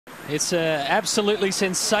It's an absolutely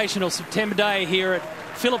sensational September day here at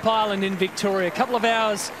Phillip Island in Victoria. A couple of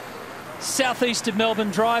hours southeast of Melbourne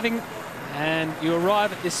driving, and you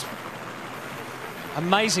arrive at this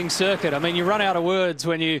amazing circuit. I mean, you run out of words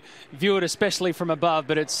when you view it, especially from above,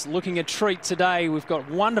 but it's looking a treat today. We've got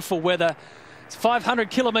wonderful weather. It's 500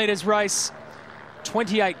 kilometres race,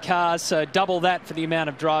 28 cars, so double that for the amount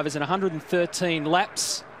of drivers, and 113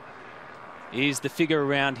 laps is the figure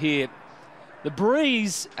around here. The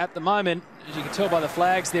breeze at the moment, as you can tell by the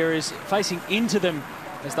flags there, is facing into them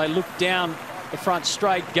as they look down the front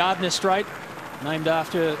straight, Gardner Straight, named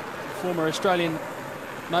after former Australian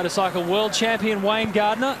motorcycle world champion Wayne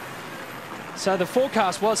Gardner. So the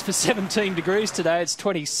forecast was for 17 degrees today. It's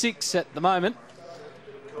 26 at the moment.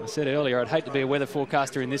 I said earlier, I'd hate to be a weather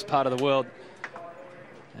forecaster in this part of the world.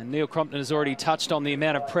 And Neil Crompton has already touched on the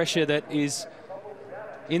amount of pressure that is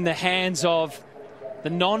in the hands of the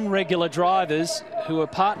non-regular drivers who are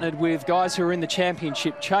partnered with guys who are in the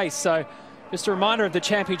championship chase. So just a reminder of the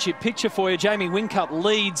championship picture for you. Jamie Whincup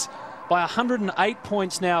leads by 108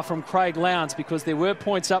 points now from Craig Lowndes, because there were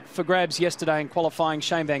points up for grabs yesterday in qualifying.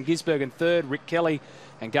 Shane Van Gisbergen third, Rick Kelly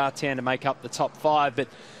and Gartan to make up the top five. But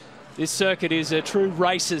this circuit is a true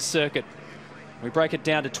racers circuit. We break it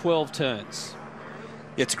down to 12 turns.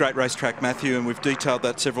 Yeah, it's a great racetrack, Matthew, and we've detailed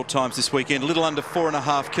that several times this weekend. A little under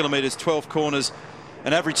 4.5 kilometres, 12 corners,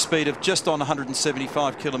 an average speed of just on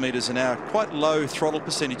 175 kilometres an hour. Quite low throttle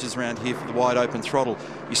percentages around here for the wide open throttle.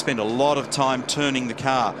 You spend a lot of time turning the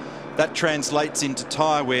car. That translates into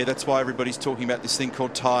tyre wear. That's why everybody's talking about this thing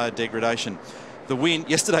called tyre degradation. The wind,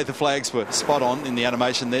 yesterday the flags were spot on in the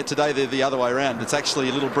animation there. Today they're the other way around. It's actually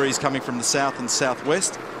a little breeze coming from the south and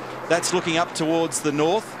southwest. That's looking up towards the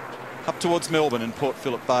north, up towards Melbourne and Port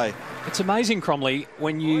Phillip Bay. It's amazing, Cromley,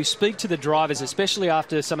 when you speak to the drivers, especially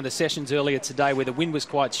after some of the sessions earlier today where the wind was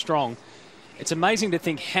quite strong. It's amazing to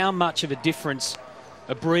think how much of a difference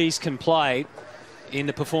a breeze can play in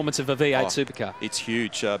the performance of a V8 supercar. It's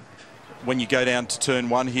huge. When you go down to turn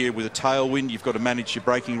one here with a tailwind, you've got to manage your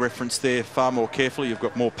braking reference there far more carefully. You've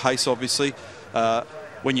got more pace, obviously.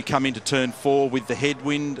 When you come into turn four with the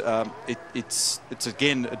headwind, it's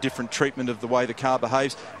again a different treatment of the way the car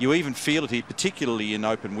behaves. You even feel it here, particularly in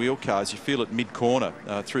open wheel cars. You feel it mid-corner,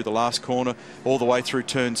 through the last corner, all the way through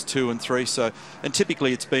turns 2 and 3. So, and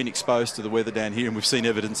typically it's been exposed to the weather down here, and we've seen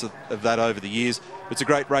evidence of that over the years. It's a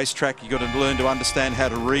great racetrack. You've got to learn to understand how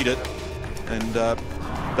to read it, and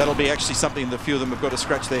that'll be actually something that a few of them have got to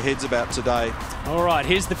scratch their heads about today. All right,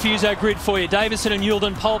 here's the Fuso grid for you. Davison and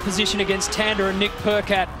Youlden pole position against Tander and Nick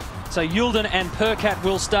Percat. So Youlden and Percat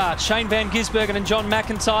will start. Shane Van Gisbergen and John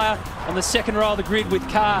McIntyre on the second row of the grid with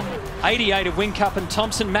car 88 of Whincup and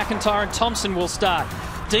Thompson. McIntyre and Thompson will start.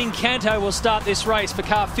 Dean Canto will start this race for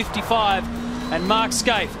car 55. And Mark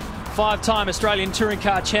Scaife, five-time Australian touring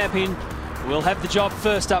car champion, will have the job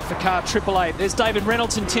first up for car 888. There's David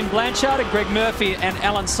Reynolds and Tim Blanchard and Greg Murphy and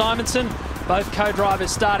Alan Simonson, both co-drivers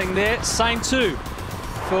starting there. Same too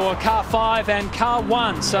for car 5 and car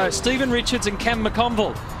 1. So Stephen Richards and Cam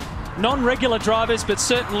McConville, non-regular drivers but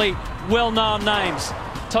certainly well-known names.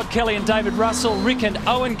 Todd Kelly and David Russell, Rick and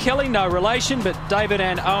Owen Kelly, no relation, but David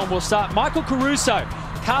and Owen will start. Michael Caruso,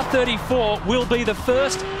 car 34, will be the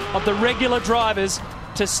first of the regular drivers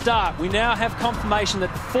to start. We now have confirmation that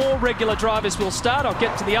 4 regular drivers will start. I'll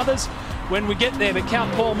get to the others when we get there, but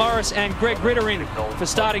count Paul Morris and Greg Ritter in for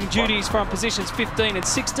starting duties from positions 15 and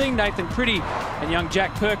 16. Nathan Pretty and young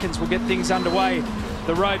Jack Perkins will get things underway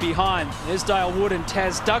the row behind. There's Dale Wood and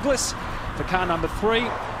Taz Douglas for car number 3.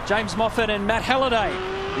 James Moffat and Matt Halliday,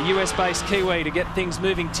 the US-based Kiwi, to get things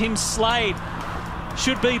moving. Tim Slade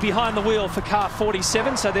should be behind the wheel for car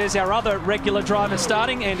 47. So there's our other regular driver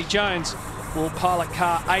starting. Andy Jones will pilot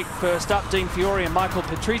car 8 first up. Dean Fiore and Michael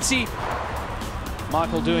Patrizzi.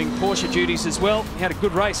 Michael doing Porsche duties as well. He had a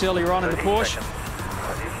good race earlier on in the Porsche.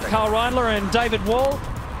 Carl Reindler and David Wall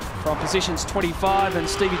from positions 25, and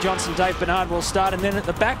Stevie Johnson, Dave Bernard will start. And then at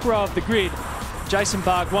the back row of the grid, Jason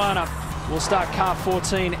Bargwanna will start car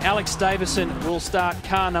 14. Alex Davison will start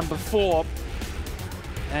car number 4.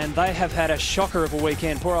 And they have had a shocker of a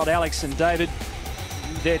weekend. Poor old Alex and David.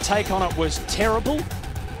 Their take on it was terrible.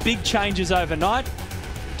 Big changes overnight.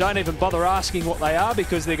 Don't even bother asking what they are,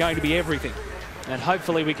 because they're going to be everything. And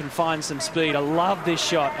hopefully we can find some speed. I love this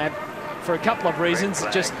shot, and for a couple of reasons.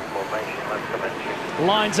 It just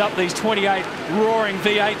lines up these 28 roaring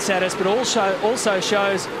V8s at us, but also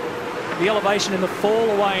shows the elevation and the fall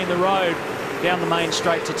away in the road down the main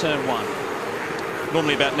straight to turn 1.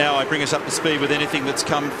 Normally about now I bring us up to speed with anything that's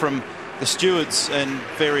come from the stewards and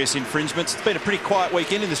various infringements. It's been a pretty quiet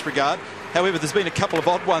weekend in this regard. However, there's been a couple of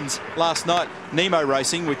odd ones last night. Nemo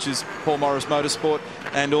Racing, which is Paul Morris Motorsport,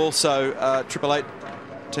 and also 888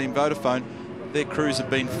 Team Vodafone. Their crews have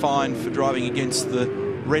been fined for driving against the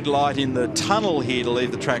red light in the tunnel here to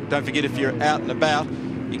leave the track. Don't forget, if you're out and about,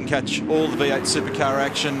 you can catch all the V8 Supercar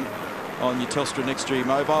action on your Telstra Next-G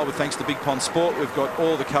mobile. With thanks to Big Pond Sport, we've got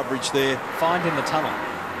all the coverage there. Fined in the tunnel.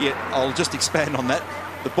 Yeah, I'll just expand on that.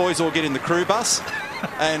 The boys all get in the crew bus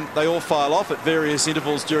and they all file off at various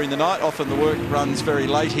intervals during the night. Often the work runs very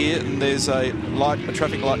late here, and there's a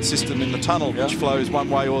traffic light system in the tunnel which flows one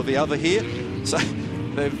way or the other here. So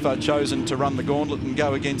they've chosen to run the gauntlet and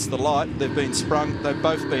go against the light. They've been sprung. They've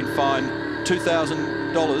both been fined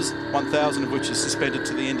 $2,000, $1,000 of which is suspended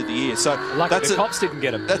to the end of the year. So lucky the cops didn't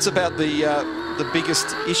get them. That's about the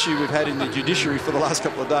biggest issue we've had in the judiciary for the last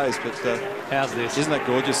couple of days. But how's this? Isn't that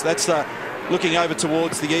gorgeous? That's looking over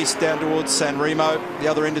towards the east, down towards San Remo, the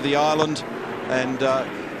other end of the island, and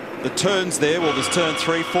the turns there. Well, there's turn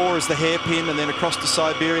 3, 4 is the hairpin, and then across to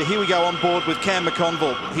Siberia. Here we go on board with Cam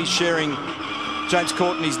McConville. He's sharing James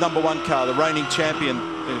Courtney's #1 car, the reigning champion.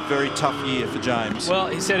 Been a very tough year for James. Well,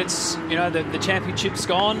 he said it's, you know, the championship's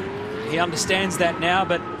gone. He understands that now,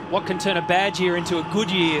 but what can turn a bad year into a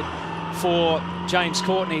good year for James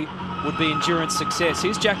Courtney would be endurance success.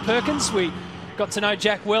 Here's Jack Perkins. We got to know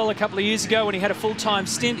Jack well a couple of years ago when he had a full-time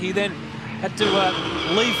stint. He then had to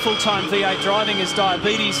leave full-time V8 driving as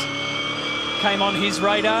diabetes came on his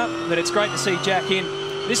radar, but it's great to see Jack in.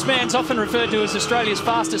 This man's often referred to as Australia's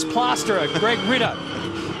fastest plasterer, Greg Ritter.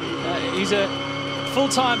 He's a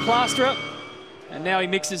full-time plasterer, and now he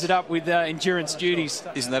mixes it up with endurance duties.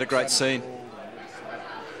 Isn't that a great scene?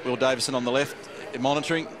 Will Davison on the left,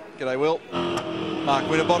 monitoring. G'day, Will. Mark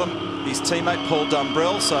Winterbottom, his teammate Paul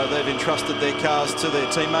Dumbrell, so they've entrusted their cars to their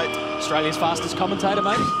teammate. Australia's fastest commentator,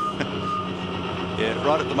 maybe? Yeah,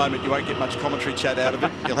 right at the moment you won't get much commentary chat out of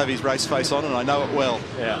him. He'll have his race face on, and I know it well.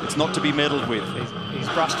 Yeah. It's not to be meddled with. He's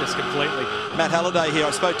brushed us completely. Matt Halliday here.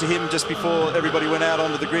 I spoke to him just before everybody went out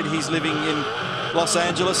onto the grid. He's living in Los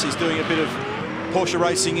Angeles. He's doing a bit of Porsche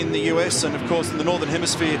racing in the US, and of course in the Northern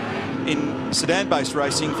Hemisphere in sedan-based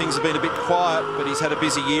racing things have been a bit quiet, but he's had a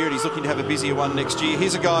busy year and he's looking to have a busier one next year.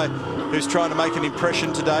 Here's a guy who's trying to make an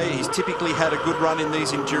impression today. He's typically had a good run in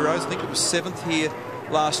these Enduros. I think it was 7th here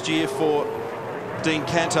last year for Dean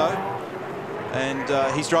Canto,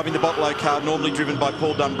 and he's driving the Botlow car, normally driven by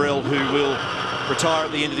Paul Dumbrell, who will retire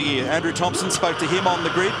at the end of the year. Andrew Thompson, spoke to him on the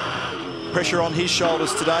grid. Pressure on his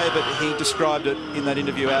shoulders today, but he described it in that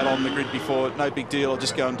interview out on the grid before. No big deal, I'll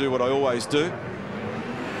just go and do what I always do.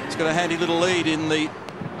 He's got a handy little lead in the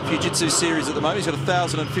Jiu-Jitsu series at the moment. He's got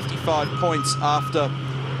 1,055 points after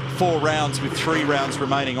 4 rounds, with 3 rounds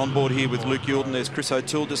remaining. On board here with Luke Youlden. There's Chris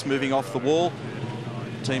O'Toole just moving off the wall.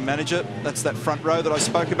 Team manager. That's that front row that I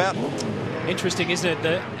spoke about. Interesting, isn't it?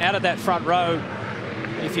 That out of that front row,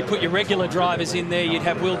 if you put your regular drivers in there, you'd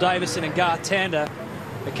have Will Davison and Garth Tander.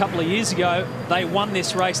 A couple of years ago, they won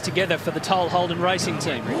this race together for the Toll Holden Racing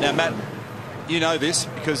team. Now, Matt, you know this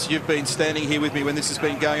because you've been standing here with me when this has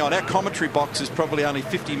been going on. Our commentary box is probably only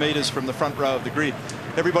 50 metres from the front row of the grid.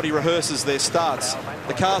 Everybody rehearses their starts.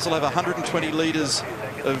 The cars will have 120 litres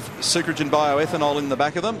of sucrogen bioethanol in the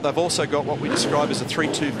back of them. They've also got what we describe as a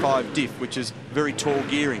 325 diff, which is very tall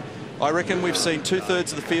gearing. I reckon we've seen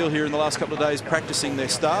 2/3 of the field here in the last couple of days practicing their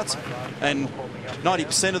starts, and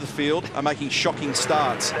 90% of the field are making shocking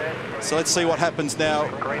starts. So let's see what happens now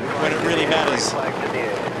when it really matters.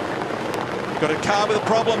 Got a car with a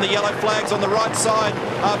problem. The yellow flags on the right side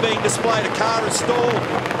are being displayed. A car is stalled.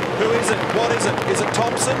 Who is it? What is it? Is it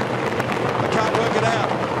Thompson? I can't work it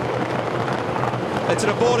out. It's an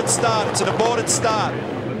aborted start. It's an aborted start.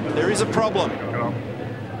 There is a problem.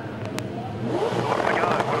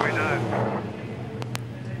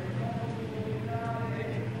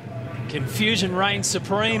 Confusion reigns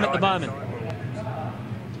supreme at the moment.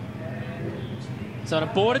 So an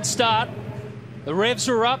aborted start. The revs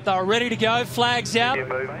were up. They were ready to go. Flags out. Have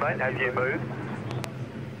you moved, mate? Have you moved?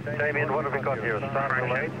 Damien, what have we got here? A start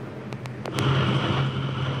delayed?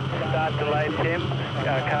 Start delayed, Tim.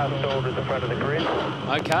 Car stalled at the front of the grid.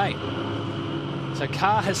 Okay. So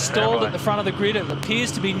car has stalled at the front of the grid. It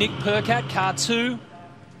appears to be Nick Percat, car 2.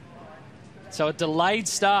 So a delayed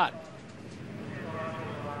start.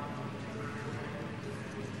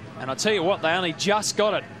 And I'll tell you what, they only just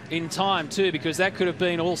got it in time too, because that could have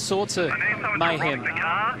been all sorts of mayhem.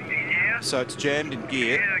 So it's jammed in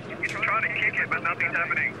gear. Yeah, you're trying to kick it, but nothing's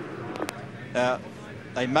happening.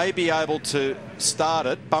 They may be able to start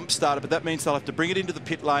it, bump start it, but that means they'll have to bring it into the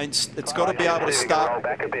pit lanes. It's got to be able to start.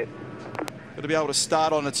 Back a bit. Got to be able to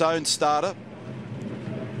start on its own starter.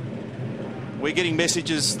 We're getting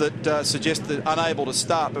messages that suggest that unable to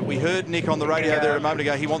start, but we heard Nick on the radio there a moment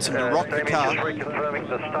ago. He wants him to rock the car. Just reconfirming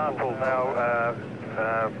the start will now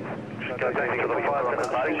go back to the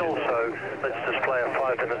 5-minute signal, so let's display a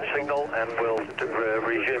 5-minute signal and we'll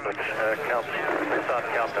resume its start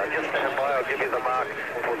countdown. Just stand by, I'll give you the mark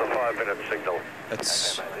for the 5-minute signal.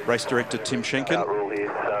 That's race director Tim Schenken. Rule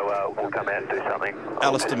here, so we'll come out and do something.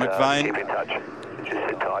 Alistair McVeigh. Keep in touch. Just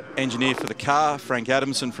sit tight. Engineer for the car, Frank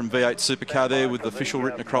Adamson from V8 Supercar there with the official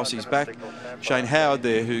written across his back. Shane Howard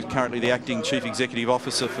there, who's currently the acting Chief Executive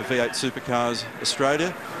Officer for V8 Supercars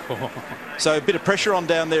Australia. So a bit of pressure on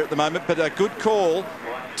down there at the moment, but a good call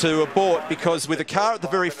to abort, because with a car at the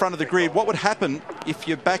very front of the grid, what would happen if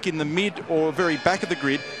you're back in the mid or very back of the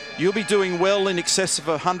grid, you'll be doing well in excess of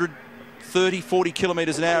 130, 40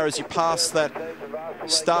 kilometres an hour as you pass that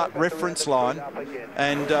start reference line,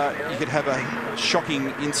 and you could have a shocking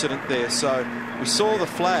incident there. So we saw the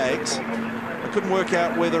flags. I couldn't work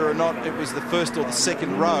out whether or not it was the first or the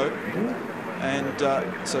second row, and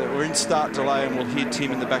so we're in start delay, and we'll hear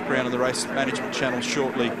Tim in the background on the race management channel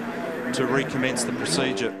shortly to recommence the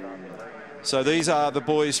procedure. So these are the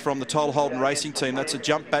boys from the Toll Holden racing team. That's a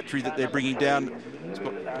jump battery that they're bringing down.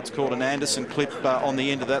 It's called an Anderson clip on the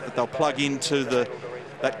end of that they'll plug into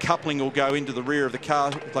that coupling will go into the rear of the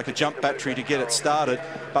car like a jump battery to get it started.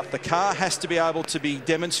 But the car has to be able to be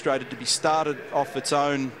demonstrated to be started off its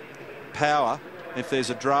own power if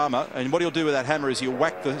there's a drama. And what he'll do with that hammer is he'll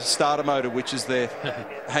whack the starter motor, which is there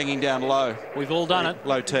hanging down low. We've all done it.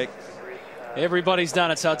 Low tech. Everybody's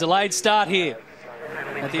done it. So a delayed start here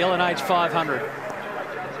at the LNH 500.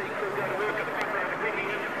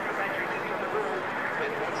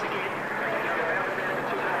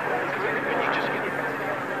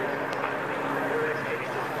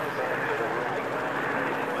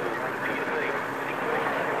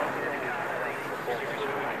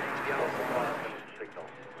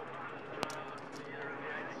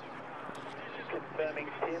 Confirming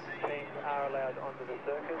teams are allowed onto the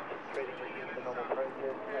circuit, treating it as the normal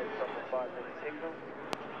process as from the 5-minute signal.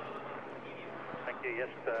 Thank you,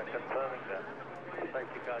 yes, confirming that.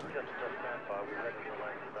 Safety car just stand by. We're ready to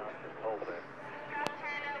lane start and hold there.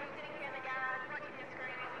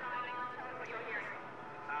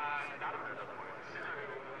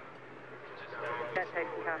 That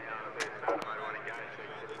takes the car.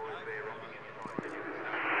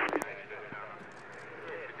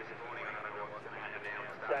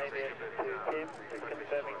 Damien to Tim is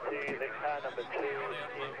confirming to the car number 2.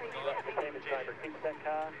 The team is trying to fix that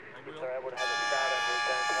car. If they're able to have a start and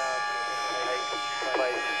return power, take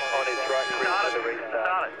place on its right rear for the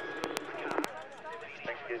restart.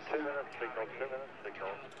 Thank you. 2 minutes signal, 2 minutes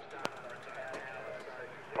signal.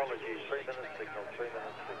 Apologies, 3 minutes signal, 3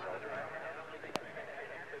 minutes signal.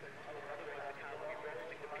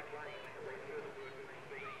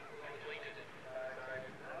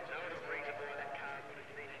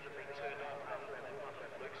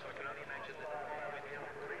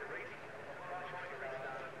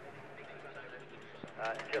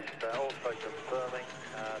 Just also confirming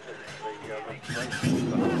this is the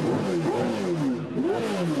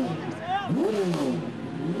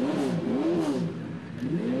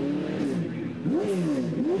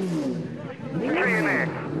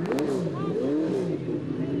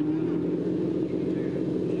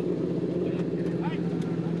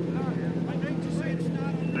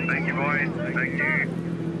Thank you, boys. Thank you.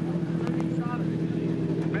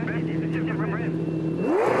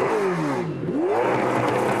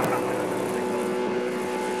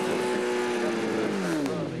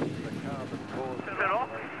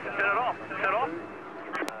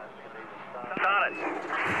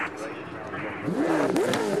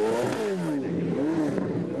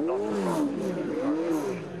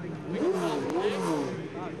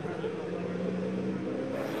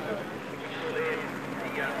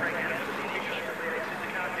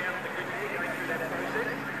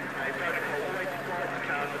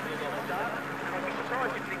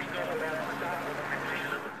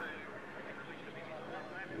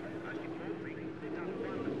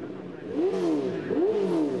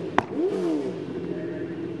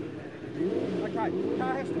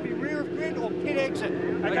 Car has to be rear of grid or pit exit.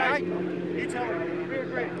 Okay? You tell me. Rear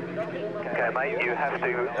grid. Okay, mate, you have to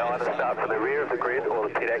either start from the rear of the grid or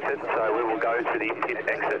the pit exit, so we will go to the pit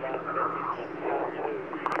exit.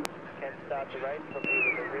 Can start the race from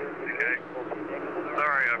either the rear of the grid or pit exit.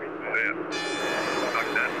 Sorry, I'm fuck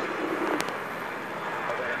that.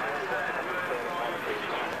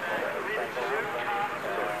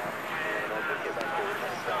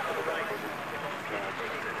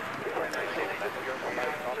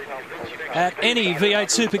 At any V8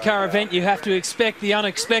 supercar event, you have to expect the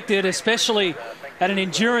unexpected, especially at an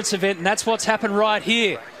endurance event, and that's what's happened right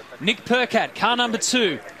here. Nick Percat, car number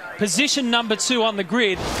 2, position number 2 on the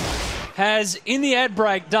grid, has, in the ad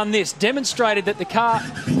break, done this, demonstrated that the car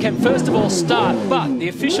can first of all start, but the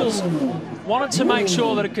officials wanted to make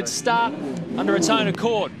sure that it could start under its own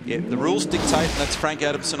accord. Yeah, the rules dictate, and that's Frank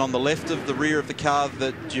Adamson on the left of the rear of the car,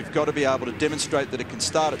 that you've got to be able to demonstrate that it can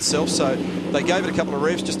start itself. So they gave it a couple of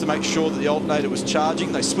revs just to make sure that the alternator was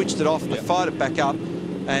charging. They switched it off, they fired it back up,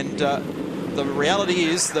 and the reality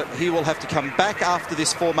is that he will have to come back after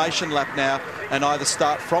this formation lap now and either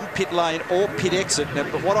start from pit lane or pit exit. Now,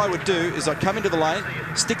 but what I would do is I'd come into the lane,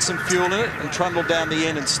 stick some fuel in it and trundle down the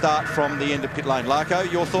end and start from the end of pit lane.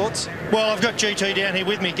 Larko, your thoughts? Well, I've got GT down here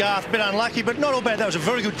with me, Garth. Bit unlucky, but not all bad. That was a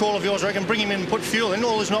very good call of yours. I reckon bring him in and put fuel in.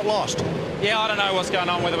 All is not lost. Yeah, I don't know what's going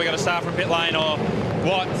on, whether we've got to start from pit lane or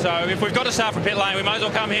what. So if we've got to start from pit lane, we might as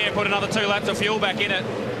well come here and put another 2 laps of fuel back in it.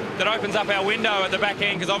 That opens up our window at the back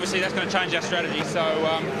end, because obviously that's going to change our strategy. So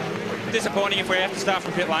disappointing if we have to start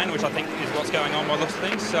from pit lane, which I think is what's going on by the looks of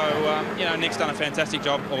things. So, you know, Nick's done a fantastic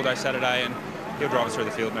job all day Saturday, and he'll drive us through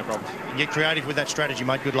the field, no problems. Get creative with that strategy,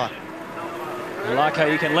 mate. Good luck.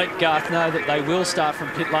 Larko, you can let Garth know that they will start from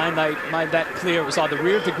pit lane. They made that clear. It was either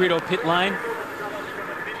rear of the grid or pit lane.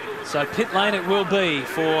 So pit lane it will be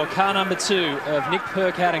for car number 2 of Nick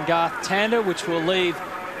Percat and Garth Tander, which will leave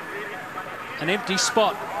an empty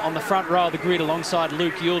spot on the front row of the grid alongside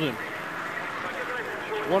Luke Youlden.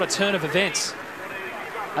 What a turn of events.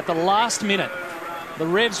 At the last minute, the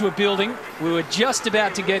revs were building. We were just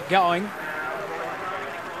about to get going.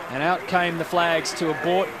 And out came the flags to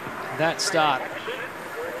abort that start.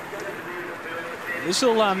 This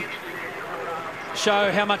will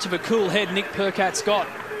show how much of a cool head Nick Percat's got.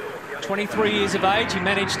 23 years of age, he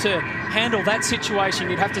managed to handle that situation.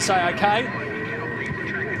 You'd have to say, okay.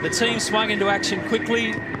 The team swung into action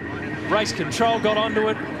quickly. Race control got onto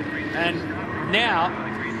it. And now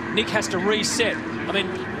Nick has to reset. I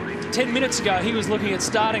mean, 10 minutes ago, he was looking at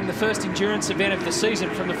starting the first endurance event of the season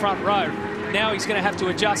from the front row. Now he's going to have to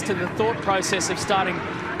adjust to the thought process of starting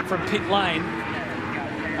from pit lane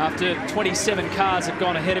after 27 cars have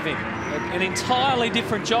gone ahead of him. An entirely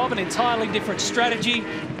different job, an entirely different strategy.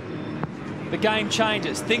 The game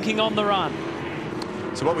changes, thinking on the run.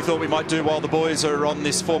 So what we thought we might do while the boys are on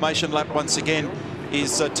this formation lap once again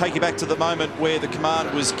is take you back to the moment where the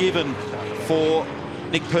command was given for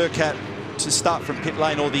Nick Percat to start from pit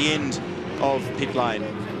lane or the end of pit lane.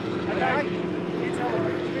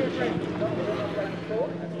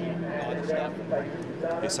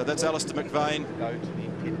 Yeah, so that's Alistair McVeigh.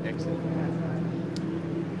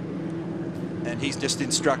 And he's just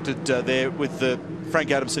instructed there with the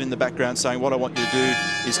Frank Adamson in the background saying, what I want you to do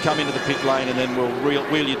is come into the pit lane and then we'll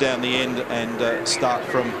wheel you down the end and start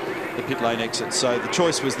from the pit lane exit. So the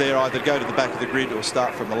choice was there, either go to the back of the grid or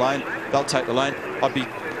start from the lane. They'll take the lane. I'd be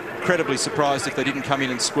incredibly surprised if they didn't come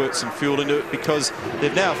in and squirt some fuel into it, because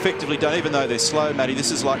they've now effectively done, even though they're slow, Matty,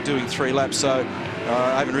 this is like doing 3 laps. So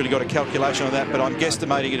I haven't really got a calculation on that, but I'm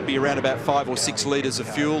guesstimating it'd be around about 5 or 6 litres of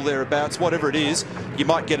fuel thereabouts. Whatever it is, you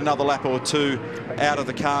might get another lap or 2 out of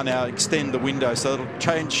the car now, extend the window, so it'll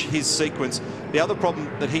change his sequence. The other problem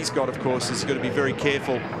that he's got, of course, is he's got to be very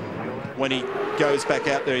careful when he goes back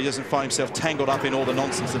out there. He doesn't find himself tangled up in all the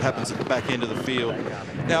nonsense that happens at the back end of the field.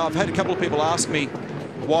 Now, I've had a couple of people ask me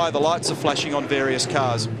why the lights are flashing on various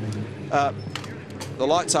cars. The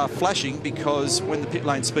lights are flashing because when the pit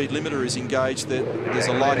lane speed limiter is engaged, there's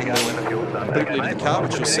a light in the boot lid of the car,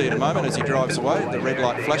 which you'll see in a moment as he drives away, the red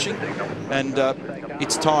light flashing, and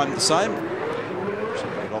it's timed the same. Should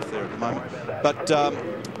put it off there at the moment. But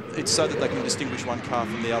it's so that they can distinguish one car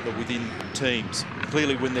from the other within teams.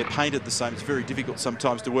 Clearly, when they're painted the same, it's very difficult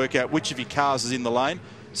sometimes to work out which of your cars is in the lane.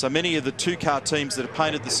 So many of the 2-car teams that are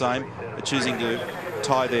painted the same are choosing to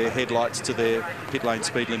tie their headlights to their pit lane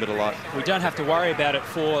speed limiter light. We don't have to worry about it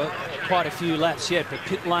for quite a few laps yet, but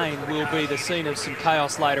pit lane will be the scene of some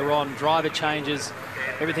chaos later on. Driver changes,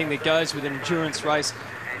 everything that goes with an endurance race.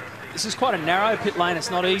 This is quite a narrow pit lane. It's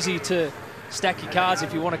not easy to stack your cars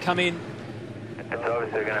if you want to come in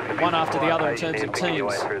one after the other in terms of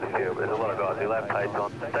teams.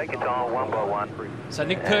 So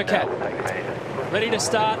Nick Percat ready to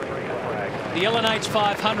start the LNH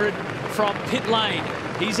 500 from pit lane.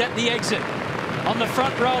 He's at the exit on the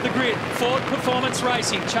front row of the grid. Ford Performance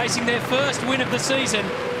Racing chasing their first win of the season.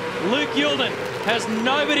 Luke Youlden has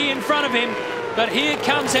nobody in front of him, but here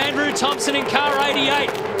comes Andrew Thompson in car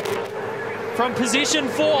 88. From position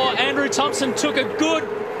 4, Andrew Thompson took a good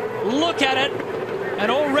look at it,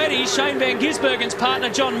 and already Shane Van Gisbergen's partner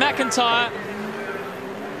John McIntyre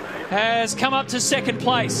has come up to second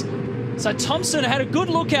place. So Thompson had a good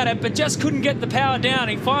look at it, but just couldn't get the power down.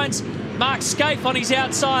 He finds Mark Scaife on his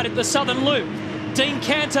outside at the southern loop. Dean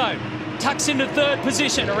Canto tucks into third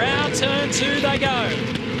position. Around turn 2 they go.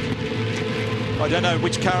 I don't know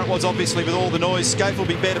which car it was, obviously, with all the noise. Scaife will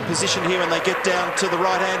be better positioned here when they get down to the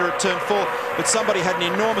right-hander at turn 4. But somebody had an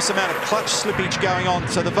enormous amount of clutch slippage going on.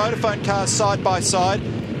 So the Vodafone cars side by side.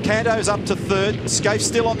 Canto's up to third. Scaife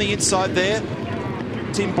still on the inside there.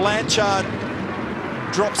 Tim Blanchard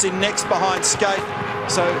drops in next behind Scaife.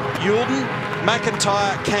 So Youlden,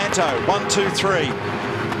 McIntyre, Canto, 1, 2, 3.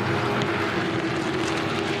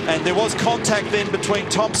 And there was contact then between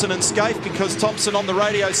Thompson and Scaife, because Thompson on the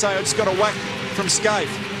radio saying it's got a whack from Scaife.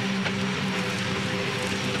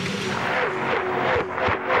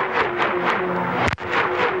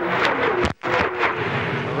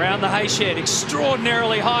 Around the Hayshed,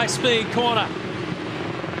 extraordinarily high-speed corner.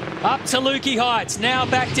 Up to Lukey Heights, now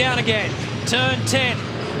back down again. Turn 10,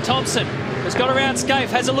 Thompson has got around Scaife,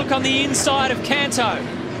 has a look on the inside of Canto.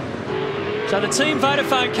 So the Team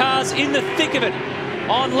Vodafone cars in the thick of it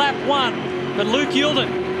on lap 1, but Luke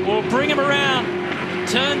Youlden will bring him around.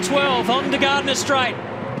 Turn 12 on to Gardner Straight.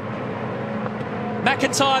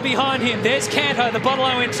 McIntyre behind him. There's Canto, the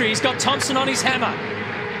Bottle-O entry. He's got Thompson on his hammer.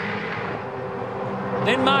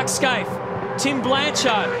 Then Mark Scaife, Tim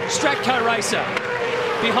Blanchard, Stratco racer.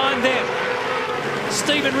 Behind them,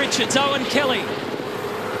 Stephen Richards, Owen Kelly,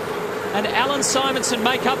 and Alan Simonson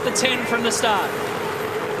make up the 10 from the start.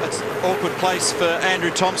 That's an awkward place for Andrew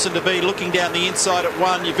Thompson to be, looking down the inside at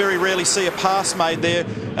 1. You very rarely see a pass made there,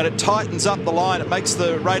 and it tightens up the line. It makes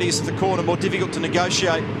the radius of the corner more difficult to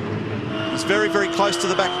negotiate. He's very, very close to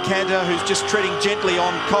the back of Canto, who's just treading gently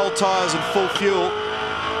on cold tyres and full fuel.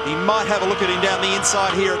 He might have a look at him down the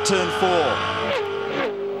inside here at turn 4.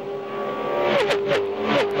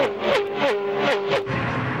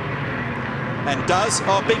 And does.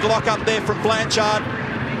 Oh, big lock up there from Blanchard.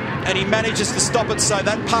 And he manages to stop it. So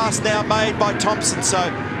that pass now made by Thompson. So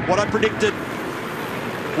what I predicted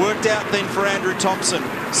worked out then for Andrew Thompson.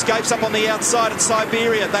 Scaife's up on the outside at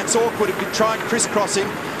Siberia. That's awkward. He could try and crisscross him.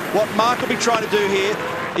 What Mark will be trying to do here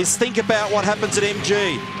is think about what happens at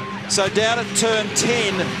MG. So down at turn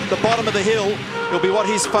 10, the bottom of the hill, will be what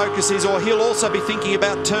his focus is, or he'll also be thinking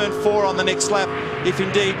about turn 4 on the next lap, if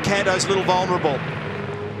indeed Canto's a little vulnerable.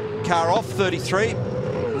 Car off, 33.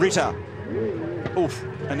 Ritter. Oof.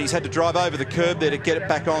 And he's had to drive over the curb there to get it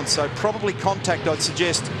back on. So probably contact, I'd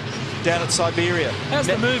suggest, down at Siberia. How's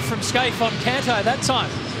the move from Scaife on Canto that time?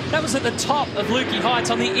 That was at the top of Lukey Heights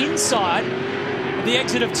on the inside of the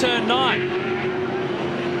exit of turn 9.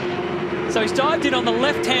 So he's dived in on the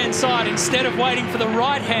left-hand side instead of waiting for the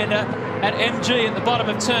right-hander at MG at the bottom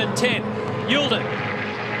of turn 10. Youlden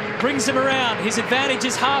brings him around. His advantage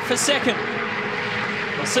is half a second.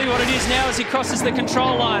 We'll see what it is now as he crosses the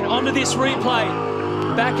control line. Onto this replay.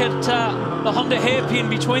 Back at the Honda hairpin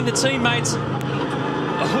between the teammates.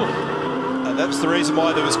 Oh. That's the reason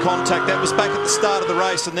why there was contact. That was back at the start of the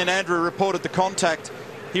race, and then Andrew reported the contact.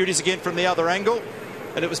 Here it is again from the other angle.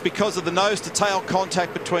 And it was because of the nose-to-tail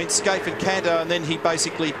contact between Scaife and Canto, and then he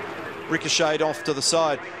basically ricocheted off to the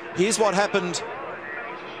side. Here's what happened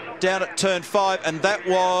down at turn 5, and that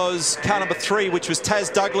was car number 3, which was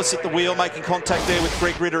Taz Douglas at the wheel, making contact there with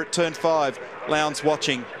Greg Ritter at turn 5. Lowndes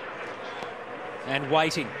watching. And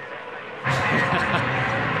waiting.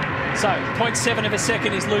 So, 0.7 of a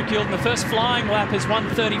second is Luke Youlden. The first flying lap is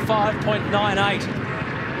 1:35.98.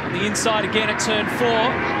 On the inside again at turn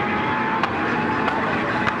 4.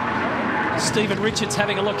 Stephen Richards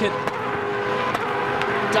having a look at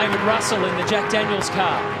David Russell in the Jack Daniels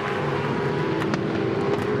car.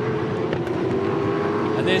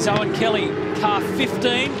 And there's Owen Kelly, car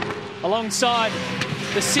 15, alongside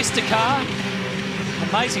the sister car.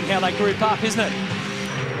 Amazing how they group up, isn't it?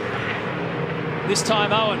 This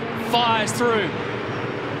time Owen fires through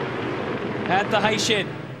at the Hayshed.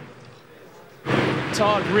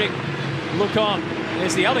 Todd, Rick, look on.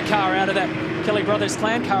 There's the other car out of that Kelly Brothers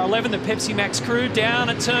clan, car 11, the Pepsi Max crew. Down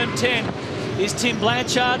at turn 10 is Tim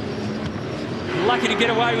Blanchard. Lucky to get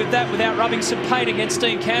away with that without rubbing some paint against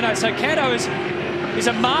Dean Canto. So Canto is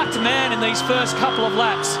a marked man in these first couple of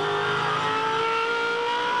laps.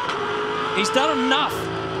 He's done enough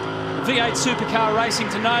V8 supercar racing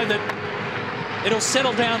to know that it'll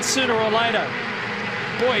settle down sooner or later.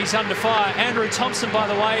 Boy, he's under fire. Andrew Thompson, by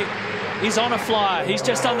the way, is on a flyer. He's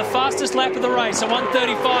just done the fastest lap of the race, a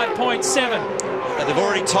 1:35.7. And they've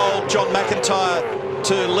already told John McIntyre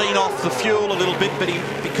to lean off the fuel a little bit, but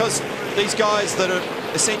because these guys that are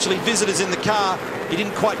essentially visitors in the car, he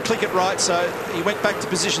didn't quite click it right, so he went back to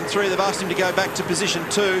position 3. They've asked him to go back to position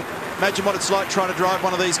 2. Imagine what it's like trying to drive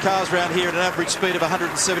one of these cars around here at an average speed of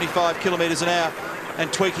 175 kilometres an hour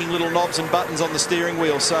and tweaking little knobs and buttons on the steering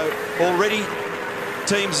wheel. So already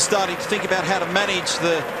teams are starting to think about how to manage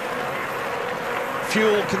the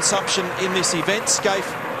fuel consumption in this event.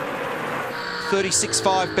 Scaife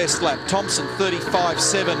 36.5 best lap. Thompson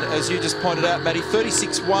 35.7, as you just pointed out, Matty.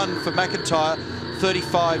 36.1 for McIntyre,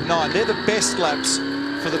 35.9. They're the best laps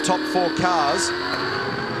for the top 4 cars.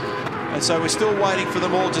 And so we're still waiting for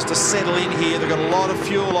them all just to settle in here. They've got a lot of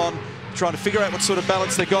fuel on, trying to figure out what sort of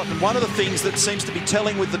balance they've got. And one of the things that seems to be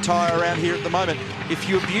telling with the tyre around here at the moment, if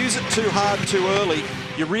you abuse it too hard too early,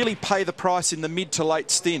 you really pay the price in the mid to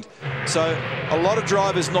late stint. So a lot of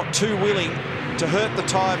drivers not too willing to hurt the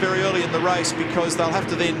tyre very early in the race, because they'll have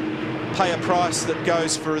to then pay a price that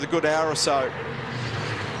goes for the good hour or so.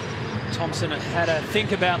 Thompson had a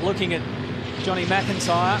think about looking at Johnny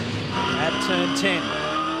McIntyre at turn 10.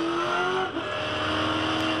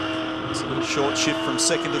 It's a little short shift from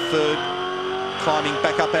second to third, climbing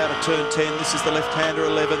back up out of turn 10. This is the left-hander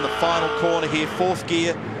 11, the final corner here, 4th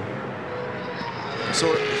gear.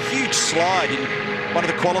 Saw a huge slide in one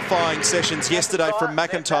of the qualifying sessions yesterday from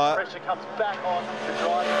McIntyre.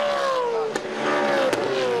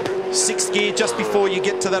 6th gear just before you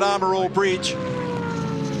get to that Armour All Bridge.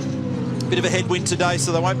 Bit of a headwind today,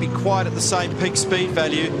 so they won't be quite at the same peak speed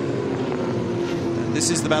value. And this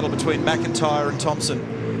is the battle between McIntyre and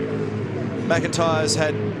Thompson. McIntyre's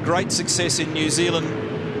had great success in New Zealand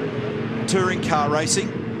touring car racing.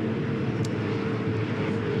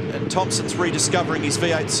 Thompson's rediscovering his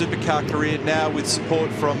V8 supercar career now with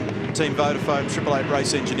support from Team Vodafone, 888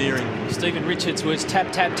 Race Engineering. Stephen Richards was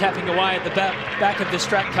tapping away at the back of the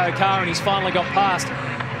Stratco car, and he's finally got past.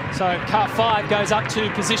 So car 5 goes up to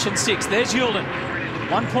position 6. There's Youlden.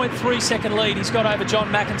 1.3 second lead he's got over John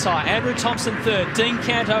McIntyre. Andrew Thompson 3rd. Dean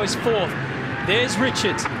Canto is 4th. There's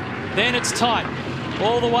Richards. Then it's tight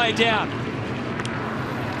all the way down.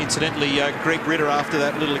 Incidentally, Greg Ritter, after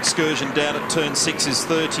that little excursion down at turn 6, is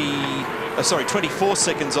 24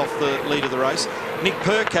 seconds off the lead of the race. Nick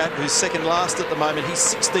Percat, who's second last at the moment, he's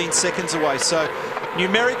 16 seconds away. So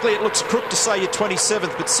numerically it looks crook to say you're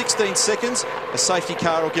 27th, but 16 seconds, a safety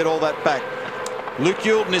car will get all that back. Luke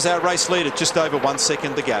Youlden is our race leader, just over 1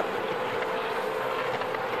 second the gap.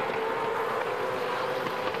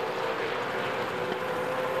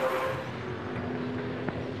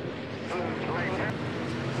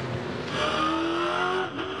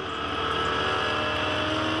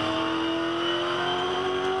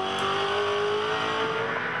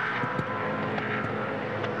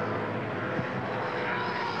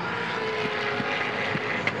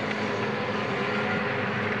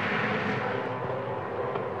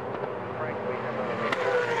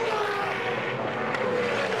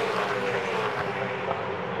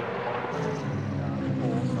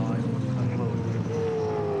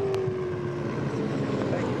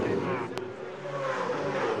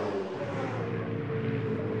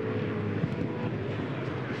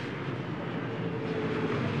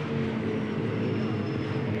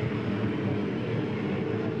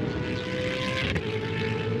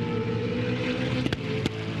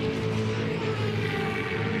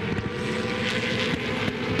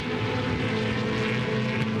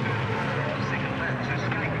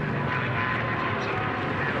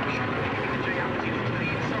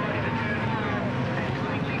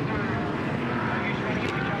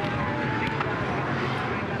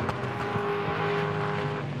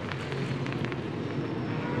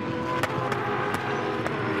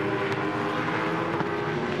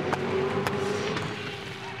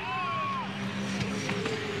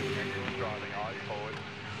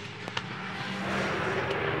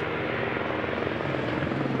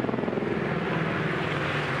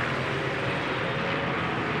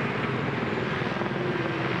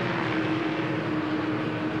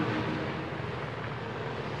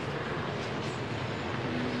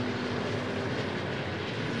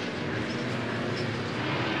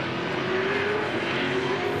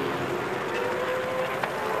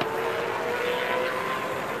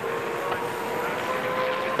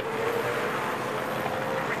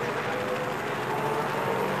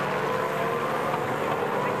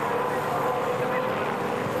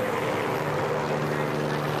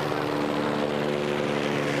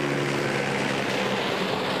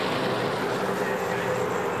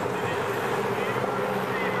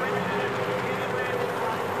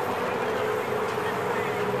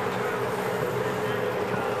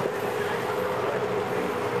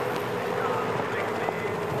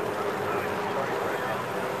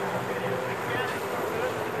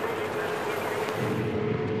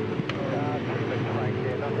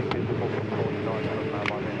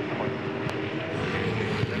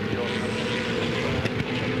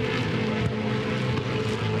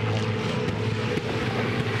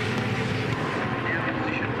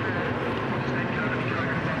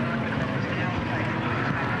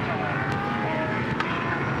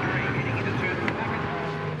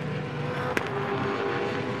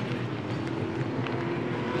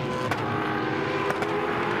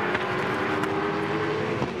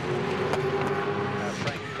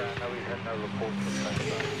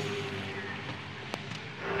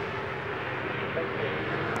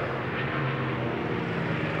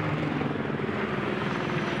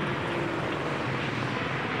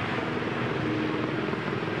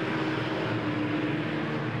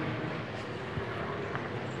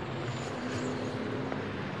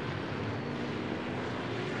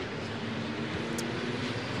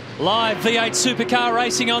 Live V8 Supercar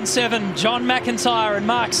Racing on 7. John McIntyre and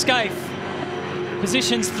Mark Scaife.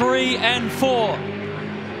 Positions 3 and 4.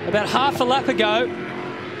 About half a lap ago,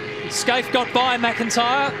 Scaife got by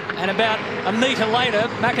McIntyre, and about a metre later,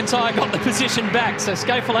 McIntyre got the position back. So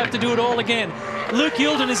Scaife will have to do it all again. Luke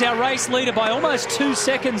Youlden is our race leader by almost 2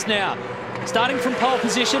 seconds now. Starting from pole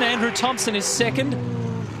position, Andrew Thompson is second.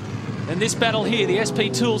 And this battle here, the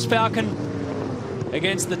SP Tools Falcon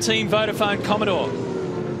against the Team Vodafone Commodore.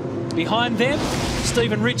 Behind them,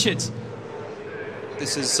 Stephen Richards.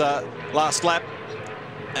 This is last lap,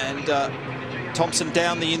 and Thompson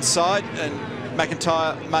down the inside, and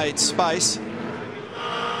McIntyre made space.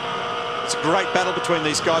 It's a great battle between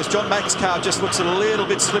these guys. John Mack's car just looks a little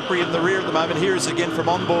bit slippery in the rear at the moment. Here is again from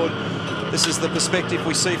onboard. This is the perspective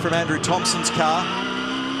we see from Andrew Thompson's car.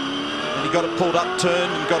 And he got it pulled up,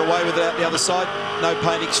 turned, and got away with it out the other side. No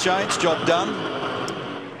paint exchange, job done.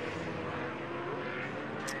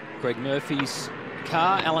 Greg Murphy's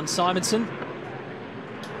car, Alan Simonson.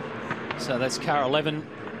 So that's car 11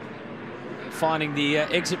 finding the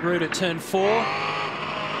exit route at turn 4.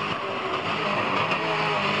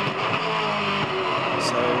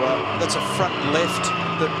 So that's a front left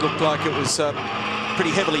that looked like it was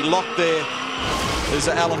pretty heavily locked there as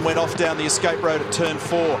Alan went off down the escape road at turn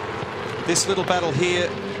 4. This little battle here,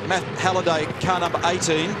 Matt Halliday, car number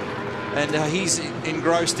 18, and he's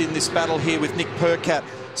engrossed in this battle here with Nick Percat.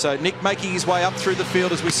 So Nick making his way up through the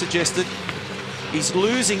field as we suggested. He's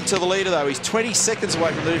losing to the leader though. He's 20 seconds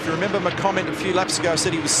away from the leader. If you remember my comment a few laps ago, I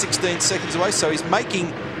said he was 16 seconds away. So he's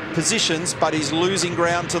making positions, but he's losing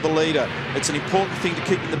ground to the leader. It's an important thing to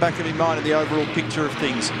keep in the back of his mind in the overall picture of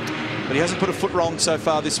things. But he hasn't put a foot wrong so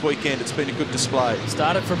far this weekend. It's been a good display.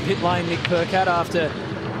 Started from pit lane, Nick Percat, after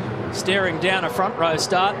staring down a front row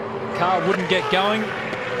start. Car wouldn't get going.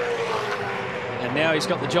 And now he's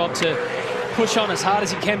got the job to push on as hard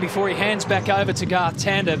as he can before he hands back over to Garth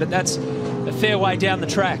Tander, but that's a fair way down the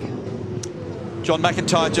track. John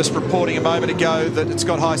McIntyre just reporting a moment ago that it's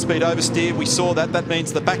got high-speed oversteer. We saw that. That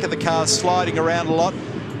means the back of the car's sliding around a lot,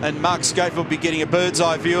 and Mark Scaife will be getting a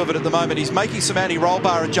bird's-eye view of it at the moment. He's making some anti-roll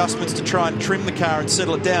bar adjustments to try and trim the car and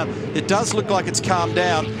settle it down. It does look like it's calmed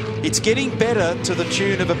down. It's getting better to the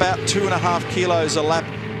tune of about 2.5 kilos a lap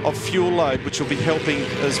of fuel load, which will be helping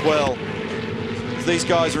as well. These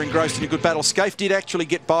guys are engrossed in a good battle. Scaife did actually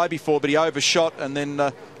get by before, but he overshot and then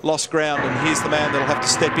lost ground. And here's the man that'll have to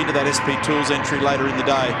step into that SP Tools entry later in the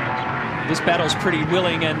day. This battle's pretty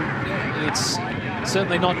willing, and it's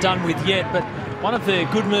certainly not done with yet. But one of the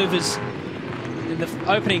good movers in the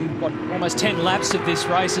opening, almost 10 laps of this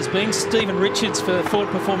race has been Stephen Richards for Ford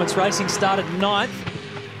Performance Racing. Started 9th,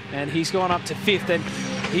 and he's gone up to 5th. And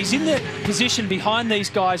he's in the position behind these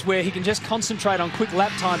guys where he can just concentrate on quick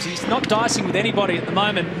lap times. He's not dicing with anybody at the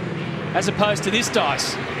moment, as opposed to this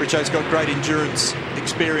dice. Richo's got great endurance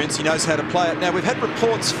experience. He knows how to play it. Now, we've had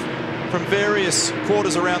reports from various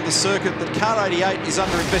quarters around the circuit that car 88 is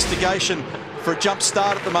under investigation for a jump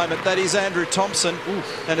start at the moment. That is Andrew Thompson.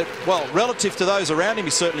 And, well, relative to those around him,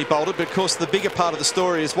 he certainly bolted. But, of course, the bigger part of the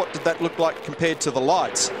story is what did that look like compared to the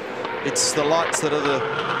lights. It's the lights that are the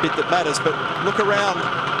bit that matters. But look around,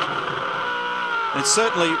 and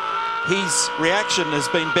certainly his reaction has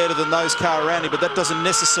been better than those car around him, but that doesn't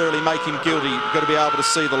necessarily make him guilty. You've got to be able to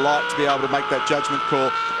see the light to be able to make that judgment call.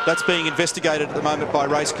 That's being investigated at the moment by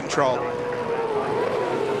race control.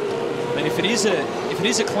 And if it is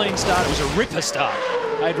a clean start, it was a ripper start.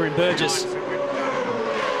 Adrian Burgess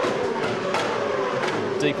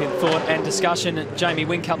deep in thought and discussion. Jamie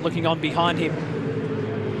Whincup looking on behind him.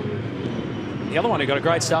 The other one who got a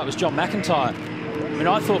great start was John McIntyre. I mean,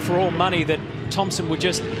 I thought for all money that Thompson would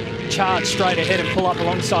just charge straight ahead and pull up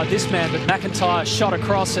alongside this man, but McIntyre shot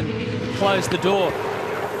across and closed the door.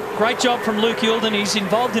 Great job from Luke Youlden. He's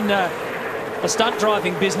involved in a stunt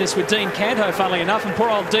driving business with Dean Canto, funnily enough, and poor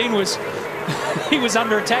old Dean was he was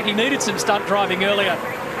under attack. He needed some stunt driving earlier.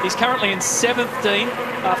 He's currently in 7th, Dean,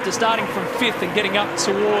 after starting from 5th and getting up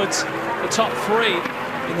towards the top 3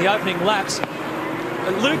 in the opening laps.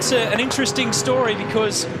 Luke's an interesting story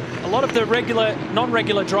because a lot of the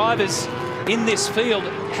non-regular drivers in this field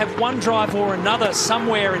have one drive or another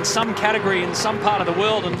somewhere in some category in some part of the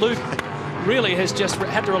world, and Luke really has just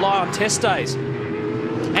had to rely on test days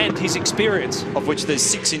and his experience. Of which there's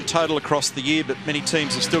 6 in total across the year, but many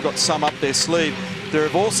teams have still got some up their sleeve. There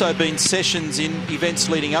have also been sessions in events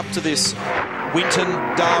leading up to this. Winton,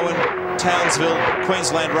 Darwin, Townsville,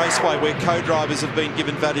 Queensland Raceway, where co-drivers have been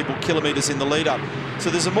given valuable kilometres in the lead-up. So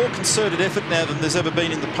there's a more concerted effort now than there's ever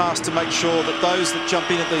been in the past to make sure that those that jump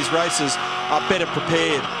in at these races are better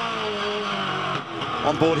prepared.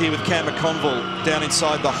 On board here with Cam McConville down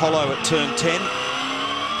inside the hollow at turn 10.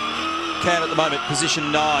 Cam at the moment,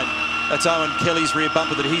 position 9. That's Owen Kelly's rear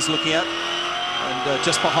bumper that he's looking at. And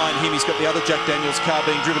just behind him, he's got the other Jack Daniels car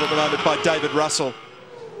being driven at the moment by David Russell.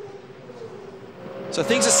 So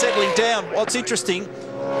things are settling down. What's interesting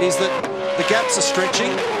is that the gaps are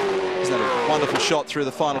stretching. Isn't that a wonderful shot through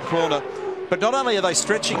the final corner? But not only are they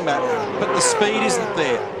stretching, Matt, but the speed isn't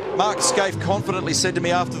there. Mark Scaife confidently said to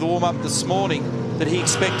me after the warm-up this morning that he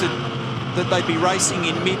expected that they'd be racing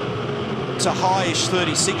in mid to high-ish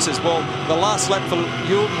 36s. Well, the last lap for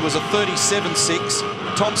Youlden was a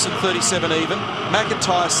 37.6, Thompson 37 even,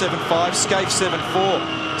 McIntyre 7.5, Scaife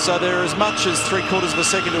 7.4. So they're as much as 3/4 of a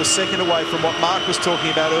second to a second away from what Mark was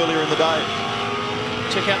talking about earlier in the day.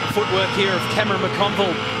 Check out the footwork here of Cameron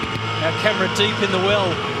McConville. Our camera deep in the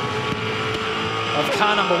well of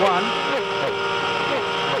car number 1.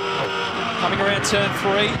 Coming around turn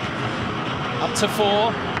 3, up to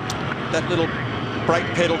 4. That little brake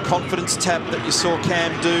pedal confidence tap that you saw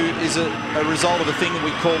Cam do is a result of a thing that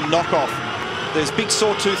we call knock-off. There's big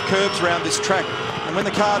sawtooth curbs around this track, and when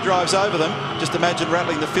the car drives over them, just imagine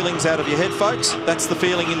rattling the fillings out of your head, folks. That's the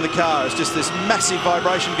feeling in the car. It's just this massive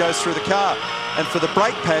vibration goes through the car. And for the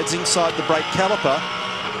brake pads inside the brake caliper,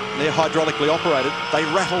 they're hydraulically operated, they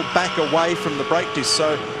rattle back away from the brake disc.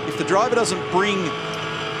 So if the driver doesn't bring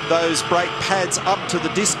those brake pads up to the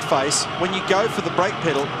disc face, when you go for the brake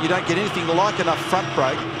pedal, you don't get anything like enough front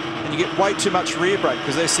brake, and you get way too much rear brake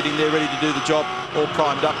because they're sitting there ready to do the job, all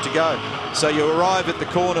primed up to go. So you arrive at the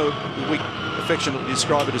corner, we affectionately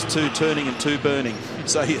describe it as 2 turning and 2 burning.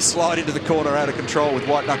 So you slide into the corner out of control with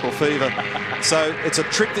white knuckle fever. So it's a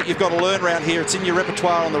trick that you've got to learn around here. It's in your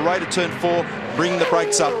repertoire on the way to turn 4, bring the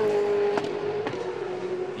brakes up.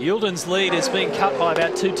 Youlden's lead has been cut by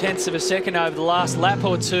about 0.2 of a second over the last lap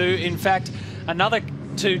or two. In fact, another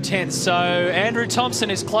 0.2. So Andrew Thompson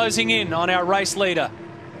is closing in on our race leader.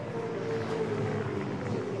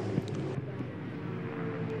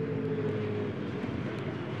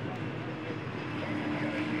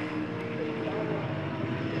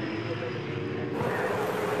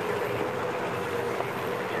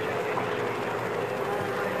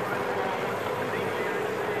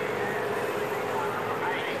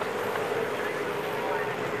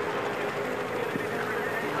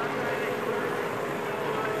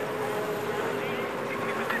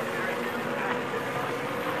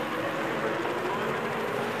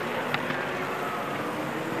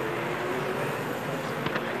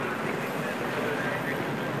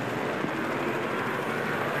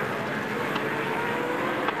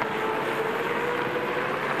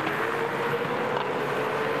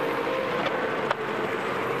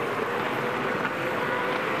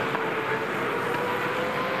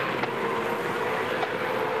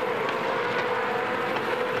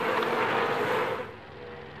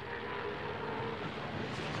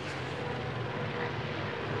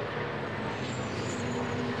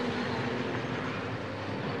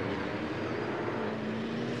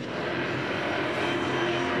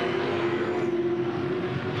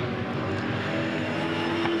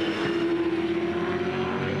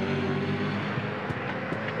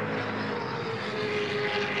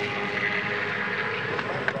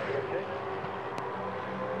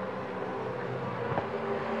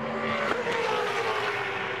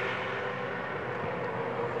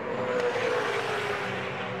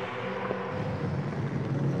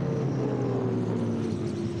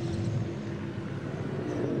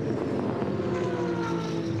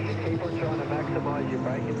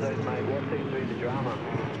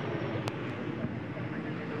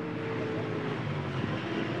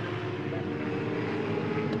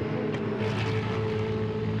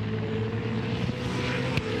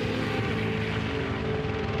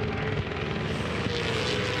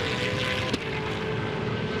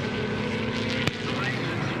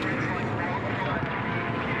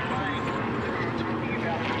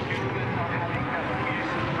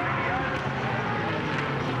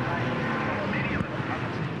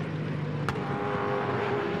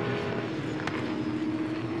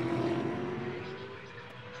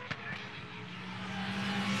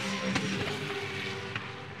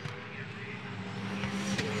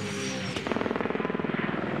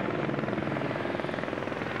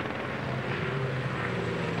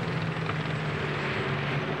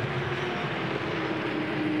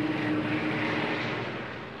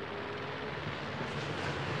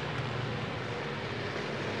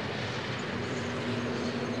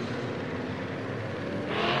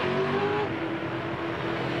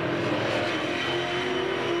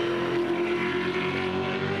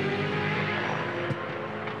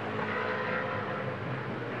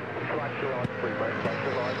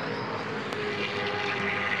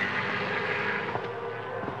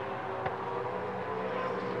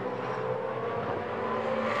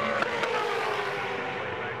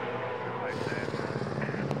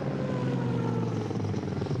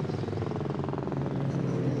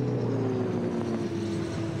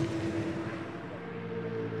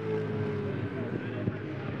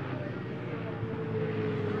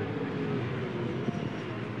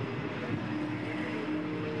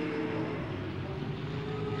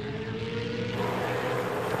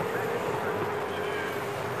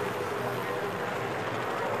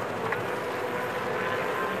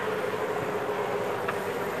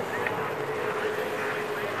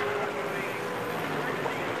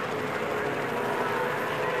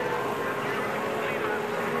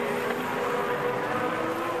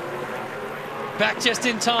 back just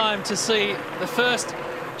in time to see the first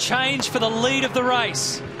change for the lead of the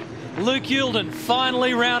race. Luke Youlden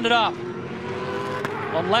finally rounded up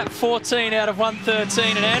on lap 14 out of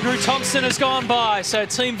 113, and Andrew Thompson has gone by. So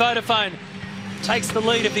Team Vodafone takes the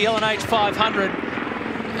lead of the LNH 500.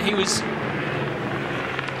 He was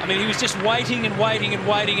just waiting and waiting and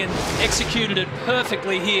waiting, and executed it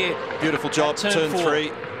perfectly here. Beautiful job, turn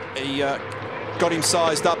 3. He got him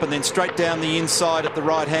sized up and then straight down the inside at the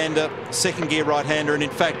right-hander, second gear right-hander, and in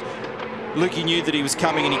fact, Lukey knew that he was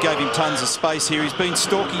coming and he gave him tons of space here. He's been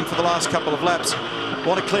stalking for the last couple of laps.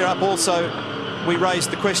 Want to clear up also, we raised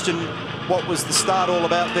the question, what was the start all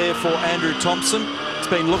about there for Andrew Thompson? It's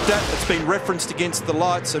been looked at, it's been referenced against the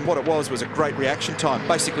lights, and what it was a great reaction time.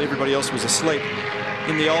 Basically everybody else was asleep.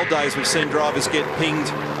 In the old days, we've seen drivers get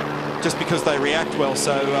pinged just because they react well.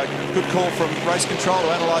 So good call from race control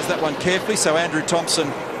to analyse that one carefully. So Andrew Thompson,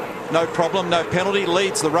 no problem, no penalty,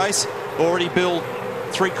 leads the race. Already Bill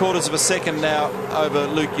 3/4 of a second now over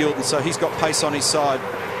Luke Youlden, so he's got pace on his side.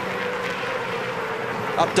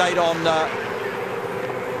 Update on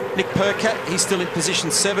Nick Percat, he's still in position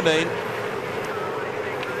 17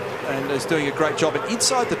 and is doing a great job. And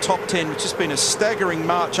inside the top 10, which has been a staggering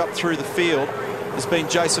march up through the field, has been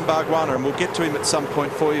Jason Bargwanna, and we'll get to him at some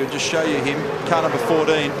point for you and just show you him. Car number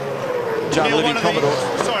 14, John Living Commodore.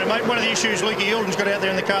 Sorry, mate, one of the issues Lukey Youlden's got out there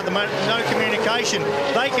in the car at the moment, no communication.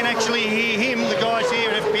 They can actually hear him, the guys here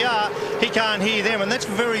at FPR, he can't hear them, and that's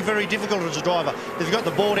very, very difficult as a driver. They've got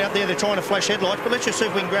the board out there, they're trying to flash headlights, but let's just see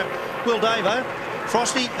if we can grab Will Davo.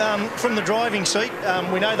 Frosty, from the driving seat,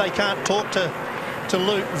 we know they can't talk to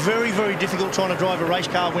Luke. Very, very difficult trying to drive a race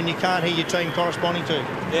car when you can't hear your team corresponding to.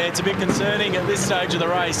 Yeah, it's a bit concerning at this stage of the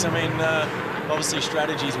race. I mean, obviously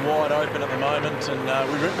strategy's wide open at the moment, and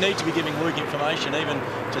we need to be giving Luke information, even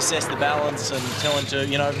to assess the balance and tell him to,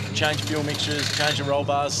 you know, change fuel mixtures, change the roll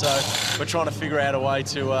bars. So we're trying to figure out a way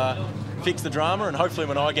to fix the drama, and hopefully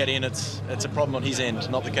when I get in, it's a problem on his end,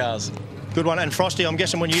 not the car's. Good one. And Frosty, I'm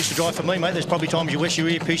guessing when you used to drive for me, mate, there's probably times you wish your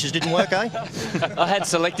earpieces didn't work, eh? I had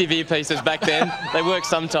selective earpieces back then. They work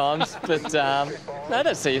sometimes, but no,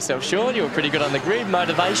 don't see yourself short. You were pretty good on the grid,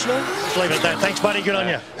 motivational. Just leave it at that. Thanks, buddy. Good on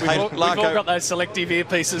you. We've all got those selective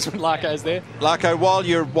earpieces when Larko's there. Larko, while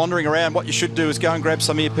you're wandering around, what you should do is go and grab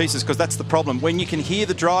some earpieces, because that's the problem. When you can hear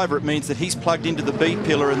the driver, it means that he's plugged into the beat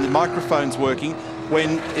pillar and the microphone's working.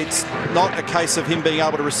 When it's not a case of him being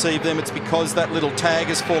able to receive them, it's because that little tag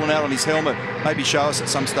has fallen out on his helmet. Maybe show us at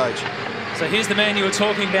some stage. So here's the man you were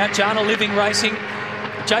talking about, Jana Living Racing.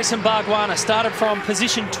 Jason Bargwanna started from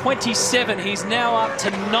position 27. He's now up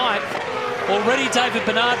to 9th. Already David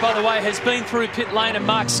Bernard, by the way, has been through pit lane, and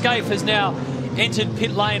Mark Scaife has now entered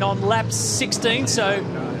pit lane on lap 16. So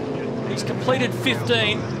he's completed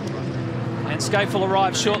 15. And Scaife will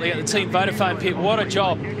arrive shortly at the Team Vodafone pit. What a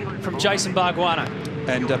job from Jason Bargwanna.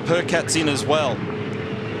 And Percat's in as well.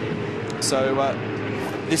 So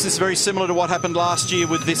this is very similar to what happened last year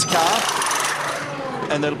with this car.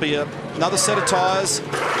 And there'll be another set of tyres.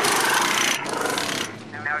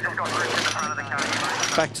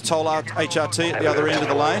 Back to Toll HRT at the other end of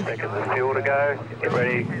the lane. Seconds of fuel to go. Get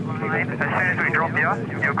ready. As soon as we drop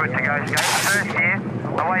you, you're good to go. First gear.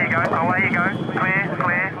 Away you go. Away you go. Clear,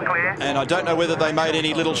 clear, clear. And I don't know whether they made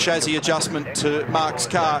any little chassis adjustment to Mark's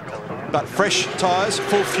car, but fresh tyres,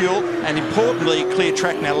 full fuel, and importantly, clear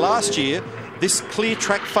track. Now, last year, this clear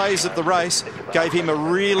track phase of the race gave him a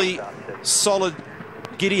really solid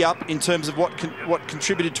giddy up in terms of what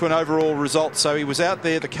contributed to an overall result. So he was out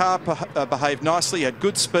there, the car behaved nicely, he had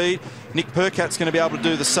good speed. Nick Percat's going to be able to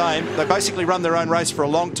do the same. They basically run their own race for a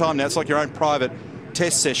long time now. It's like your own private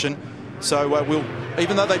test session. So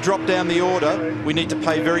even though they drop down the order, we need to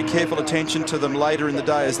pay very careful attention to them later in the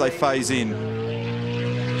day as they phase in.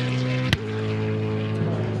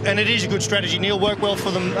 And it is a good strategy, Neil. Worked well for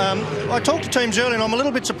them. I talked to teams earlier, and I'm a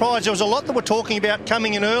little bit surprised. There was a lot that were talking about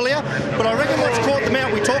coming in earlier, but I reckon what's caught them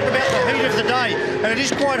out, we talked about the heat of the day, and it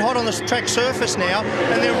is quite hot on the track surface now,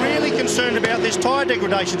 and they're really concerned about this tyre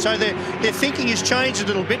degradation. So their thinking has changed a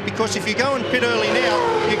little bit, because if you go and pit early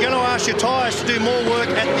now, you're going to ask your tyres to do more work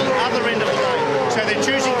at the other end of the day. So they're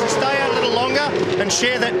choosing to stay out a little longer and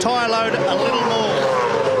share that tyre load a little more.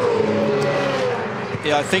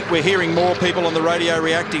 Yeah, I think we're hearing more people on the radio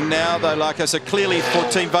reacting now, though, like I said, clearly for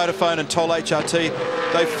Team Vodafone and Toll HRT,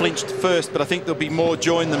 they've flinched first, but I think there'll be more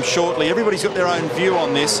join them shortly. Everybody's got their own view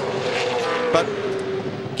on this, but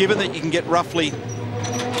given that you can get roughly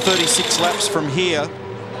 36 laps from here,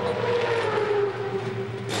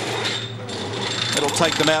 that'll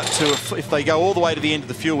take them out to, if they go all the way to the end of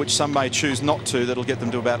the fuel, which some may choose not to, that'll get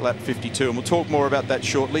them to about lap 52. And we'll talk more about that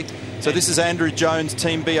shortly. So this is Andrew Jones,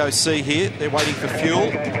 Team BOC here. They're waiting for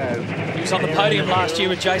fuel. He was on the podium last year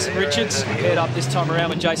with Jason Richards, paired up this time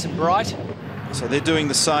around with Jason Bright. So they're doing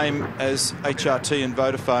the same as HRT and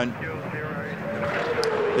Vodafone.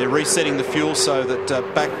 They're resetting the fuel so that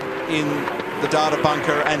back in the data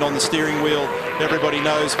bunker and on the steering wheel, everybody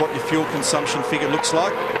knows what your fuel consumption figure looks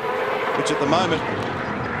like, which at the moment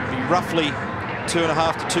be roughly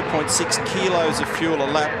 2.5 to 2.6 kilos of fuel a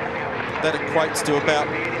lap. That equates to about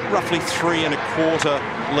roughly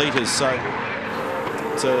 3.25 litres. So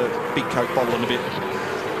it's a big Coke bottle and a bit.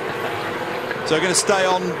 So we're going to stay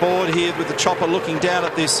on board here with the chopper looking down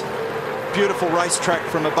at this beautiful racetrack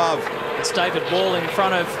from above. It's David Wall in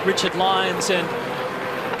front of Richard Lyons and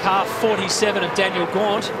car 47 of Daniel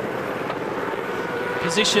Gaunt.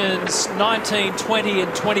 Positions 19, 20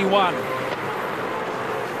 and 21.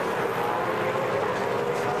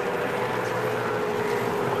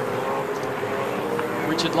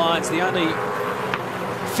 Richard Lyons, the only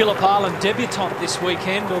Phillip Island debutant this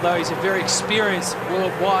weekend, although he's a very experienced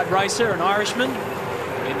worldwide racer, an Irishman,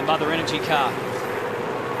 in the Mother Energy car.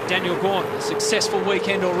 Daniel Gaunt, a successful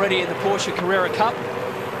weekend already in the Porsche Carrera Cup.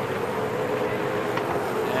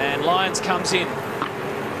 And Lyons comes in.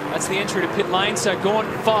 That's the entry to pit lane. So Gaunt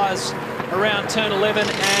fires around turn 11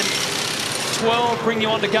 and 12, bring you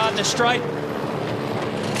on to Gardner Straight.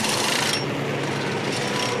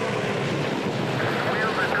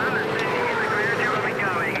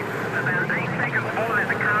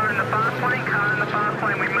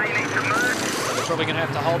 Probably going to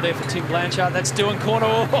have to hold there for Tim Blanchard. That's doing corner.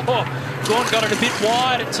 Oh, Gaunt got it a bit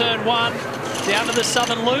wide at turn 1, down to the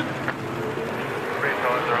southern loop.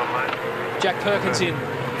 Jack Perkins in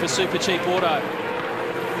for Super Cheap Auto.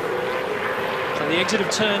 So the exit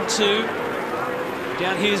of turn 2.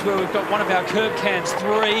 Down here's where we've got one of our curb cams,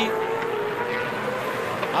 3.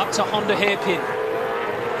 Up to Honda hairpin,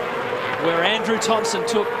 where Andrew Thompson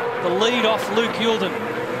took the lead off Luke Youlden.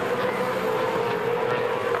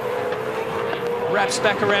 Wraps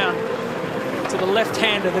back around to the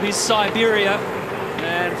left-hander that is Siberia,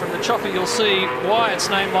 and from the chopper you'll see why it's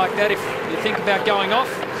named like that if you think about going off,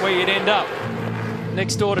 where you'd end up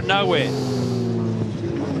next door to nowhere.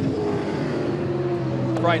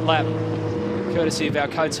 Great lap courtesy of our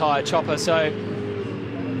Coates Hire chopper. So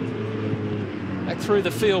back through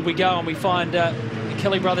the field we go, and we find the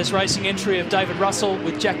Kelly Brothers Racing entry of David Russell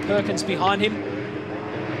with Jack Perkins behind him.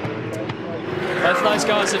 Both of those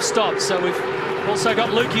guys have stopped, so we've also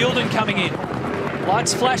got Luke Youlden coming in.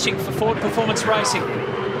 Lights flashing for Ford Performance Racing.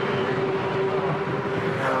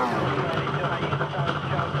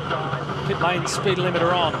 Pit lane speed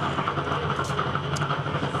limiter on.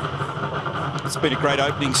 It's been a great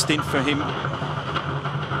opening stint for him.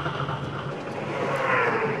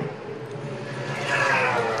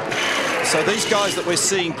 So these guys that we're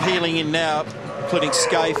seeing peeling in now, including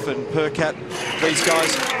Scaife and Percat, these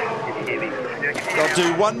guys, they'll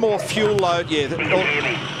do one more fuel load. Yeah,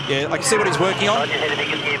 I can see what he's working on.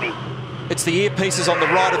 It's the earpieces on the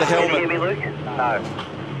right of the helmet.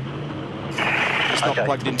 It's not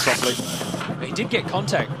plugged in properly. He did get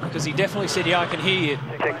contact, because he definitely said, yeah, I can hear you.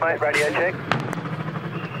 Check, mate, radio check.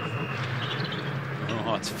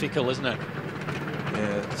 Oh, it's fickle, isn't it?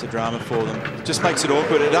 Yeah, it's a drama for them. It just makes it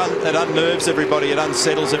awkward. It unnerves everybody. It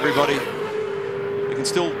unsettles everybody. You can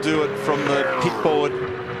still do it from the pit board,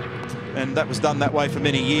 and that was done that way for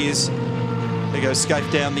many years. There goes Scaife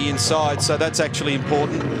down the inside, so that's actually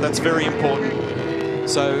important. That's very important.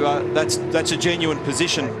 So that's a genuine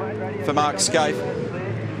position for Mark Scaife.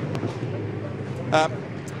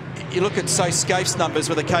 You look at, say, Scaife's numbers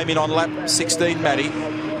where they came in on lap 16, Matty.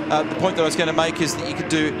 The point that I was going to make is that you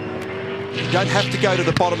don't have to go to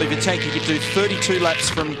the bottom of your tank. You could do 32 laps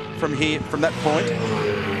from here, from that point.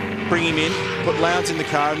 Bring him in, put Lowndes in the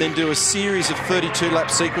car, and then do a series of 32 lap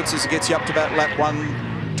sequences that gets you up to about lap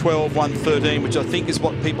 112, 113, which I think is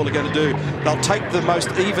what people are going to do. They'll take the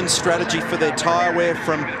most even strategy for their tyre wear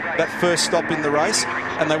from that first stop in the race,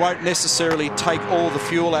 and they won't necessarily take all the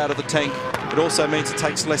fuel out of the tank. It also means it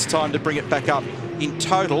takes less time to bring it back up. In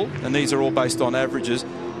total, and these are all based on averages,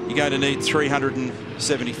 you're going to need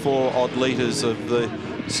 374 odd litres of the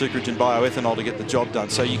sucrogen bioethanol to get the job done.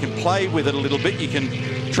 So you can play with it a little bit. You can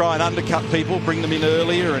try and undercut people, bring them in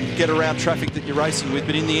earlier and get around traffic that you're racing with,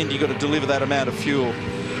 but in the end you've got to deliver that amount of fuel.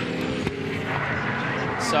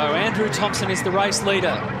 So Andrew Thompson is the race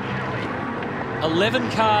leader.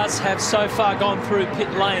 11 cars have so far gone through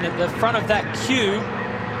pit lane. At the front of that queue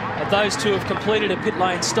of those two have completed a pit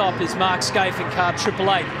lane stop is Mark Scaife in car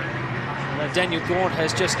 888. Daniel Gaunt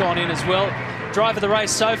has just gone in as well. driver of the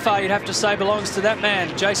race so far, you'd have to say, belongs to that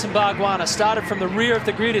man, Jason Bargwanna. Started from the rear of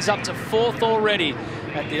the grid, is up to 4th already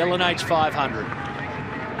at the LNH 500.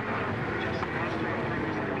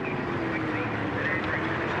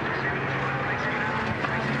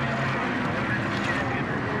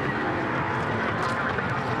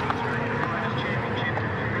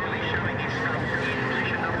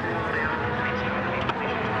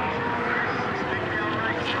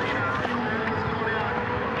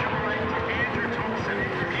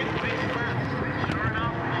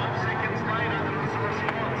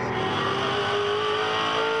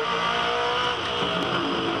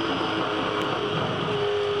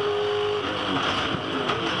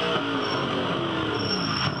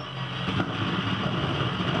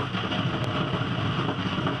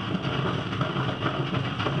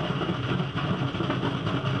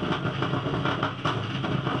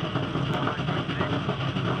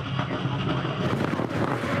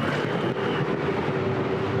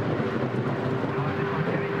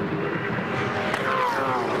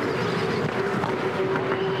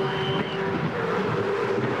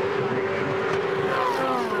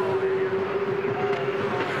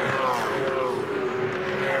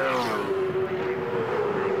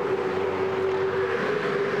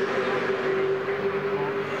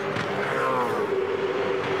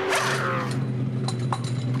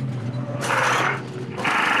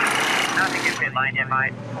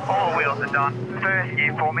 Mate, all wheels are done. First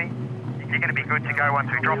gear for me. You're going to be good to go once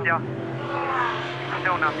we drop you.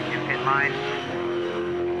 Still nothing in pit lane.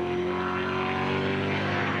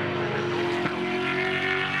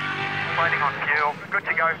 Waiting on fuel. Good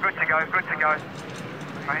to go, good to go, good to go.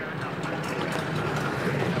 Right.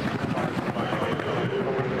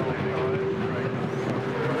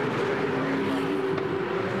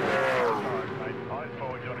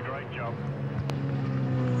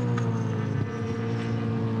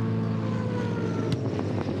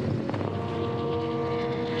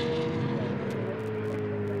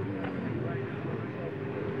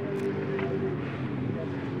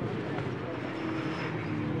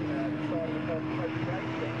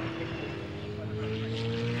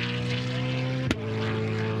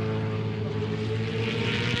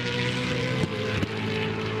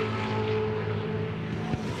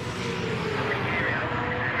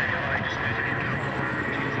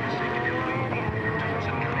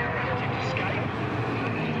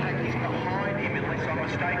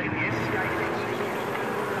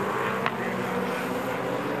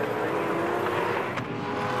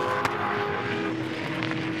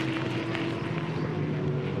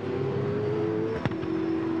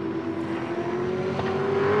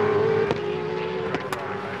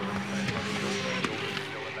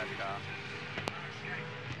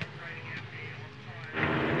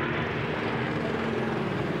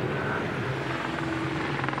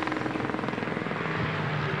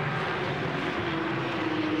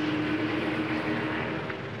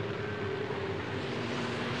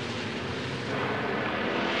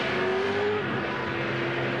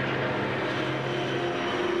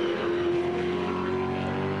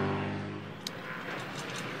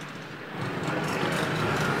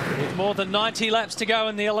 More than 90 laps to go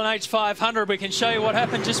in the LNH 500. We can show you what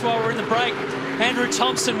happened just while we're in the break. Andrew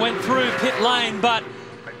Thompson went through pit lane, but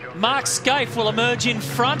Mark Scaife will emerge in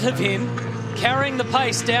front of him, carrying the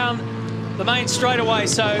pace down the main straightaway.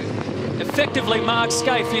 So effectively, Mark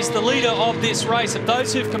Scaife is the leader of this race. Of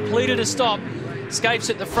those who've completed a stop, Scaife's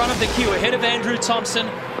at the front of the queue, ahead of Andrew Thompson.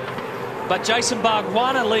 But Jason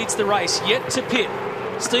Bargwanna leads the race, yet to pit.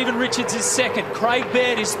 Stephen Richards is second. Craig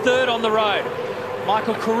Baird is third on the road.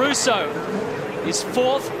 Michael Caruso is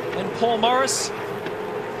fourth, and Paul Morris.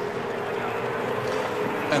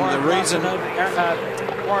 And Warren the reason...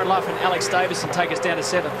 Warren Luff and Alex Davison take us down to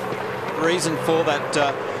seventh. The reason for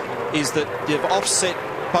that is that you've offset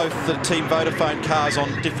both the Team Vodafone cars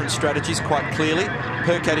on different strategies quite clearly.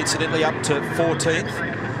 Percat, incidentally, up to 14th.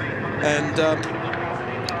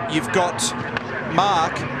 And you've got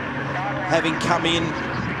Mark having come in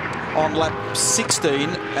on lap 16,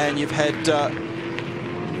 and you've had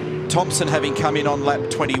Thompson having come in on lap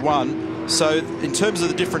 21. So in terms of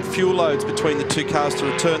the different fuel loads between the two cars to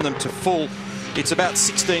return them to full, it's about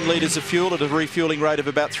 16 litres of fuel at a refuelling rate of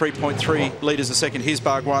about 3.3 litres a second. Here's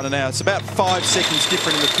Bargwanna now. It's about 5 seconds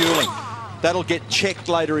different in the fueling. That'll get checked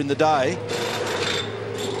later in the day.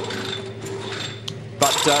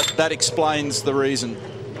 But that explains the reason.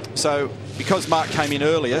 So because Mark came in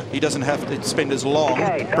earlier, he doesn't have to spend as long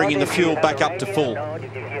bringing the fuel back up to full. Nod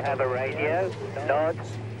if you have a radio. Nod.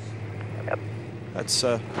 Yep. That's...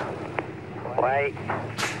 Wait.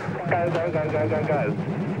 Go, go, go, go, go, go.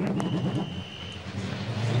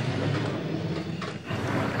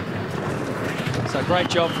 So great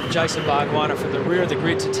job from Jason Bargwanna from the rear of the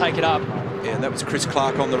grid to take it up. Yeah, and that was Chris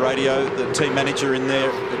Clark on the radio, the team manager in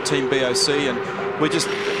there at Team BOC, and we're just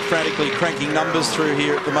frantically cranking numbers through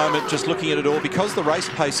here at the moment, just looking at it all. Because the race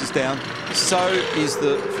pace is down, so is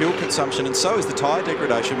the fuel consumption and so is the tyre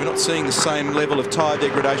degradation. We're not seeing the same level of tyre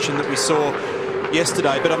degradation that we saw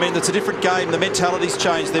yesterday, but I mean, it's a different game. The mentality's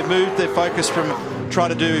changed. They've moved their focus from trying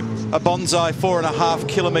to do a bonsai 4.5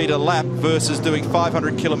 kilometre lap versus doing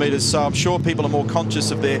 500 kilometres, so I'm sure people are more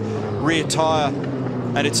conscious of their rear tyre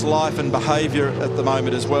and its life and behaviour at the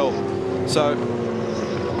moment as well. So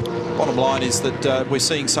bottom line is that we're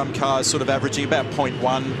seeing some cars sort of averaging about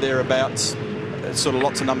 0.1 thereabouts. Sort of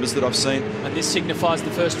lots of numbers that I've seen. And this signifies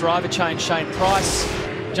the first driver change. Shane Price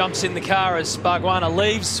jumps in the car as Bargwanna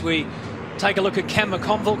leaves. We take a look at Cam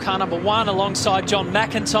McConville, car number 1, alongside John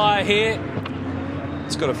McIntyre here.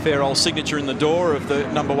 It's got a fair old signature in the door of the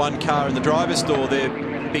number 1 car in the driver's door there.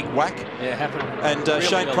 Big whack. Yeah, happened. And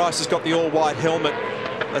Shane Price has got the all-white helmet.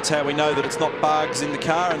 That's how we know that it's not Bargs in the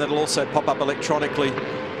car, and that'll also pop up electronically.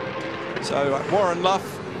 So Warren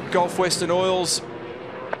Luff, Gulf Western Oils.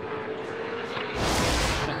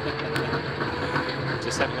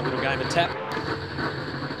 Just having a little game of tap.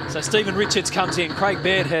 So Stephen Richards comes in. Craig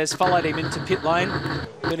Baird has followed him into pit lane.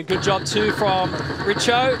 Been a good job too from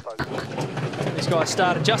Richo. This guy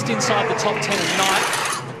started just inside the top 10 of the night.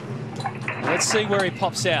 Let's see where he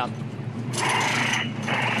pops out.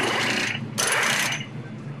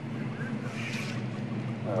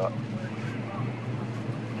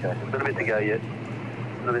 Okay, a little bit to go yet. A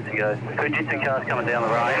little bit to go. Fujitsu car's coming down the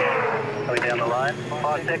lane. Coming down the line.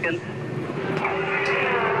 5 seconds.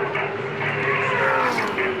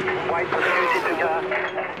 Wait for the Fujitsu car.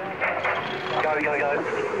 Go, go, go.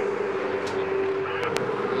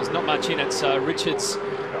 There's not much in it, so Richards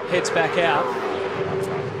heads back out.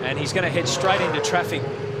 And he's going to head straight into traffic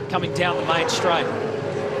coming down the main straight.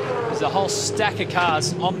 There's a whole stack of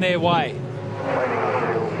cars on their way.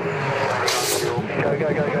 Go,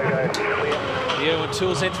 go, go, go, go. The Irwin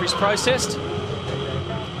Tools entries processed. It's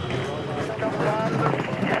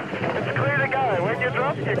clear to go. When you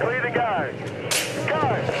drop, you're clear to go. Go.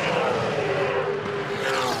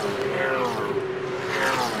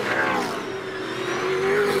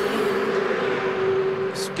 I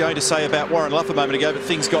was going to say about Warren Luff a moment ago, but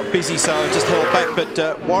things got busy, so I just held back.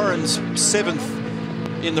 But Warren's 7th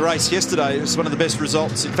in the race yesterday. It was one of the best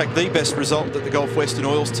results, in fact the best result that the Gulf Western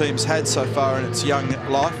Oils team's had so far in its young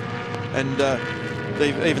life. And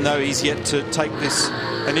even though he's yet to take this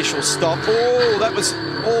initial stop, oh, that was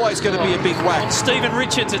always going to be a big whack. On Stephen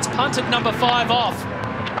Richards, it's punted number 5 off.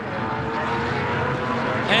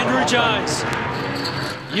 Andrew Jones,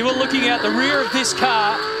 you were looking out the rear of this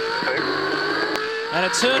car, and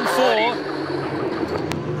at turn 4.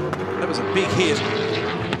 That was a big hit.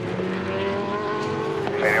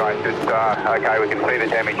 Anyway, just, okay, we can see the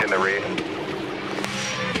damage in the rear.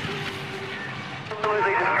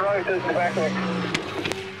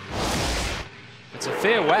 It's a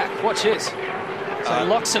fair whack. Watch this. So he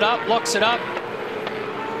locks it up,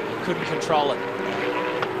 Couldn't control it.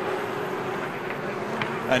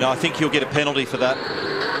 And I think he'll get a penalty for that,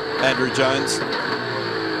 Andrew Jones.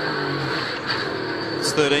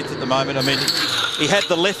 It's 13th at the moment. I mean, he had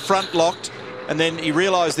the left front locked, and then he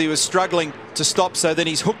realised he was struggling to stop, so then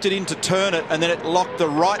he's hooked it in to turn it, and then it locked the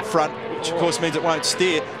right front, which of course means it won't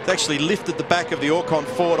steer. It's actually lifted the back of the Orcon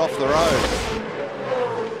Ford off the road.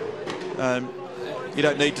 You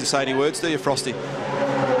don't need to say any words, do you, Frosty?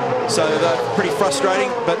 So they're pretty frustrating,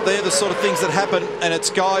 but they're the sort of things that happen, and it's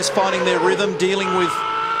guys finding their rhythm, dealing with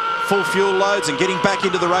full fuel loads and getting back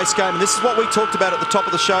into the race game. And this is what we talked about at the top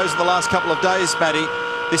of the shows in the last couple of days, Matty.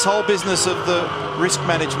 This whole business of the risk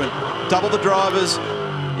management. Double the drivers,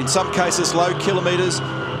 in some cases low kilometres,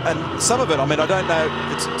 and some of it, I mean, I don't know,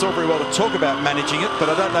 it's all very well to talk about managing it, but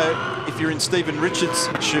I don't know if you're in Stephen Richards'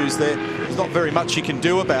 shoes there, there's not very much you can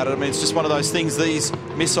do about it. I mean, it's just one of those things, these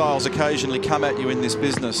missiles occasionally come at you in this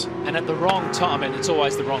business. And at the wrong time, and it's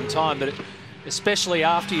always the wrong time, but especially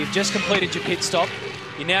after you've just completed your pit stop,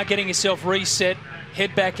 you're now getting yourself reset,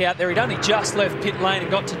 head back out there. He'd only just left pit lane and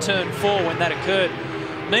got to turn 4 when that occurred.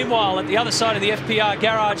 Meanwhile, at the other side of the FPR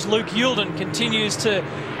garage, Luke Yulden continues to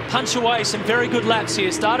punch away some very good laps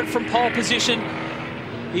here. Started from pole position.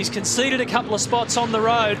 He's conceded a couple of spots on the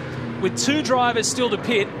road with 2 drivers still to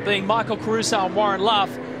pit, being Michael Caruso and Warren Luff.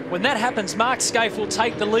 When that happens, Mark Scaife will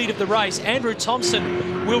take the lead of the race. Andrew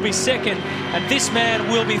Thompson will be second, and this man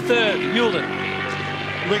will be third, Yulden.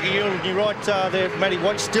 Luke Yulden, you're right there, Matty.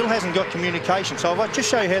 White still hasn't got communication. So if I just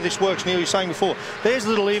show you how this works, Neil, you were saying before, there's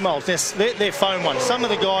little ear molds. They're foam ones. Some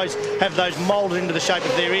of the guys have those moulded into the shape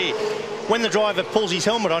of their ear. when the driver pulls his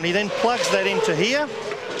helmet on, he then plugs that into here,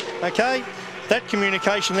 okay? That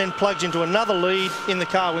communication then plugs into another lead in the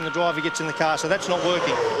car when the driver gets in the car, so that's not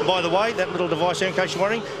working. And by the way, that little device there, in case you're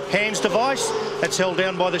wondering, hands device, that's held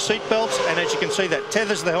down by the seat belts, and as you can see, that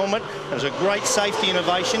tethers the helmet. There's a great safety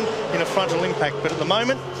innovation in a frontal impact, but at the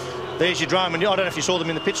moment, there's your drama. And I don't know if you saw them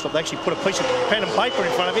in the pit stop. They actually put a piece of pen and paper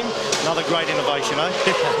in front of him. Another great innovation,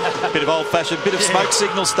 eh? Bit of old-fashioned, bit of smoke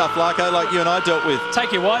signal stuff, Larko, like you and I dealt with.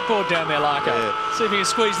 Take your whiteboard down there, Larko. Yeah. See if you can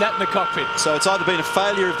squeeze that in the cockpit. So it's either been a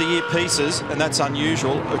failure of the ear pieces, and that's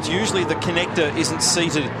unusual. It's usually the connector isn't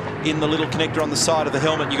seated in the little connector on the side of the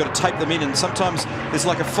helmet. You've got to tape them in, and sometimes there's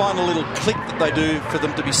like a final little click that they do for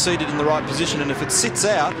them to be seated in the right position. And if it sits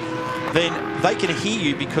out, then they can hear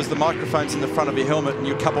you because the microphone's in the front of your helmet and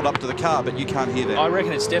you're coupled up to the car, but you can't hear them. I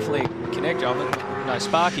reckon it's definitely a connector. I mean, no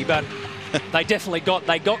Sparky, but they definitely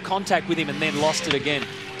got contact with him and then lost it again.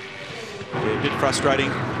 Yeah, a bit frustrating.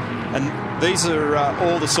 And these are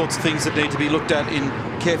all the sorts of things that need to be looked at in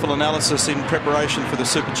careful analysis in preparation for the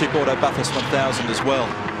Super Chip Auto Bathurst 1000 as well.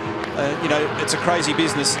 You know, it's a crazy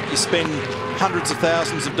business. You spend hundreds of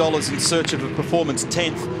thousands of dollars in search of a performance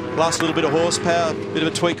 10th, last little bit of horsepower, bit of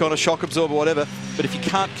a tweak on a shock absorber, whatever. But if you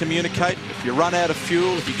can't communicate, if you run out of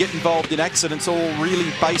fuel, if you get involved in accidents, all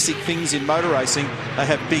really basic things in motor racing, they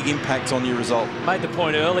have big impacts on your result. Made the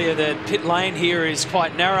point earlier that pit lane here is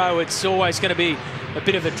quite narrow. It's always going to be a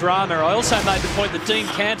bit of a drama. I also made the point that Dean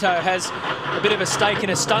Canto has a bit of a stake in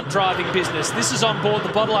a stunt driving business. This is on board the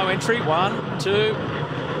Bottle entry. 1, 2,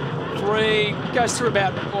 3, goes through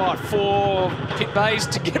about, what, 4 pit bays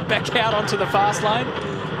to get back out onto the fast lane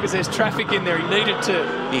because there's traffic in there. He needed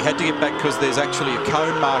to. He had to get back because there's actually a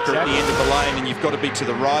cone marker at the end of the lane and you've got to be to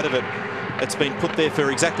the right of it. It's been put there for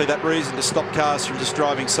exactly that reason, to stop cars from just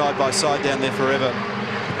driving side by side down there forever.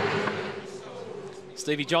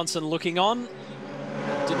 Stevie Johnson looking on.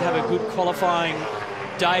 Didn't have a good qualifying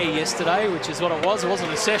day yesterday, which is what it was. It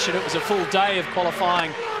wasn't a session, it was a full day of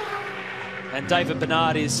qualifying. And David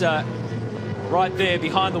Bernard is right there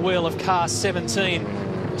behind the wheel of car 17.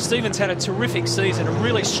 Stevens had a terrific season, a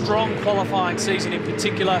really strong qualifying season in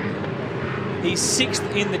particular. He's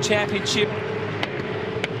 6th in the championship.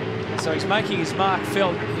 So he's making his mark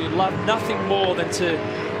felt. He'd love nothing more than to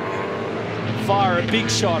fire a big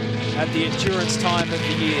shot at the endurance time of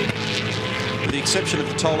the year. With the exception of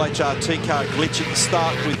the Toll HRT car glitch at the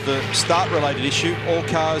start with the start-related issue, all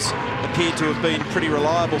cars appear to have been pretty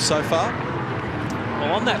reliable so far.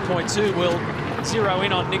 Well, on that point too, we'll zero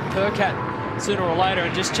in on Nick Percat sooner or later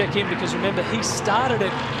and just check in, because remember, he started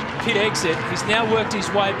at pit exit. He's now worked his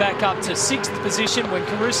way back up to 6th position when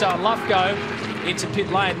Caruso and Luff go into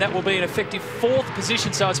pit lane. That will be an effective 4th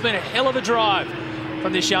position, so it's been a hell of a drive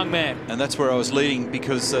from this young man. And that's where I was leading,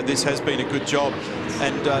 because this has been a good job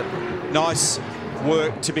and nice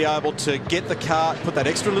work to be able to get the car, put that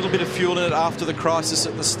extra little bit of fuel in it after the crisis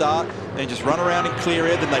at the start, and just run around in clear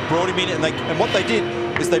air. Then they brought him in, and what they did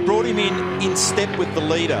is they brought him in step with the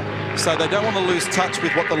leader. So they don't want to lose touch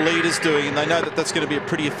with what the leader's doing, and they know that that's going to be a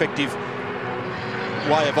pretty effective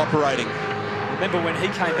way of operating. Remember when he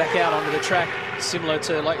came back out onto the track, similar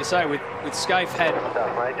to, like you say, with Scaife had...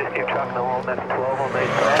 Just keep trucking along, that's 12 on these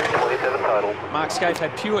cars, 27 total. Mark Scaife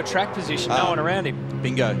had pure track position, no one around him.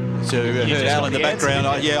 Bingo. So heard Al in the background.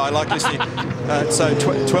 I like listening. So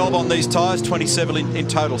 12 on these tyres, 27 in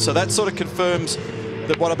total. So that sort of confirms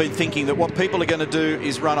that what I've been thinking, that what people are going to do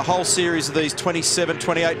is run a whole series of these 27,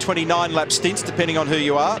 28, 29 lap stints, depending on who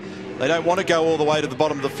you are. They don't want to go all the way to the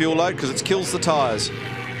bottom of the fuel load because it kills the tyres.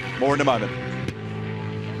 More in a moment.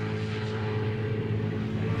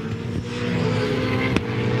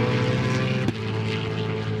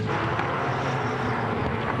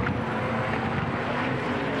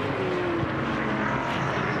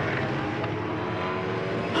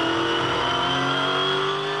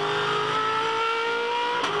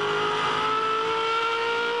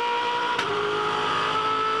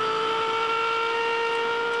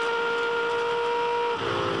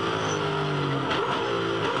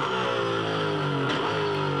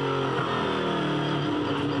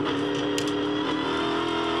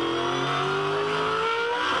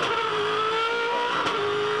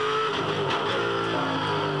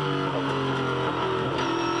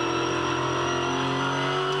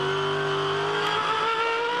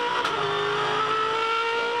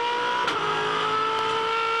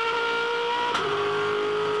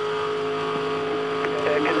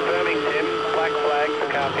 Confirming, Tim, black flag for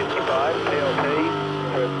car 55, PLT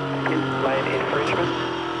for pit lane infringement.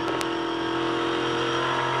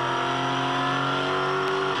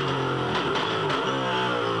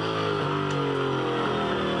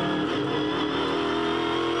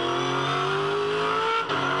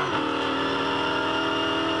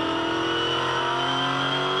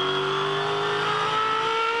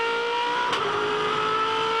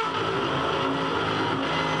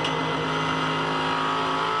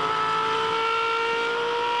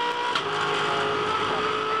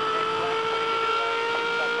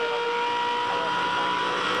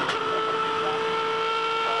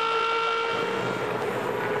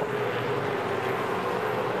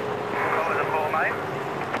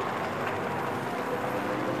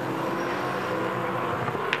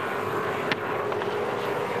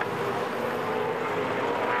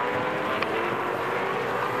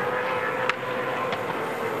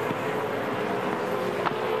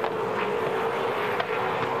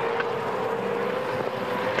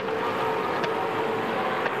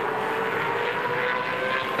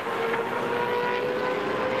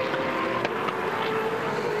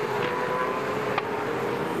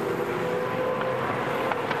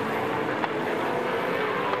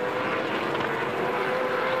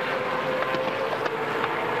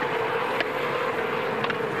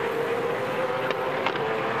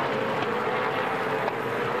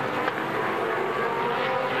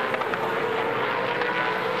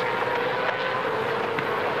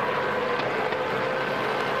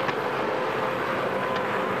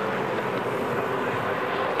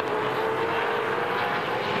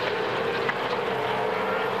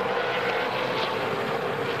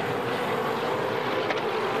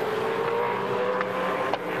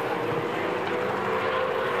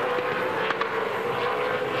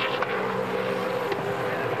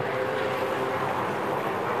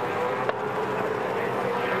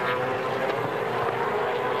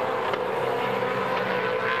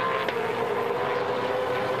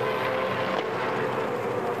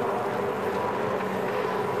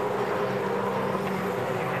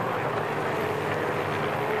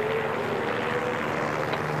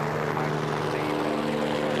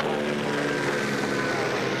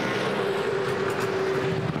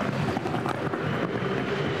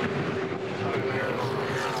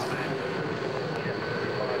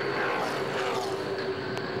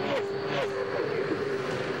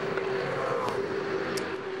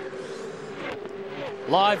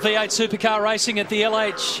 Live V8 supercar racing at the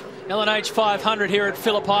LNH 500 here at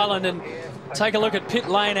Phillip Island, and take a look at pit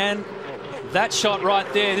lane and that shot right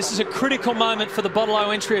there. This is a critical moment for the Bottle-O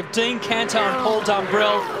entry of Dean Canto and Paul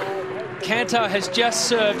Dumbrell. Canto has just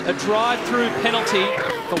served a drive-through penalty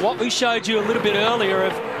for what we showed you a little bit earlier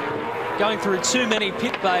of going through too many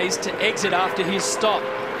pit bays to exit after his stop.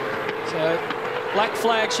 So black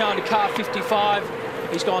flag shown to car 55.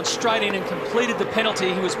 He's gone straight in and completed the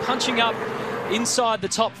penalty. He was punching up inside the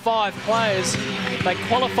top 5 players. They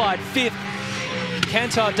qualified 5th.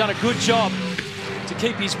 Canto had done a good job to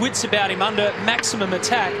keep his wits about him under maximum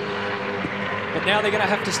attack. But now they're going to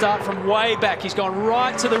have to start from way back. He's gone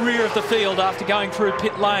right to the rear of the field after going through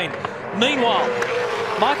pit lane. Meanwhile,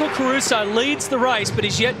 Michael Caruso leads the race, but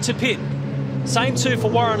is yet to pit. Same too for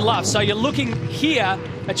Warren Luff. So you're looking here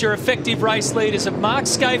at your effective race leaders of Mark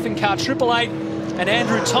Scaife in car 888 and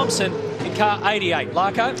Andrew Thompson in car 88.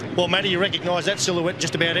 Larko? Well, Matty, you recognise that silhouette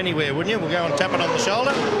just about anywhere, wouldn't you? We'll go and tap it on the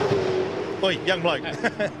shoulder. Oi, young bloke.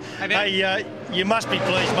 Hey, you must be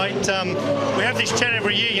pleased, mate. We have this chat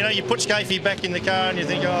every year. You know, you put Scaife back in the car and you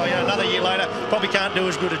think, oh, you know, another year later, probably can't do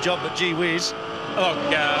as good a job, but gee whiz. Look,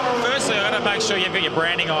 firstly, I've got to make sure you've got your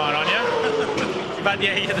branding on you. But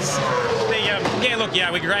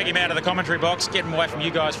we drag him out of the commentary box, get him away from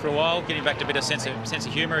you guys for a while, get him back to a bit of sense of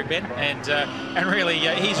humour, Ben, and really,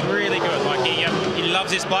 he's really good. Like he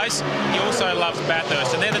loves this place. He also loves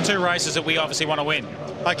Bathurst, and they're the 2 races that we obviously want to win.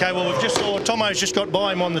 Okay, well, we've just saw Tomo's just got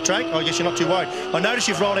by him on the track. I guess you're not too worried. I noticed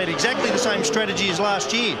you've rolled out exactly the same strategy as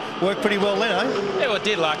last year. Worked pretty well then, eh? Yeah, well, it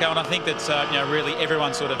did, Larko, and I think that's really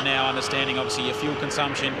everyone's sort of now understanding, obviously, your fuel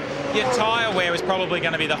consumption. Your tyre wear is probably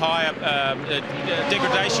going to be the higher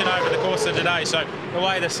degradation over the course of today. So the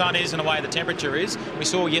way the sun is and the way the temperature is, we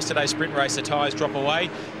saw yesterday's sprint race, the tyres drop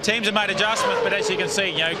away. Teams have made adjustments, but as you can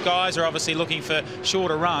see, guys are obviously looking for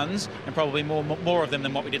shorter runs and probably more of them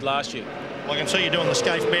than what we did last year. I can see you doing the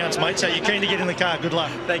Scaife bounce, mate, so you're keen to get in the car. Good luck.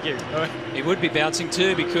 Thank you. He would be bouncing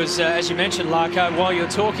too because, as you mentioned, Larko, while you're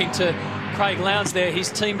talking to Craig Lowndes there, his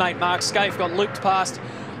teammate Mark Scaife got looped past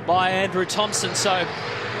by Andrew Thompson. So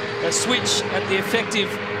a switch at the effective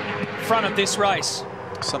front of this race.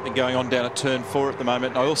 Something going on down at turn 4 at the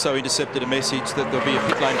moment. I also intercepted a message that there'll be a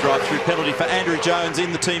pit lane drive-through penalty for Andrew Jones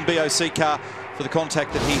in the Team BOC car for the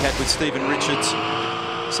contact that he had with Stephen Richards.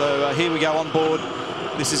 So here we go on board.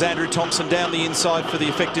 This is Andrew Thompson down the inside for the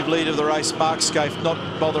effective lead of the race. Mark Scaife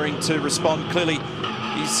not bothering to respond. Clearly,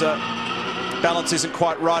 his balance isn't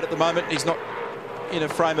quite right at the moment. He's not in a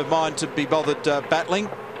frame of mind to be bothered battling.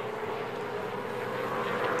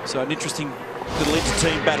 So an interesting little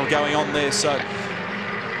inter-team battle going on there. So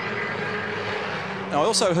now, I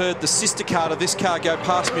also heard the sister car to this car go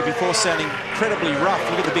past me before, sounding incredibly rough.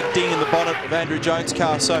 Look at the big ding in the bonnet of Andrew Jones'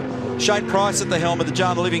 car. So Shane Price at the helm of the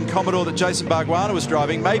Jana Living Commodore that Jason Bargwanna was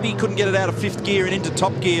driving. Maybe he couldn't get it out of 5th gear and into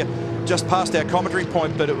top gear just past our commentary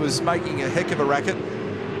point, but it was making a heck of a racket.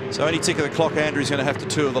 So any tick of the clock, Andrew's going to have to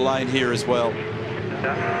tour the lane here as well.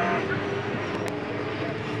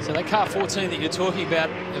 So that car 14 that you're talking about,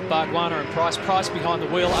 Bargwanna and Price behind the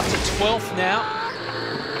wheel, up to 12th now.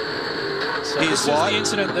 So this is the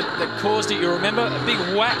incident that caused it. You remember a big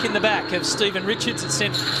whack in the back of Stephen Richards. It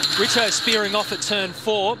sent Richo spearing off at turn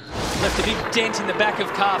 4. Left a big dent in the back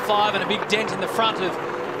of car 5 and a big dent in the front of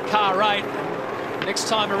car 8. Next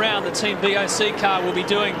time around, the Team BOC car will be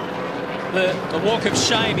doing the walk of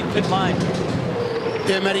shame in pit lane.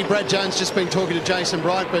 Yeah, Matty, Brad Jones just been talking to Jason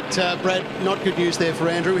Bright, but Brad, not good news there for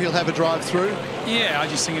Andrew. He'll have a drive through. Yeah, I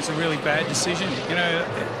just think it's a really bad decision. You know,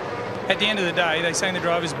 at the end of the day, they say in the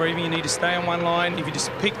driver's briefing you need to stay on one line. If you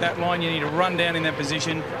just pick that line, you need to run down in that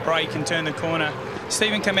position, brake and turn the corner.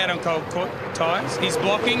 Stephen came out on cold tyres. He's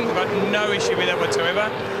blocking, but no issue with that whatsoever.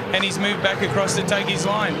 And he's moved back across to take his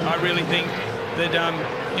line. I really think that,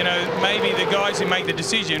 you know, maybe the guys who make the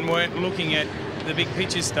decision weren't looking at the big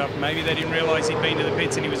picture stuff. Maybe they didn't realise he'd been to the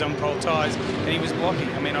pits and he was on cold tyres and he was blocking.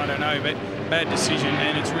 I mean, I don't know, but bad decision,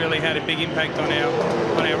 and it's really had a big impact on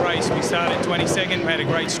our race. We started 22nd, we had a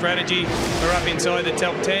great strategy. We're up inside the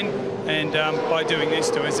top 10, and by doing this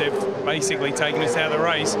to us, they've basically taken us out of the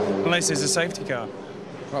race, unless there's a safety car.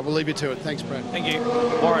 Right, we'll leave you to it. Thanks, Brad. Thank you.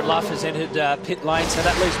 Warren Luff has entered pit lane, so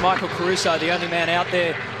that leaves Michael Caruso, the only man out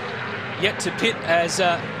there yet to pit, as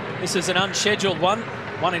this is an unscheduled one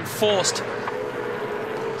enforced.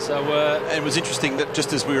 So it was interesting that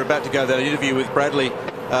just as we were about to go that interview with Bradley,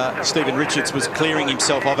 Stephen Richards was clearing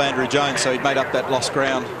himself of Andrew Jones, so he'd made up that lost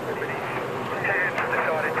ground.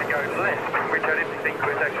 Decided to go left, which I didn't think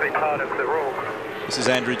was actually part of the rule. This is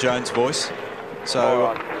Andrew Jones' voice.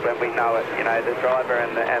 So when we know it, you know, the driver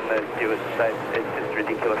and the stewards say it's just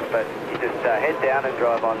ridiculous, but you just head down and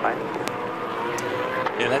drive on, mate.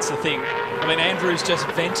 Yeah, that's the thing. I mean, Andrew's just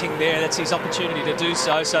venting there. That's his opportunity to do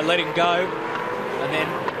so. So let him go. And then,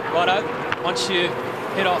 righto, once you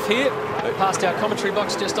head off here, past our commentary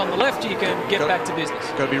box just on the left, you can get back to business.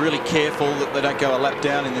 Got to be really careful that they don't go a lap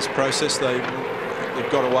down in this process. They've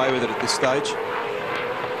got away with it at this stage,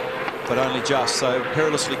 but only just. So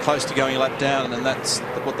perilously close to going a lap down, and that's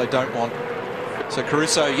what they don't want. So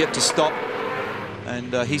Caruso yet to stop,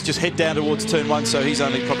 and he's just head down towards turn 1, so he's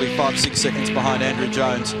only probably 5-6 seconds behind Andrew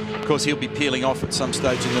Jones. Of course, he'll be peeling off at some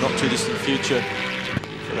stage in the not too distant future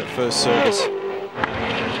for that first service.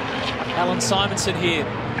 Alan Simonson here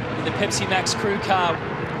in the Pepsi Max crew car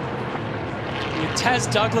with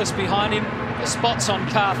Taz Douglas behind him. The spots on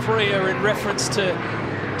car 3 are in reference to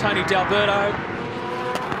Tony D'Alberto.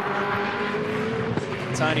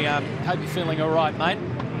 Tony, hope you're feeling all right, mate.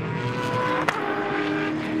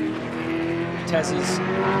 Taz is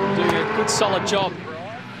doing a good solid job.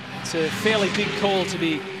 It's a fairly big call to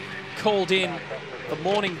be called in the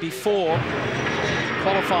morning before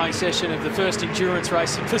qualifying session of the first endurance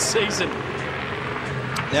race of the season.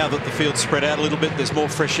 Now that the field's spread out a little bit, there's more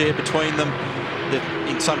fresh air between them. They've,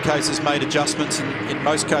 in some cases, made adjustments, and in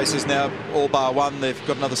most cases now, all bar one, they've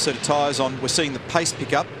got another set of tyres on. We're seeing the pace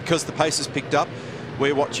pick up. Because the pace has picked up,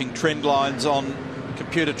 we're watching trend lines on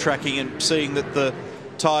computer tracking and seeing that the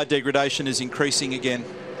tyre degradation is increasing again.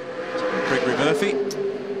 Gregory Murphy.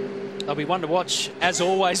 They'll be one to watch, as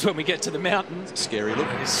always, when we get to the mountains. Scary look.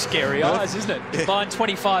 It's scary eyes, isn't it? Combined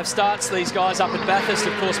 25 starts, these guys up at Bathurst.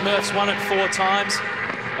 Of course, Murph's won it 4 times.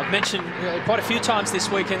 I've mentioned quite a few times this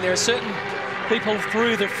weekend, there are certain people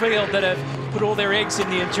through the field that have put all their eggs in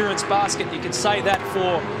the endurance basket. You can say that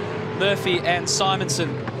for Murphy and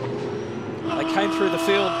Simonson. They came through the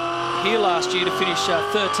field here last year to finish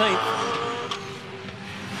 13th.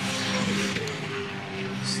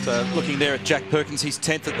 Looking there at Jack Perkins, he's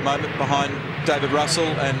 10th at the moment behind David Russell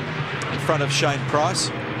and in front of Shane Price.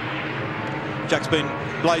 Jack's been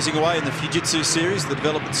blazing away in the Fujitsu series, the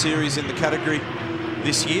development series in the category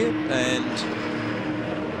this year, and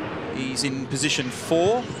he's in position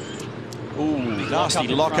 4. Ooh, nasty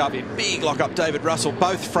lock-up, big lock-up. David Russell,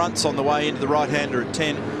 both fronts on the way into the right-hander at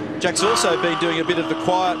 10. Jack's also been doing a bit of the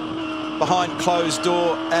quiet behind closed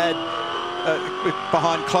door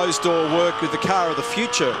behind closed door work with the car of the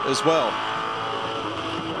future as well.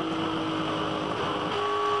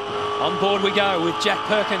 On board we go with Jack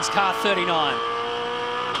Perkins, car 39.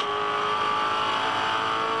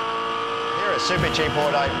 Here at Super Cheap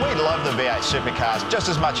Auto, we love the V8 supercars just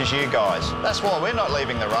as much as you guys. That's why we're not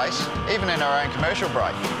leaving the race, even in our own commercial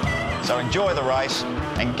break. So enjoy the race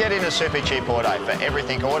and get into Super Cheap Auto for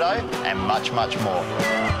everything auto and much, much more.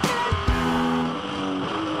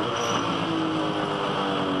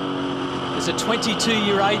 There's a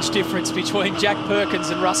 22-year age difference between Jack Perkins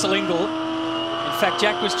and Russell Ingall. In fact,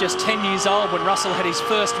 Jack was just 10 years old when Russell had his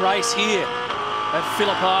first race here at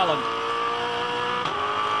Phillip Island.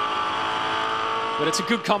 But it's a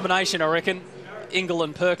good combination, I reckon. Ingall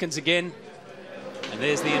and Perkins again. And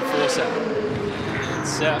there's the enforcer.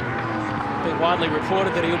 It's been widely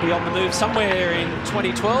reported that he'll be on the move somewhere in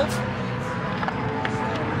 2012.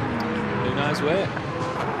 Who knows where?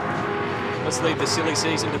 Let's leave the silly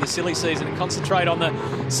season to the silly season and concentrate on the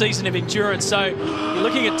season of endurance. So you're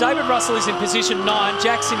looking at David Russell is in position 9,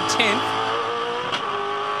 Jack's in 10th.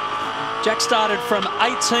 Jack started from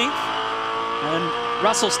 18th and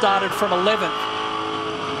Russell started from 11th.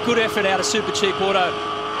 Good effort out of Super Cheap Auto.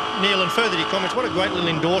 Neil, and further to your comments, what a great little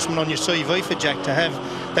endorsement on your CV for Jack to have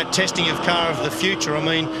that testing of car of the future. I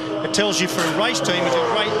mean, it tells you for a race team he's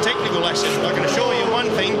a great technical asset. I can assure you one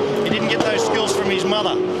thing, he didn't get those skills from his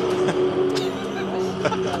mother.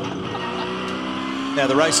 Now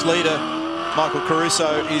the race leader, Michael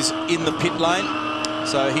Caruso, is in the pit lane.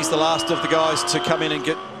 So he's the last of the guys to come in and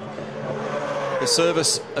get the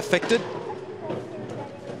service affected.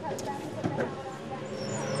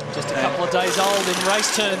 Just a couple of days old in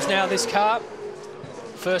race terms now, this car.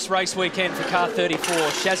 First race weekend for car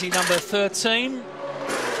 34. Chassis number 13.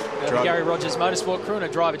 The Gary Rogers Motorsport crew and a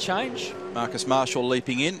driver change. Marcus Marshall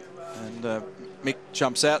leaping in, and Mick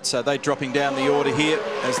jumps out, so they're dropping down the order here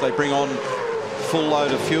as they bring on full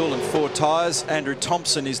load of fuel and 4 tyres. Andrew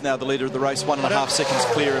Thompson is now the leader of the race, 1.5 seconds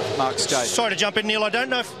clear of Mark Skate. Sorry to jump in, Neil. I don't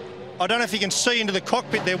know if you can see into the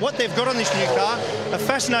cockpit there. What they've got on this new car, a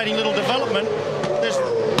fascinating little development.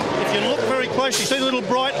 If you look very closely, see the little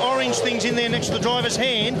bright orange things in there next to the driver's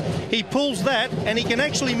hand. He pulls that and he can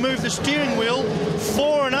actually move the steering wheel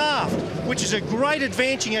fore and aft, which is a great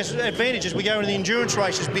advantage as we go into the endurance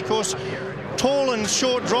races, because tall and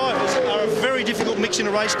short drivers are a very difficult mix in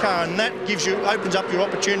a race car, and that opens up your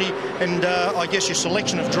opportunity and I guess your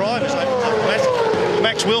selection of drivers opens up massively.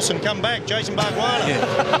 Max Wilson come back, Jason Barguana.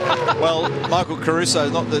 Yeah. Well, Michael Caruso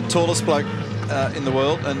is not the tallest bloke in the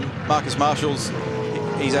world, and Marcus Marshall's,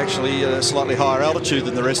 he's actually a slightly higher altitude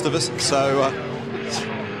than the rest of us. So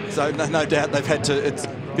no doubt they've had to. It's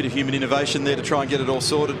a bit of human innovation there to try and get it all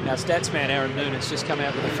sorted. Our stats man Aaron Noonan's just come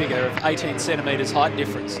out with a figure of 18 centimetres height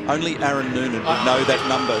difference. Only Aaron Noonan would know that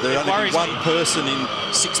number. There'd only be one person in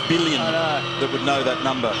 6 billion that would know that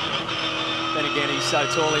number. Then again, he's so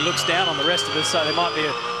tall, he looks down on the rest of us, so there might be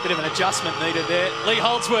a bit of an adjustment needed there. Lee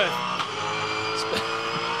Holdsworth.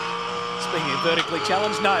 Speaking of vertically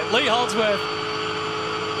challenged, no, Lee Holdsworth.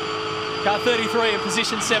 Car 33 in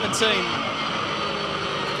position 17.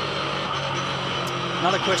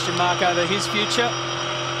 Another question mark over his future.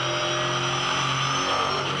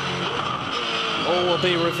 All will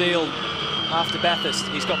be revealed after Bathurst.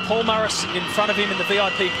 He's got Paul Morris in front of him in the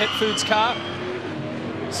VIP Pet Foods car.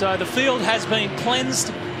 So the field has been cleansed.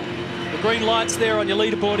 The green lights there on your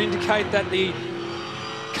leaderboard indicate that the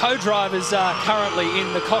co-drivers are currently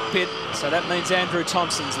in the cockpit. So that means Andrew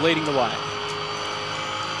Thompson's leading the way.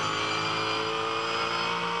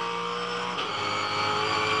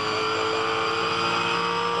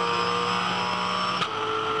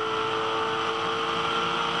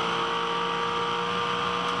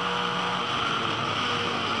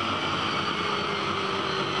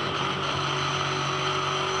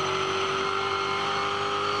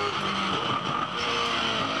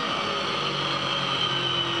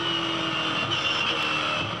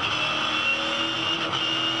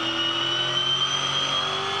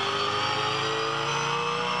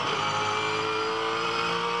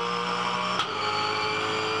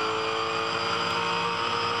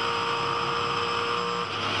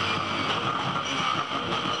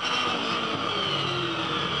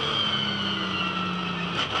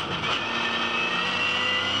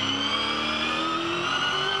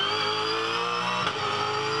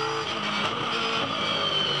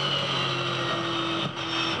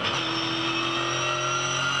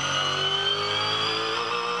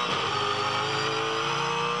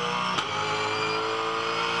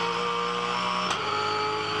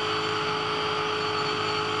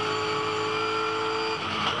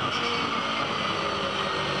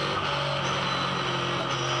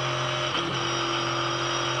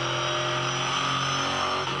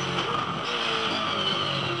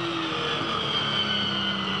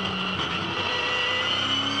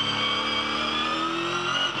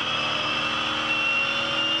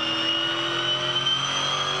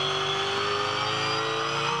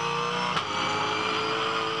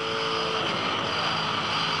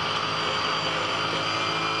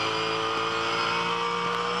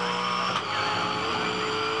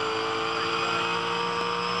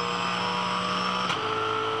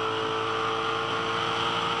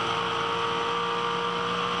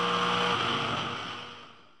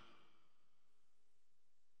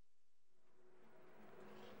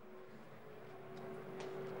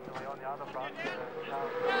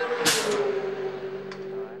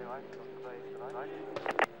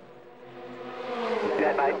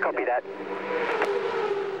 Yeah, mate, copy that.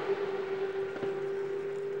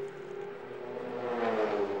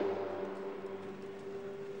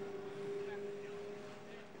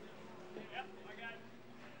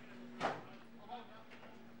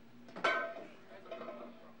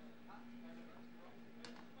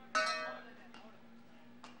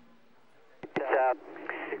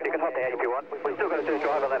 You can hop out if you want. We're still going to do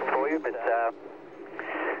driver laps for you, but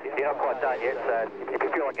you're not quite done yet, so if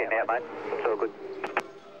you feel like getting out, mate, it's all good.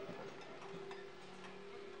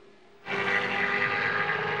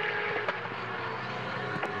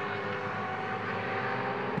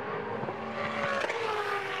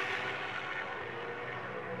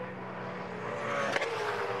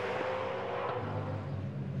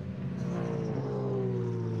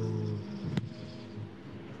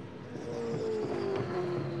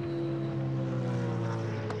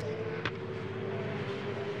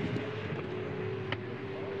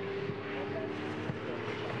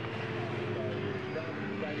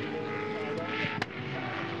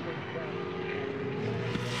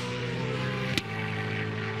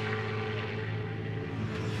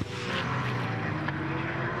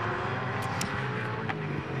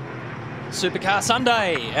 Supercar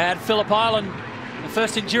Sunday at Phillip Island, the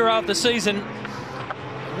first Enduro of the season.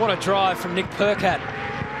 What a drive from Nick Percat.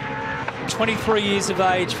 23 years of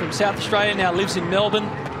age, from South Australia, now lives in Melbourne.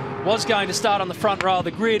 Was going to start on the front row of the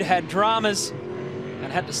grid, had dramas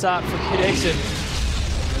and had to start from pit exit.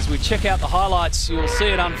 As we check out the highlights, you'll see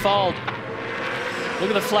it unfold. Look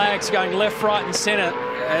at the flags going left, right and centre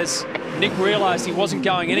as Nick realised he wasn't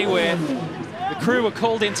going anywhere. The crew were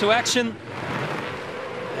called into action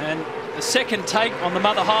and the second take on the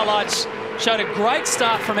Mother highlights showed a great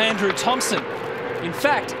start from Andrew Thompson. In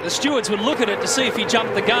fact, the stewards would look at it to see if he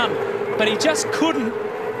jumped the gun, but he just couldn't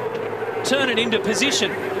turn it into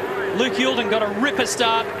position. Luke Youlden got a ripper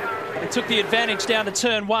start and took the advantage down to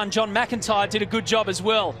turn 1. John McIntyre did a good job as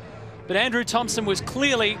well. But Andrew Thompson was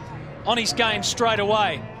clearly on his game straight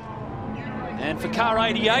away. And for car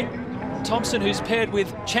 88, Thompson, who's paired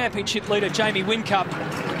with championship leader Jamie Whincup,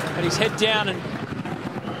 had his head down and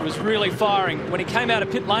was really firing. When he came out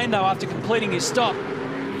of pit lane, though, after completing his stop,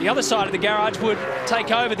 the other side of the garage would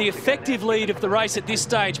take over the effective lead of the race at this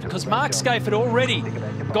stage, because Mark Scaife had already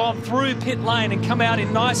gone through pit lane and come out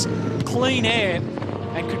in nice, clean air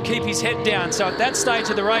and could keep his head down. So at that stage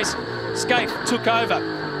of the race, Scaife took over.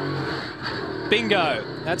 Bingo.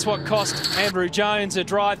 That's what cost Andrew Jones a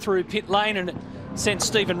drive through pit lane and sent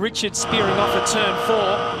Stephen Richards spearing off at turn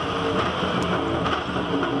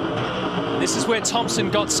 4. This is where Thompson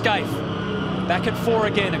got Scaife. Back at 4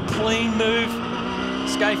 again, a clean move.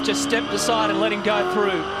 Scaife just stepped aside and let him go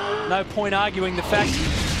through. No point arguing the fact.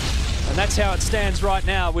 And that's how it stands right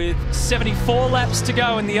now with 74 laps to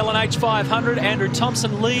go in the LNH 500. Andrew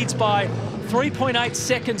Thompson leads by 3.8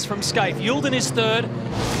 seconds from Scaife. Youlden is third.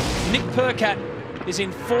 Nick Percat is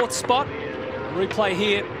in 4th spot. Replay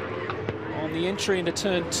here on the entry into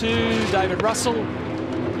turn 2. David Russell.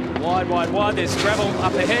 Wide, wide, wide. There's gravel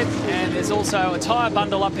up ahead, and there's also a tyre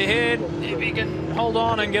bundle up ahead. If he can hold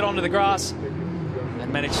on and get onto the grass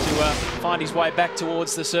and manage to find his way back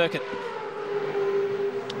towards the circuit.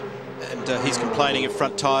 And he's complaining of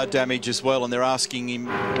front tyre damage as well, and they're asking him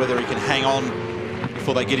whether he can hang on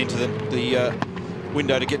before they get into the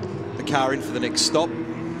window to get the car in for the next stop.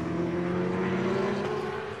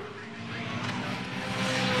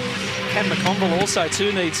 Cam McConville also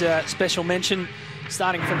too needs a special mention,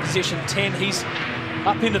 starting from position 10. He's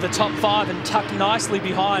up into the top 5 and tucked nicely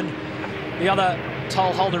behind the other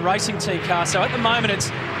Toll Holden Racing Team car. So at the moment it's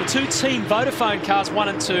the 2 Team Vodafone cars, 1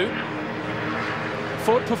 and 2.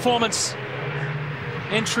 Ford Performance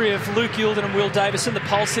entry of Luke Youlden and Will Davison, the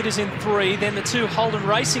pole sitters in 3. Then the 2 Holden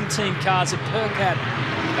Racing Team cars of Percat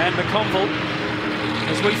and McConville,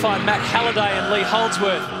 as we find Matt Halliday and Lee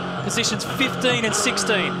Holdsworth positions 15 and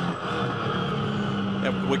 16.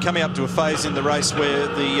 We're coming up to a phase in the race where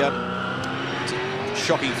the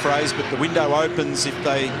shocking phrase, but the window opens if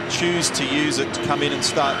they choose to use it to come in and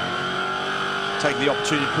start taking the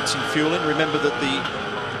opportunity to put some fuel in. Remember that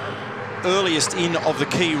the earliest in of the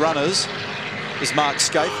key runners is Mark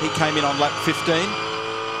Scaife. He came in on lap 15.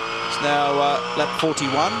 It's now lap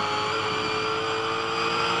 41.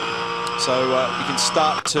 So you can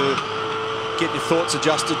start to get your thoughts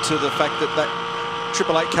adjusted to the fact that that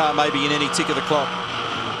 888 car may be in any tick of the clock.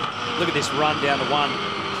 Look at this run down to 1.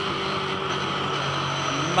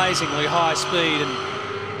 Amazingly high speed, and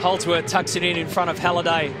Holdsworth tucks it in front of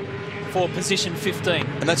Halliday for position 15.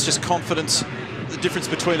 And that's just confidence. The difference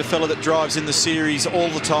between a fella that drives in the series all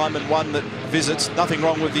the time and one that visits. Nothing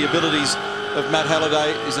wrong with the abilities of Matt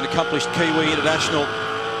Halliday. He's an accomplished Kiwi international,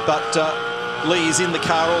 but Lee is in the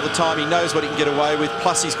car all the time. He knows what he can get away with,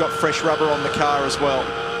 plus he's got fresh rubber on the car as well.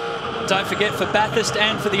 Don't forget, for Bathurst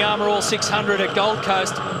and for the Armour All 600 at Gold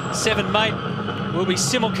Coast, 7 Mate will be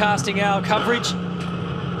simulcasting our coverage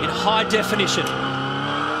in high definition.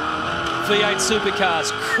 V8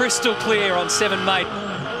 Supercars, crystal clear on 7 Mate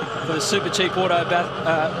for the Super Cheap Auto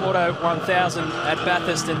 1000 at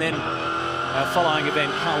Bathurst, and then our following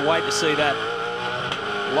event. Can't wait to see that.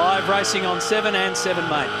 Live racing on 7 and 7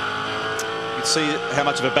 Mate. You can see how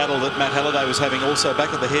much of a battle that Matt Halliday was having also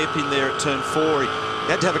back at the hairpin there at turn 4. He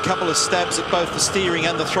had to have a couple of stabs at both the steering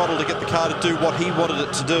and the throttle to get the car to do what he wanted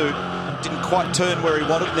it to do. Didn't quite turn where he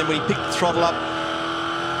wanted, and then when he picked the throttle up,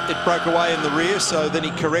 it broke away in the rear, so then he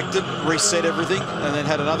corrected, reset everything, and then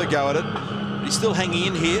had another go at it. But he's still hanging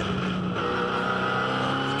in here.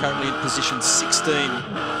 Currently in position 16.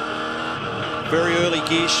 Very early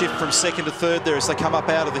gear shift from 2nd to 3rd there as they come up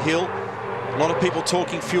out of the hill. A lot of people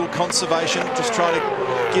talking fuel conservation, just trying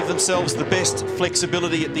to give themselves the best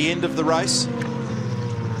flexibility at the end of the race.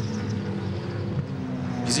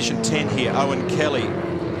 Position 10 here, Owen Kelly.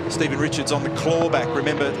 Stephen Richards on the clawback.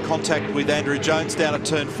 Remember contact with Andrew Jones down at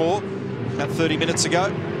turn 4 about 30 minutes ago.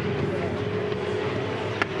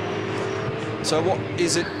 So what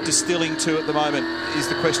is it distilling to at the moment is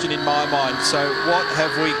the question in my mind. So what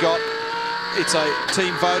have we got? It's a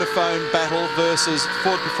Team Vodafone battle versus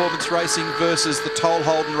Ford Performance Racing versus the Toll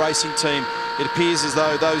Holden Racing Team. It appears as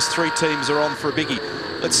though those 3 teams are on for a biggie.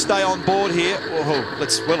 Let's stay on board here. Oh,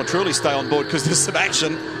 let's well and truly stay on board because there's some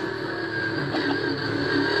action.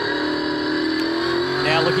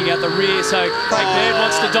 Now looking at the rear, so Craig Baird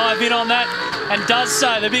wants to dive in on that. and does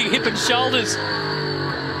so. The big hip and shoulders.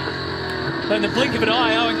 In the blink of an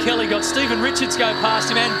eye, Owen Kelly got Stephen Richards go past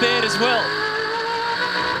him and Baird as well.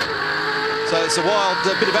 So it's a wild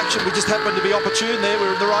bit of action. We just happened to be opportune there. We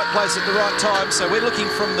were in the right place at the right time. So we're looking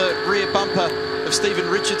from the rear bumper of Stephen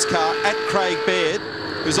Richards' car at Craig Baird,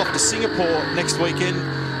 who's off to Singapore next weekend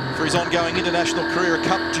for his ongoing International Carrera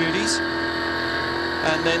Cup duties.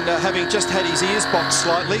 And then having just had his ears boxed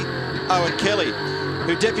slightly, Owen Kelly,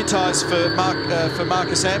 who deputised for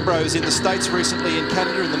Marcus Ambrose in the States recently in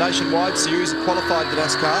Canada in the Nationwide Series, qualified the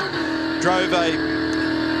NASCAR, drove a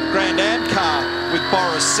Grand Am car with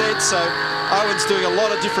Boris Said. So Owen's doing a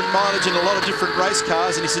lot of different mileage in a lot of different race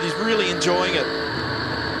cars, and he said he's really enjoying it.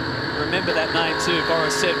 Remember that name too,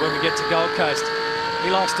 Boris Said, when we get to Gold Coast. He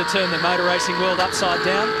likes to turn the motor racing world upside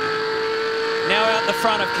down. Now out the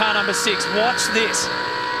front of car number 6. Watch this.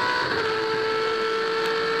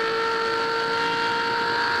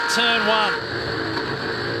 Turn 1.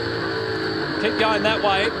 Keep going that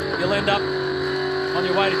way. You'll end up on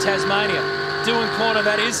your way to Tasmania. Doing corner,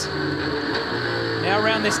 that is. Now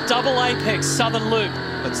around this double apex southern loop.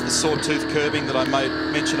 That's the sawtooth curbing that I made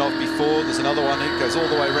mention of before. There's another one that goes all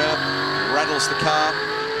the way around, rattles the car.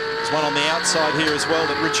 There's one on the outside here as well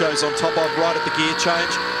that Richo's on top of right at the gear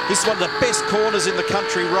change. This is one of the best corners in the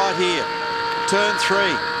country right here. Turn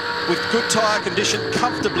 3 with good tyre condition,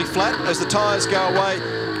 comfortably flat. As the tyres go away,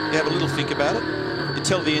 you have a little think about it. You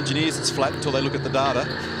tell the engineers it's flat until they look at the data.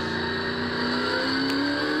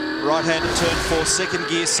 Right-handed turn 4, second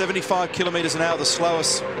gear, 75 kilometres an hour, the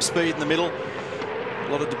slowest speed in the middle. A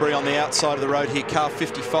lot of debris on the outside of the road here. Car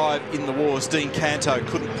 55 in the wars. Dean Canto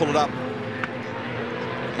couldn't pull it up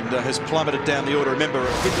and has plummeted down the order. Remember,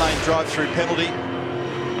 a pit lane drive-through penalty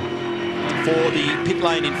for the pit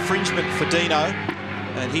lane infringement for Dino,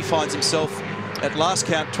 and he finds himself at last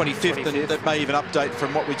count 25th, and that may even update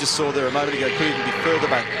from what we just saw there a moment ago. Could even be further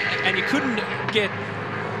back. And you couldn't get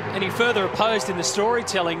any further opposed in the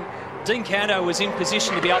storytelling. Dean Canto was in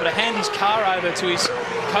position to be able to hand his car over to his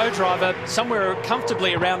co-driver somewhere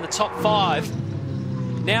comfortably around the top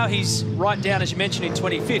 5. Now he's right down, as you mentioned, in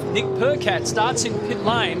 25th. Nick Percat starts in pit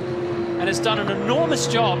lane and has done an enormous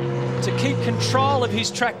job to keep control of his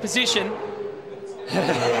track position.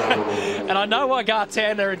 And I know why Garth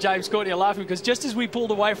Tander and James Courtney are laughing, because just as we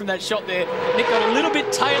pulled away from that shot there, Nick got a little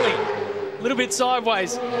bit tailing, a little bit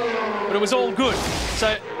sideways, but it was all good.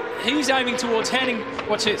 So he's aiming towards handing,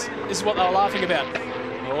 watch this, this is what they were laughing about.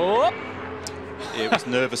 Oh. Yeah, it was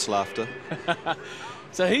nervous laughter.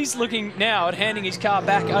 So he's looking now at handing his car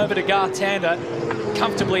back over to Garth Tander,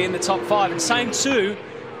 comfortably in the top 5. And same too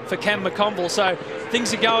for Cam McConville. So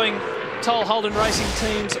things are going Toll Holden Racing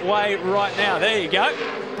Team's way right now. There you go,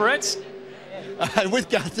 Brett. With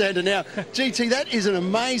Garth Tander now. GT, that is an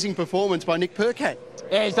amazing performance by Nick Percat.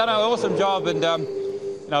 Yeah, he's done an awesome job, and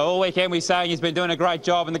you know, all weekend we're saying he's been doing a great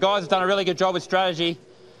job, and the guys have done a really good job with strategy.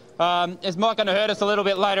 It's not going to hurt us a little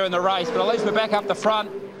bit later in the race, but at least we're back up the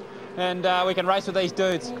front, and we can race with these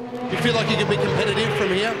dudes. Do you feel like you can be competitive from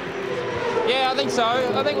here? Yeah, I think so.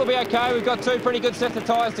 I think we'll be okay. We've got 2 pretty good sets of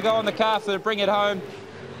tyres to go on the car to bring it home.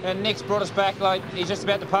 And Nick's brought us back, like he's just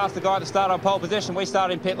about to pass the guy that started on pole position. We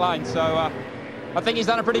started in pit lane, so I think he's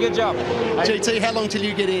done a pretty good job. GT, how long till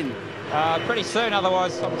you get in? Pretty soon,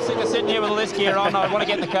 otherwise I'm sick of sitting here with all this gear on. I want to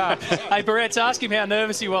get in the car. Hey, Barrett's, ask him how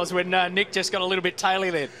nervous he was when Nick just got a little bit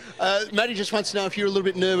taily then. Matty just wants to know if you're a little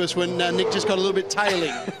bit nervous when Nick just got a little bit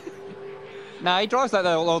taily. No, he drives like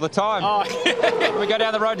that all the time. Oh. We go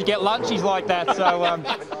down the road to get lunch, he's like that. So,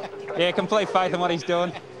 yeah, complete faith in what he's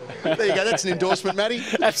doing. There you go, that's an endorsement, Matty.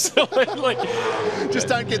 Absolutely. Just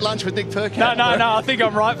don't get lunch with Nick Percat. No, I think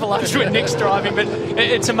I'm right for lunch when Nick's driving. But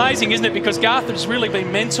it's amazing, isn't it? Because Garth has really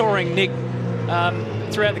been mentoring Nick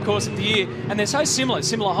throughout the course of the year. And they're so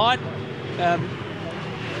similar height,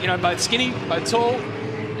 you know, both skinny, both tall.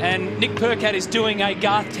 And Nick Percat is doing a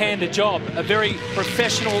Garth Tander job, a very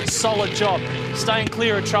professional, solid job, staying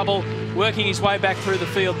clear of trouble, working his way back through the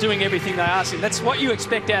field, doing everything they ask him. That's what you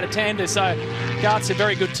expect out of Tander, so Garth's a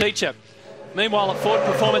very good teacher. Meanwhile, at Ford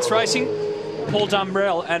Performance Racing, Paul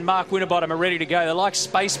Dumbrell and Mark Winterbottom are ready to go. They're like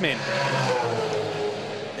spacemen.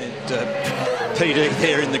 And PD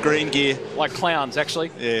there in the green gear. Like clowns, actually.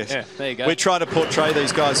 Yes. Yeah, there you go. We're trying to portray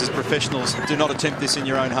these guys as professionals. Do not attempt this in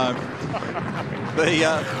your own home.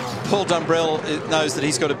 Paul Dumbrell knows that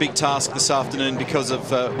he's got a big task this afternoon because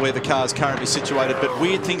of where the car is currently situated, but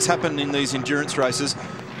weird things happen in these endurance races.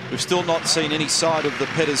 We've still not seen any side of the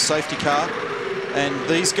Petters safety car, and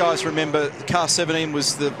these guys, remember, car 17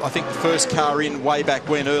 was I think the first car in way back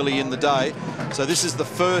when, early in the day, so this is the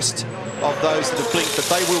first of those that have blinked, but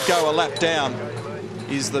they will go a lap down,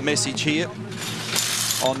 is the message here.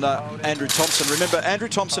 on Andrew Thompson. Remember, Andrew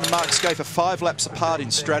Thompson and Mark Scaife are 5 laps apart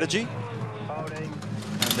in strategy.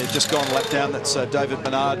 And they've just gone a lap down. That's David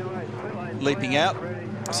Bernard leaping out.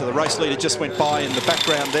 So the race leader just went by in the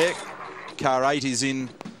background there. Car 8 is in.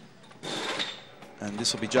 And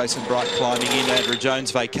this will be Jason Bright climbing in, Andrew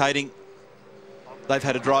Jones vacating. They've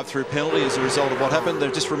had a drive-through penalty as a result of what happened.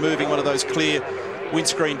 They're just removing one of those clear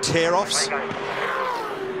windscreen tear-offs.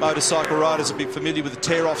 Motorcycle riders will be familiar with the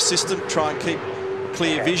tear-off system, try and keep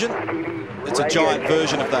clear vision. It's a giant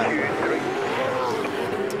version of that.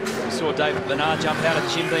 We saw David Bernard jump out of the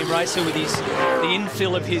Jim Beam Racer with the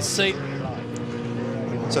infill of his seat.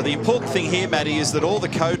 So the important thing here, Matty, is that all the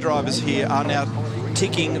co-drivers here are now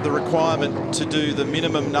ticking the requirement to do the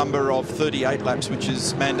minimum number of 38 laps, which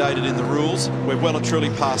is mandated in the rules. We're well and truly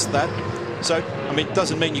past that. So, I mean, it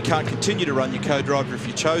doesn't mean you can't continue to run your co-driver if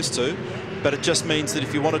you chose to, but it just means that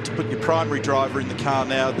if you wanted to put your primary driver in the car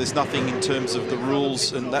now, there's nothing in terms of the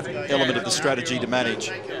rules and that element of the strategy to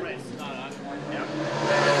manage.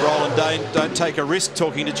 Roland Dane, don't take a risk,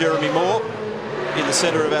 talking to Jeremy Moore. In the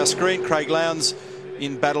centre of our screen, Craig Lowndes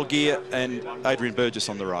in battle gear and Adrian Burgess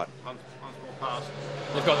on the right.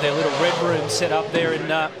 They've got their little red room set up there in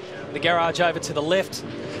the garage over to the left.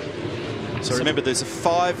 So remember, there's a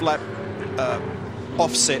 5-lap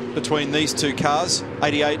offset between these two cars,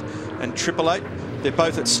 88 and 888. They're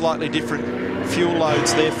both at slightly different fuel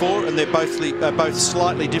loads, therefore, and they're both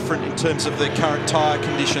slightly different in terms of their current tyre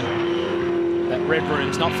condition. That red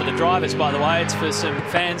room's not for the drivers, by the way. It's for some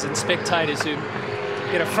fans and spectators who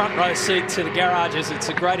get a front row seat to the garages. It's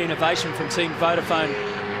a great innovation from Team Vodafone.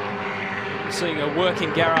 Seeing a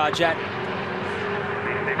working garage at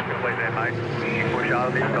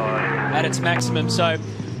its maximum. So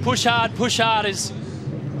push hard is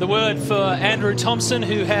the word for Andrew Thompson,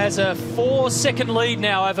 who has a 4-second lead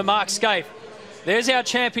now over Mark Scaife. There's our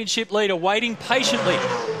championship leader waiting patiently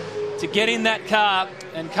to get in that car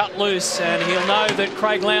and cut loose, and he'll know that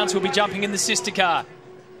Craig Lowndes will be jumping in the sister car.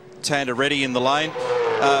 Tander ready in the lane.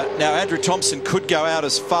 Now Andrew Thompson could go out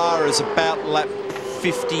as far as about lap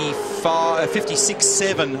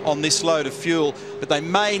 56.7 on this load of fuel, but they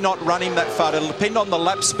may not run him that far. It'll depend on the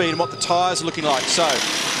lap speed and what the tyres are looking like. So,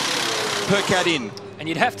 Percat in. And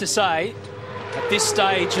you'd have to say, at this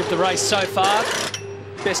stage of the race so far,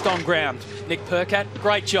 best on ground. Nick Percat,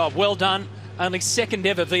 great job, well done. Only 2nd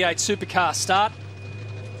ever V8 Supercar start.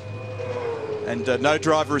 And no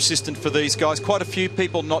driver assistant for these guys. Quite a few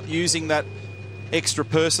people not using that extra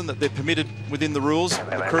person that they're permitted within the rules,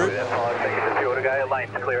 the crew. 5 seconds of fuel to go,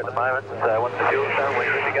 lane's clear at the moment, so once the fuel's done,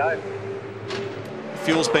 we're good to go.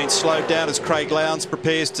 Fuel's been slowed down as Craig Lowndes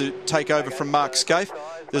prepares to take over from Mark Scaife.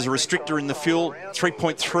 There's a restrictor in the fuel,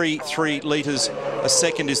 3.33 litres a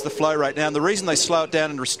second is the flow rate. Now, and the reason they slow it down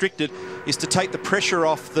and restrict it is to take the pressure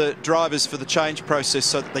off the drivers for the change process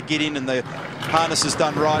so that they get in and their harness is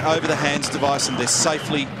done right over the hands device and they're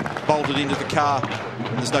safely bolted into the car.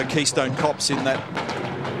 And there's no Keystone cops in that.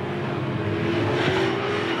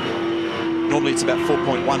 Normally it's about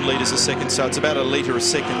 4.1 litres a second, so it's about a litre a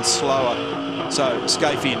second slower. So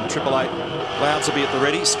Scaife in, 888. Lowndes will be at the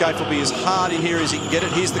ready. Scaife will be as hard in here as he can get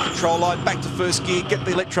it. Here's the control light, back to first gear, get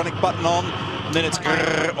the electronic button on, and then it's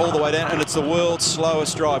all the way down, and it's the world's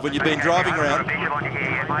slowest drive. When you've been driving around...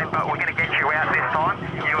 But we're going to get you out this time.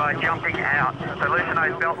 You are jumping out. So loosen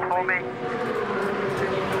those belts for me.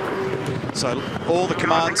 So all the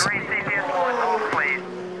commands...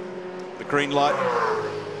 The green light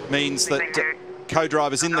means that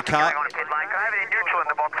co-drivers in the car...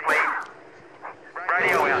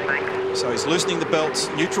 So he's loosening the belts,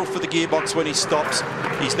 neutral for the gearbox when he stops.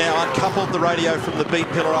 He's now uncoupled the radio from the B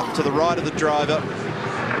pillar up to the right of the driver.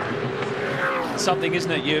 Something,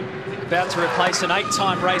 isn't it? You're about to replace an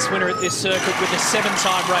 8-time race winner at this circuit with a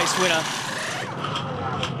 7-time race winner.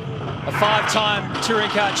 A 5-time touring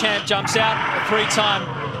car champ jumps out, a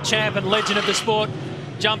 3-time champ and legend of the sport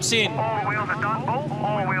jumps in. All wheels are done, Bull.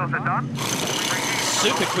 All wheels are done.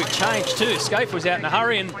 Super quick change too. Scaife was out in a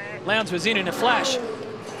hurry and Lowndes was in a flash.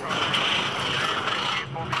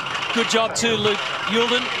 Good job too, Luke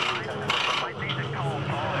Youlden.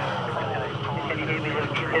 Can you hear me,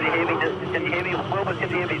 Luke? Can you hear me? Can you hear me? Wilbur, can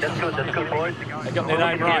you hear me? That's good, boys. They got their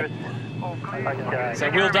name right. So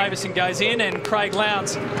Will Davison goes in and Craig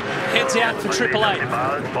Lowndes heads out for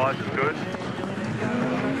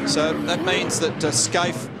 888. So that means that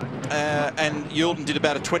Scaife and Youlden did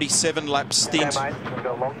about a 27-lap stint. Yeah, mate. We've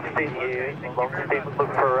got a long stint here. Long stint.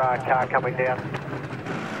 Look for a car coming down.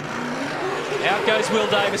 Out goes Will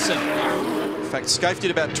Davison. In fact, Scaife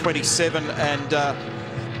did about 27 and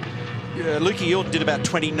Lukey Yilton did about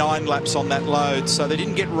 29 laps on that load, so they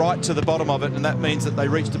didn't get right to the bottom of it, and that means that they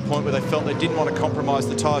reached a point where they felt they didn't want to compromise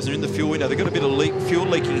the tyres. They're in the fuel window. They've got a bit of fuel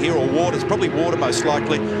leaking here, or water. It's probably water most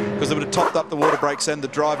likely, because they would have topped up the water brakes and the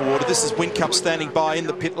driver water. This is Whincup standing by in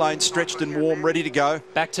the pit lane, stretched and warm, ready to go.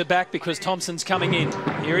 Back to back because Thompson's coming in.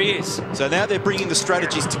 Here he is. So now they're bringing the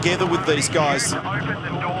strategies together with these guys. Open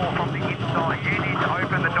the door from the inside. You need to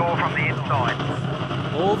open the door from the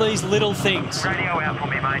inside. All these little things. Radio out for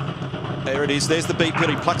me, mate. There it is. There's the B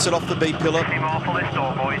pillar. He plucks it off the B pillar. Keep off of this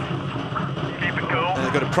door, boys. Keep it cool. And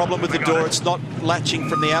they've got a problem with the door. It's not latching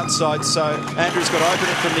from the outside, so Andrew's got to open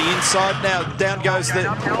it from the inside. Now down goes the...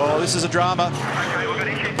 Oh, this is a drama. Okay, we've got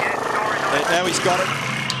issues here. Now he's got it.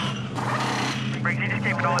 Briggsy, just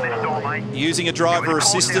keep an eye on this door, mate. Using a driver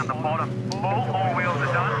assistant. All wheels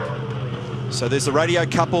are done. So there's the radio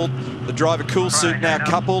coupled, the driver cool suit now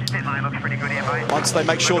coupled. Once they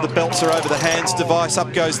make sure the belts are over the hands device,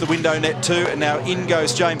 up goes the window net too, and now in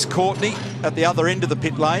goes James Courtney at the other end of the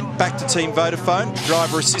pit lane. Back to Team Vodafone,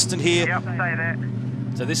 driver assistant here. Yep, stay there.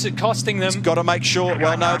 So this is costing them. Got to make sure,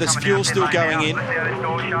 well no, there's fuel still going in.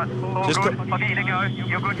 Just good. I'll get you to go.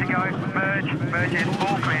 You're good to go. Merge in.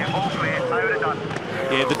 All clear, all clear. Over to done.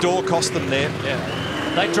 Yeah, the door cost them there.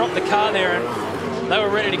 Yeah. They dropped the car there and they were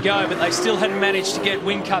ready to go, but they still hadn't managed to get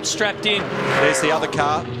Whincup strapped in. There's the other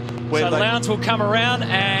car. So Lowndes will come around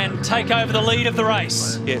and take over the lead of the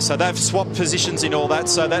race. Yeah, so they've swapped positions in all that.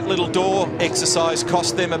 So that little door exercise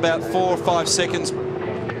cost them about 4 or 5 seconds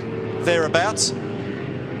thereabouts.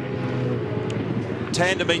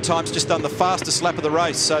 Tander, meantime's just done the fastest lap of the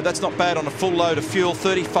race, so that's not bad on a full load of fuel,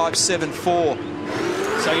 35.74.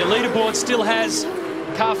 So your leaderboard still has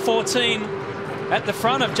car 14 at the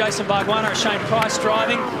front of Jason Barguana and Shane Price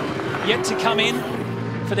driving, yet to come in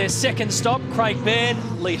for their second stop. Craig Baird,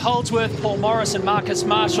 Lee Holdsworth, Paul Morris and Marcus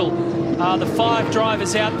Marshall are the 5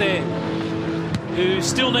 drivers out there who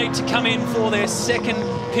still need to come in for their second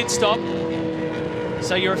pit stop.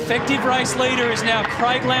 So your effective race leader is now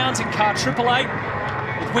Craig Lowndes in car 888,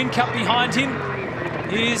 with Whincup behind him.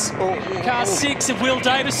 Here's car 6 of Will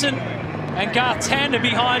Davison and Garth Tander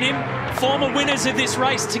behind him. Former winners of this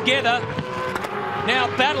race together,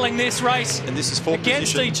 now battling this race, and this is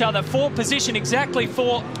against each other. 4th position exactly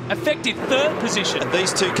for effective 3rd position. And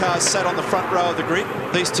these 2 cars sat on the front row of the grid.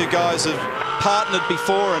 These 2 guys have partnered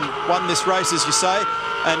before and won this race, as you say.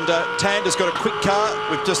 And Tander's got a quick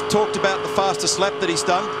car. We've just talked about the fastest lap that he's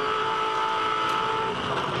done.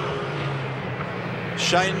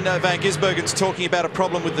 Shane Van Gisbergen's talking about a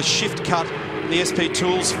problem with the shift cut in the SP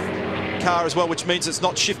Tools car as well, which means it's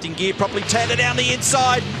not shifting gear properly. Tander down the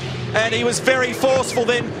inside, and he was very forceful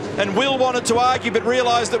then, and Will wanted to argue but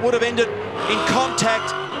realised it would have ended in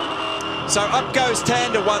contact. So up goes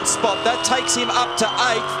Tander 1 spot. That takes him up to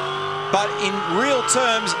 8th, but in real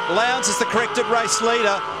terms, Lowndes is the corrected race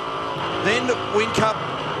leader, then Whincup,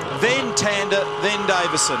 then Tander, then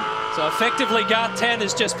Davison. So effectively, Garth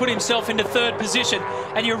Tander's just put himself into 3rd position.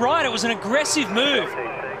 And you're right, it was an aggressive move.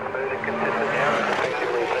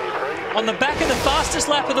 On the back of the fastest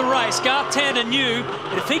lap of the race, Garth Tander knew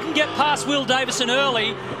that if he can get past Will Davison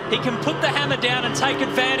early, he can put the hammer down and take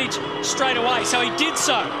advantage straight away. So he did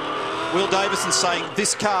so. Will Davison saying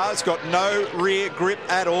this car's got no rear grip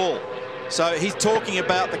at all. So he's talking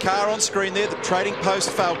about the car on screen there, the Trading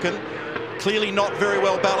Post Falcon. Clearly not very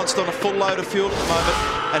well balanced on a full load of fuel at the moment.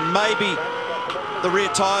 And maybe the rear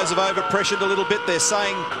tyres have overpressured a little bit. They're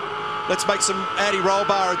saying, let's make some anti-roll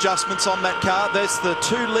bar adjustments on that car. There's the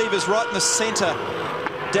 2 levers right in the centre,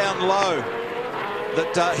 down low,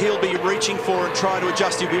 that he'll be reaching for and trying to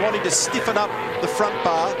adjust. He'll be wanting to stiffen up the front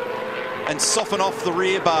bar and soften off the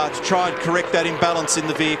rear bar to try and correct that imbalance in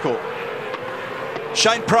the vehicle.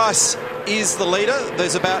 Shane Price is the leader.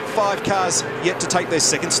 There's about 5 cars yet to take their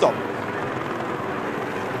second stop.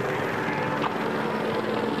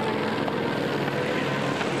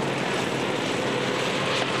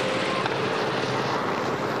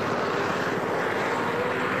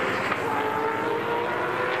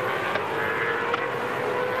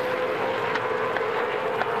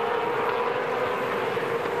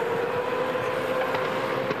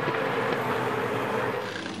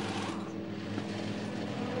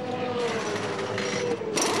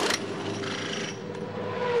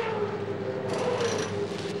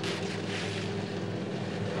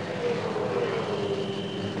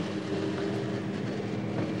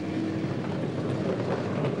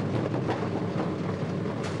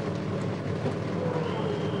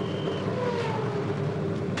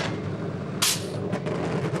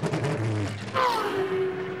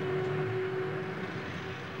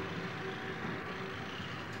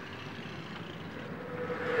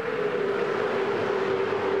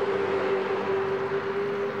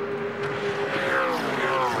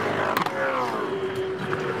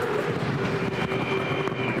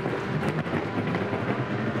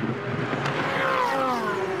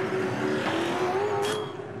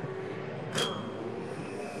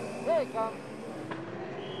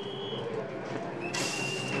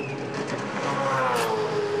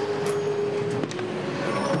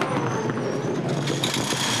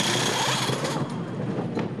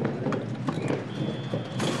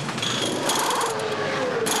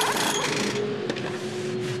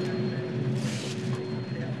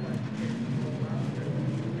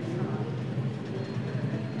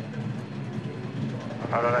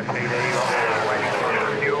 Alright, CD, waiting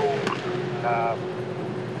for fuel.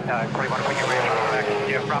 21, when you rear bar back,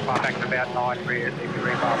 yeah, front bar back's about 9 rears. If you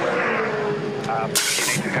rear bar well, you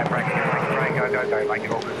need to go brake, go, make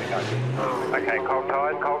it all good to go. Okay, cold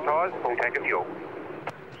tyres, full tank of fuel.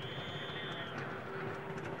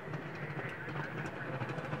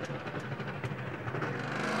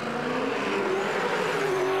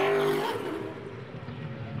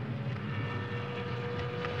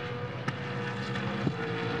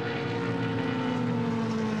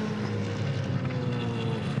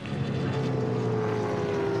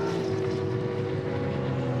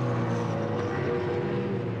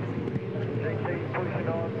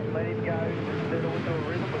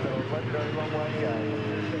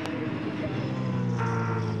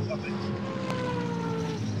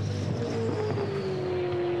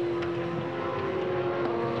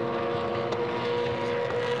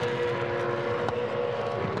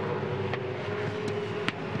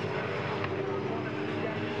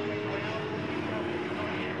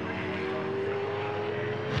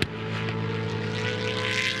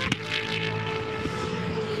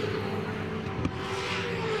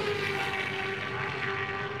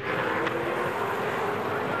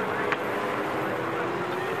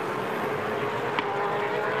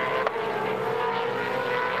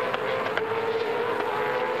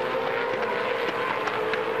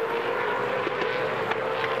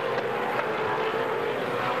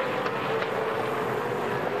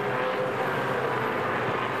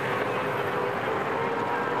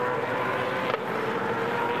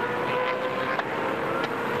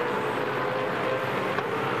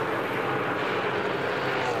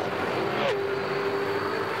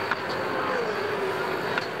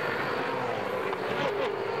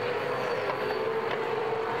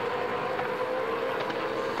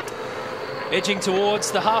 Edging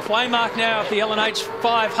towards the halfway mark now of the LNH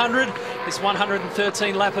 500, this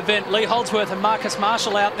 113 lap event. Lee Holdsworth and Marcus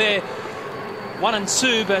Marshall out there, 1 and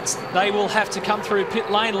 2, but they will have to come through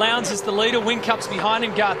pit lane. Lowndes is the leader, Whincup's behind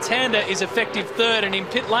him, Garth Tander is effective third, and in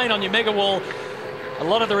pit lane on your mega wall, a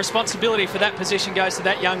lot of the responsibility for that position goes to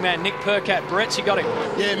that young man, Nick Percat. Brett, you got him.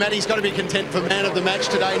 Yeah, Matty's got to be content for man of the match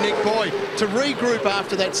today. Nick, boy, to regroup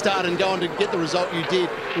after that start and go on to get the result you did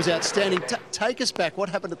was outstanding. Take us back. What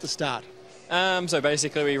happened at the start? So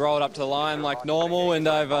basically we rolled up to the line like normal, and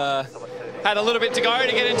I've had a little bit to go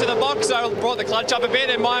to get into the box, so I brought the clutch up a bit,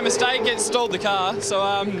 and my mistake, it stalled the car. So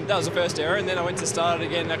that was the first error, and then I went to start it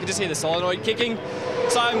again. I could just hear the solenoid kicking,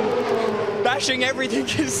 so I'm bashing everything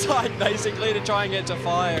in sight basically to try and get to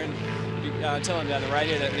fire, and telling down the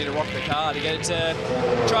radio that I need to rock the car to get it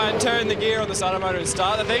to try and turn the gear on the starter motor and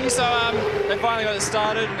start the thing. So they finally got it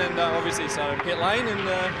started, and obviously started in pit lane,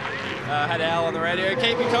 and had Al on the radio,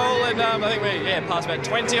 keep me cool, and I think we passed about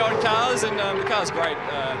 20 odd cars, and the car's great.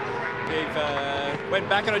 We've went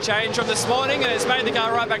back on a change from this morning, and it's made the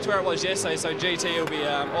car right back to where it was yesterday, so GT will be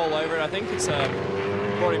all over it. I think it's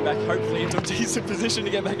brought him back hopefully into a decent position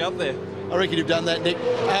to get back up there. I reckon you've done that, Nick.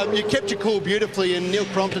 You kept your cool beautifully, and Neil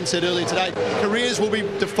Crompton said earlier today, careers will be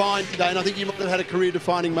defined today, and I think you might have had a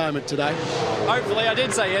career-defining moment today. Hopefully. I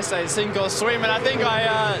did say yesterday, sink or swim, and I think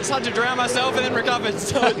I started to drown myself and then recovered,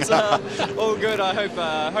 so it's all good. I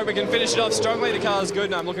hope we can finish it off strongly. The car's good,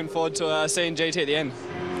 and I'm looking forward to seeing GT at the end.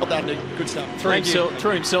 Well done, Nick. Good stuff.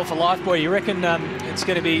 Threw himself a life buoy. You reckon it's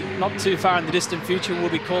going to be not too far in the distant future we'll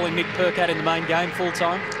be calling Nick Percat in the main game full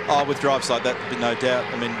time? Oh, with drives like that, no doubt.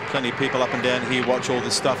 I mean, plenty of people up and down here watch all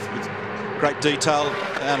this stuff with great detail,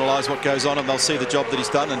 analyse what goes on, and they'll see the job that he's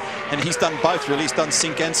done. And he's done both, really. He's done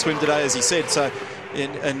sink and swim today, as he said. So,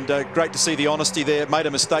 great to see the honesty there. Made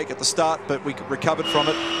a mistake at the start, but we recovered from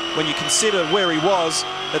it. When you consider where he was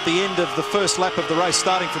at the end of the first lap of the race,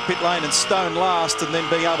 starting from pit lane and Stone last, and then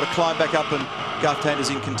being able to climb back up, and Garth Tander's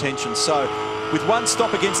in contention. So, with one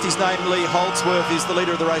stop against his name, Lee Holdsworth is the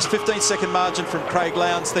leader of the race. 15-second margin from Craig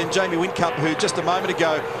Lowndes. Then Jamie Whincup, who just a moment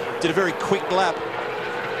ago did a very quick lap.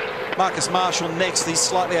 Marcus Marshall next. He's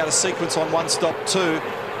slightly out of sequence on one stop too.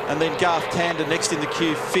 And then Garth Tander next in the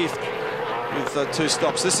queue, fifth, with 2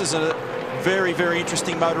 stops. This is a very, very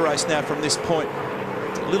interesting motor race now from this point.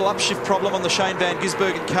 A little upshift problem on the Shane Van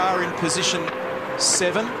Gisbergen car in position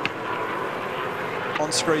 7.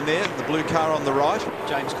 On screen there, the blue car on the right.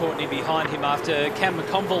 James Courtney behind him after Cam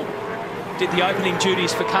McConville did the opening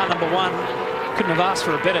duties for car number 1. Couldn't have asked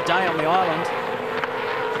for a better day on the island.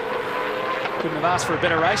 Couldn't have asked for a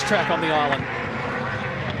better racetrack on the island.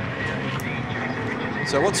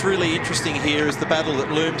 So what's really interesting here is the battle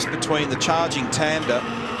that looms between the charging Tander,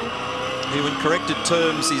 who in corrected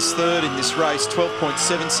terms is third in this race,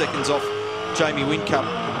 12.7 seconds off Jamie Whincup.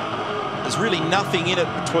 There's really nothing in it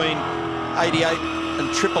between 88 and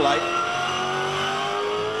 888.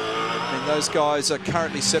 Those guys are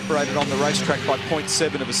currently separated on the racetrack by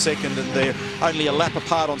 0.7 of a second, and they're only a lap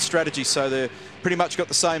apart on strategy, so they're pretty much got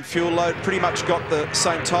the same fuel load, pretty much got the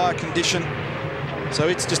same tyre condition. So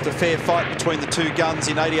it's just a fair fight between the two guns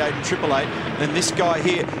in 88 and 888. And this guy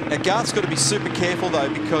here, now Garth's got to be super careful though,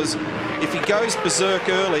 because if he goes berserk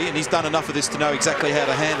early, and he's done enough of this to know exactly how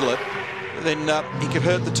to handle it, then he could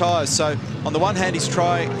hurt the tyres. So on the one hand, he's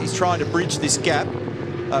trying to bridge this gap,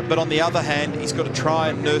 but on the other hand, he's got to try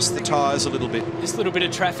and nurse the tyres a little bit. This little bit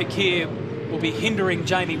of traffic here will be hindering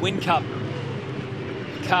Jamie Whincup.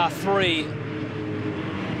 Car 3,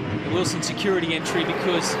 the Wilson security entry,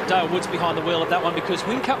 because Dale Wood's behind the wheel of that one, because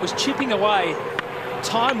Whincup was chipping away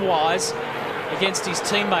time-wise against his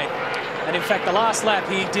teammate. And in fact, the last lap,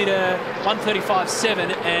 he did a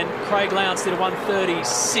 1:35.7, and Craig Lowndes did a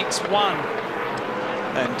 1:36.1.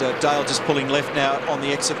 And Dale just pulling left now on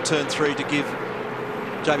the exit of turn 3 to give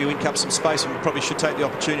Jamie Whincup some space, and we probably should take the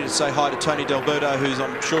opportunity to say hi to Tony D'Alberto, who's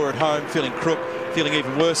I'm sure at home feeling crook, feeling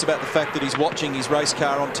even worse about the fact that he's watching his race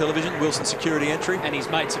car on television, Wilson security entry. And his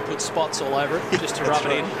mates have put spots all over it just to rub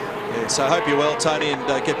it in. Yeah, so I hope you're well, Tony, and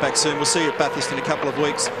get back soon. We'll see you at Bathurst in a couple of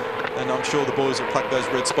weeks, and I'm sure the boys will pluck those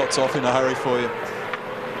red spots off in a hurry for you.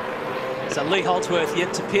 So Lee Holdsworth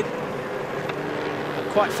yet to pit. A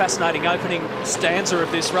quite fascinating opening stanza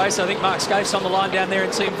of this race. I think Mark Scaife's on the line down there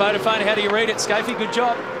in Team Vodafone. How do you read it, Scafey? Good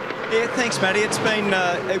job. Yeah, thanks, Matty. It's been,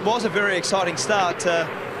 it was a very exciting start.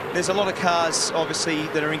 There's a lot of cars, obviously,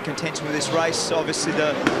 that are in contention with this race. Obviously,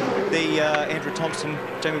 the Andrew Thompson,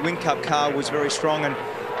 Jamie Whincup car was very strong, and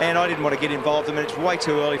I didn't want to get involved. I mean, it's way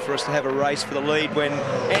too early for us to have a race for the lead when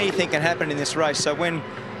anything can happen in this race. So when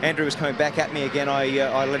Andrew was coming back at me again,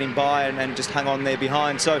 I let him by and just hung on there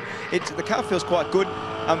behind. So the car feels quite good.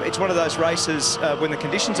 It's one of those races when the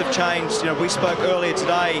conditions have changed. You know, we spoke earlier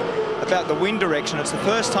today about the wind direction. It's the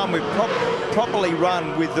first time we've properly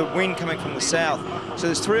run with the wind coming from the south. So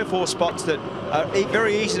there's 3 or 4 spots that are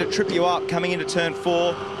very easy to trip you up coming into turn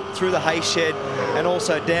 4, through the hay shed, and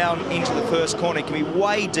also down into the first corner. It can be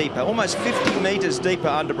way deeper, almost 50 metres deeper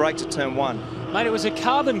under brakes at turn 1. Mate, it was a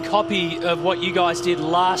carbon copy of what you guys did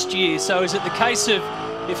last year. So is it the case of,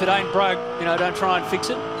 if it ain't broke, you know, don't try and fix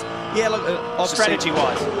it? Yeah, look,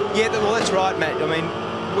 strategy-wise. Yeah, well, that's right, Matt. I mean,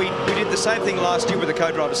 we did the same thing last year with the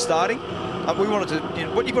co-driver starting. We wanted to, you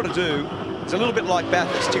know, what you've got to do is a little bit like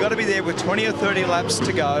Bathurst. You've got to be there with 20 or 30 laps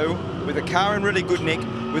to go, with a car in really good nick,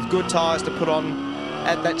 with good tyres to put on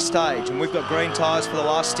at that stage. And we've got green tyres for the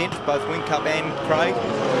last stint for both Whincup and Craig.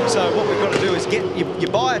 So what we've got to do is you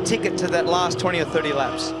buy a ticket to that last 20 or 30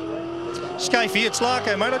 laps. Scafey, it's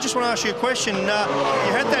Larko, mate. I just want to ask you a question. You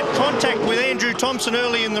had that contact with Andrew Thompson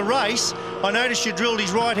early in the race. I noticed you drilled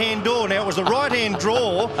his right-hand door. Now, it was the right-hand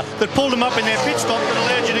draw that pulled him up in their pit stop that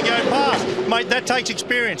allowed you to go past. Mate, that takes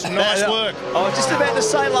experience. Nice work. I was just about to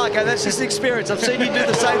say, Larko, that's just experience. I've seen you do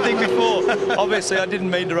the same thing before. Obviously, I didn't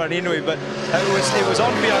mean to run into him, but it was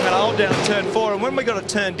on me. I'm going to hold down turn 4, and when we got it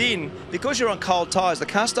turned in, because you're on cold tyres, the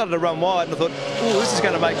car started to run wide, and I thought, oh, this is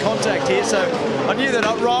going to make contact here. So I knew that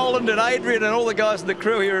Roland and Adrian and all the guys in the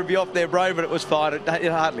crew here would be off their brain, but it was fine.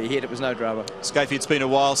 It hardly hit. It was no drama. Scafey, it's been a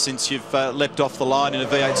while since you've leapt off the line in a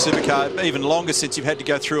V8 supercar, even longer since you've had to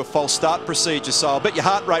go through a false start procedure. So I bet your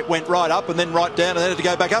heart rate went right up and then right down and then had to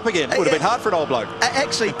go back up again. It would have been hard for an old bloke.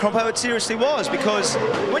 Actually, Crompo, it seriously was, because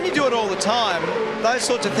when you do it all the time, those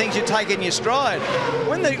sorts of things you take in your stride.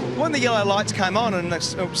 When the yellow lights came on and it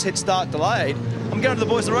said start delayed, I'm going to the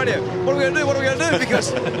boys on the radio, what are we going to do, what are we going to do?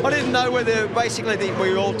 Because I didn't know whether basically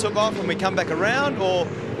we all took off and we come back around, or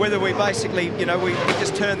whether we basically, you know, we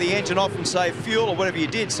just turned the engine off and save fuel or whatever you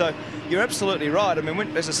did. So you're absolutely right. I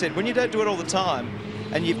mean, as I said, when you don't do it all the time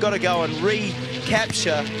and you've got to go and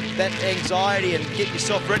recapture that anxiety and get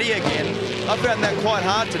yourself ready again, I found that quite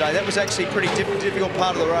hard today. That was actually a pretty difficult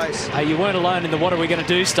part of the race. You weren't alone in the what are we going to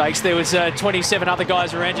do stakes. There was 27 other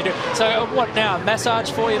guys around you. So what now,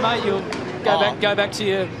 massage for you, mate? You'll go back to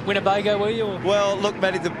your Winnebago, will you? Or? Well, look,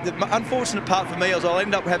 Matty, the unfortunate part for me is I'll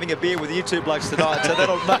end up having a beer with you two blokes tonight, so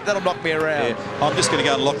that'll knock me around. Yeah. I'm just going to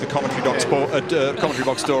go and lock the commentary box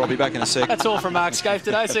door. I'll be back in a sec. That's all from Mark Scaife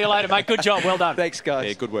today. See you later, mate. Good job. Well done. Thanks, guys.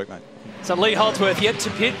 Yeah, good work, mate. So Lee Holdsworth yet to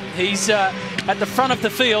pit. He's at the front of the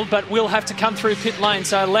field, but will have to come through pit lane.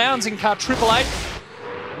 So Lowndes in car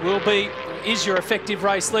 888 is your effective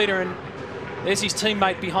race leader, and there's his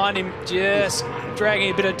teammate behind him, just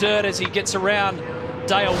dragging a bit of dirt as he gets around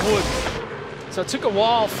Dale Wood. So it took a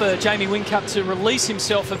while for Jamie Whincup to release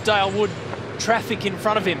himself of Dale Wood traffic in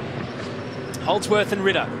front of him. Holdsworth and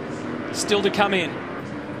Ritter still to come in.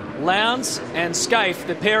 Lowndes and Scaife,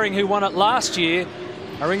 the pairing who won it last year,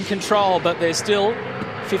 are in control, but there's still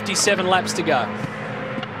 57 laps to go.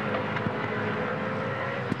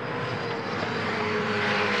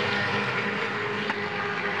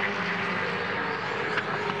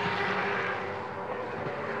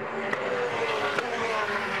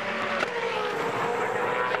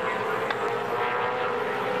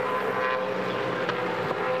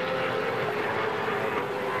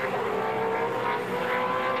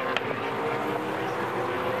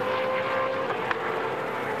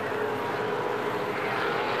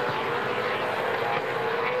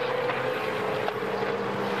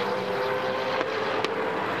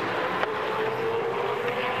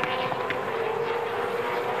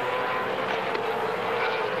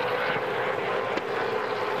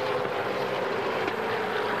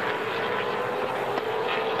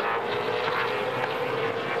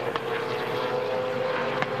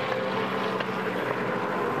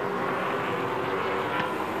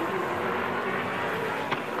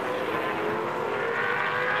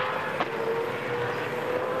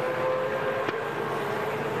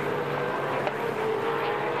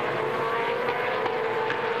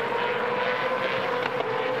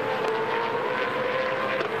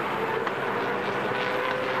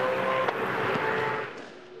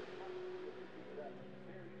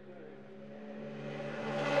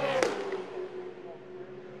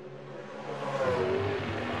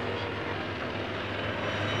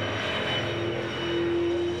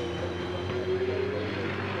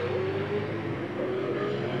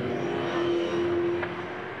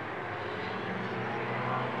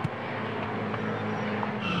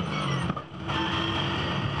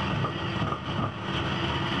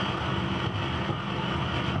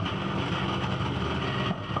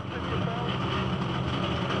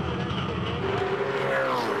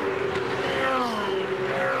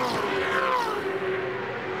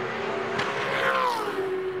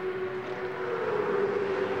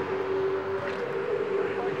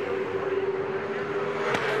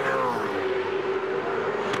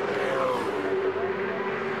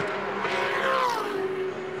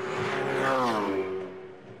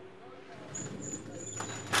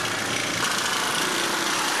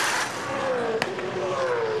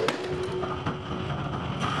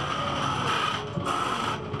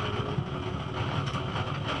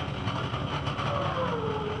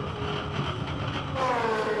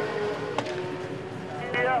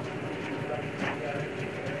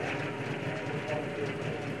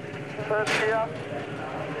 first gear.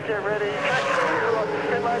 Get ready.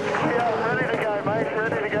 Pit lane's clear. Ready to go, mate.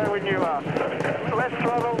 Ready to go when you are. Left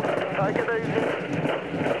throttle. Take it easy.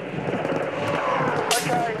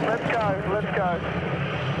 Okay, let's go. Let's go.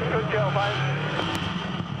 Good job, mate.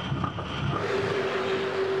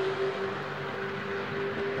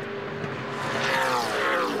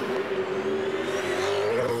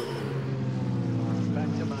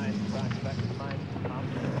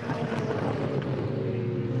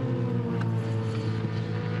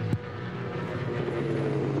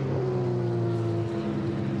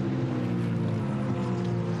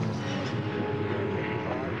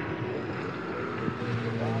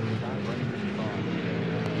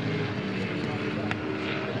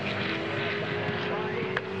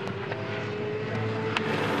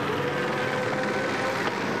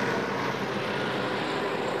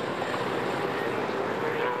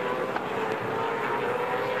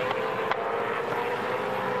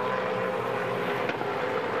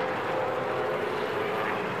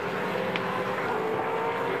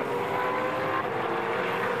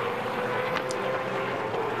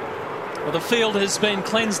 Well, the field has been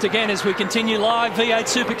cleansed again as we continue live V8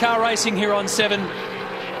 Supercar racing here on 7.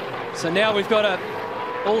 So now we've got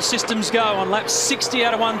all systems go on lap 60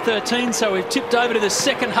 out of 113. So we've tipped over to the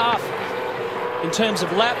second half in terms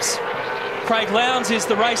of laps. Craig Lowndes is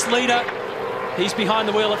the race leader. He's behind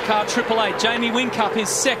the wheel of car 888. Jamie Whincup is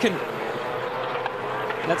second.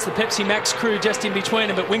 That's the Pepsi Max crew just in between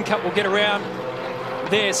them, but Whincup will get around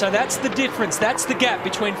there. So that's the difference. That's the gap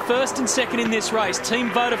between first and second in this race. Team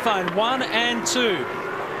Vodafone 1 and 2.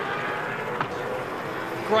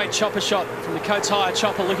 Great chopper shot from the Coates Hire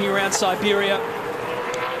chopper looking around Siberia.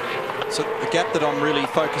 So the gap that I'm really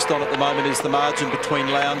focused on at the moment is the margin between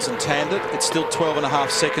Lowndes and Tandert. It's still 12.5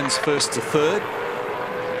 seconds first to third.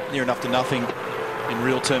 Near enough to nothing in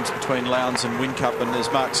real terms between Lowndes and Whincup. And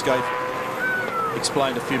as Mark Scaife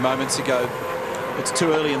explained a few moments ago, it's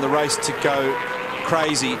too early in the race to go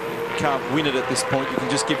crazy. You can't win it at this point. You can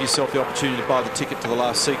just give yourself the opportunity to buy the ticket to the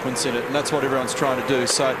last sequence in it, and that's what everyone's trying to do.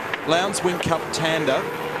 So Lowndes, Whincup, Tandert,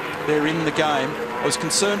 they're in the game. I was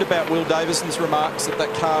concerned about Will Davison's remarks that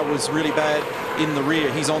that car was really bad in the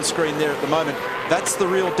rear. He's on screen there at the moment. That's the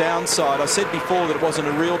real downside. I said before that it wasn't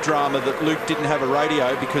a real drama that Luke didn't have a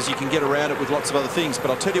radio, because you can get around it with lots of other things.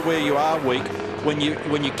 But I'll tell you where you are weak when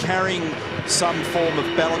you're carrying some form of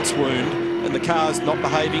balance wound and the car's not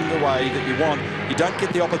behaving the way that you want. You don't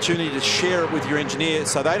get the opportunity to share it with your engineer,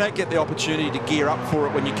 so they don't get the opportunity to gear up for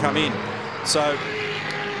it when you come in. So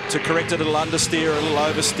to correct a little understeer, a little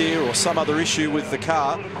oversteer, or some other issue with the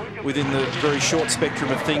car within the very short spectrum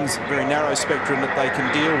of things, very narrow spectrum that they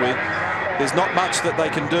can deal with, there's not much that they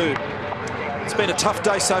can do. It's been a tough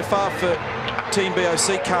day so far for Team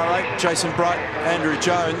BOC Car 8, Jason Bright, Andrew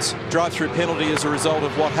Jones. Drive-through penalty as a result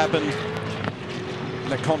of what happened,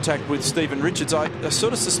 that contact with Stephen Richards. I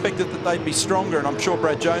sort of suspected that they'd be stronger, and I'm sure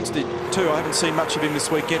Brad Jones did too. I haven't seen much of him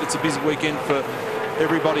this weekend. It's a busy weekend for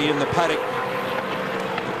everybody in the paddock.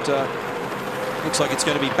 But looks like it's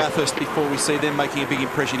going to be Bathurst before we see them making a big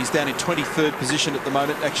impression. He's down in 23rd position at the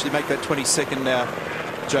moment. Actually make that 22nd now,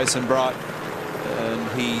 Jason Bright.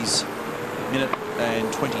 And he's a minute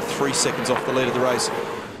and 23 seconds off the lead of the race.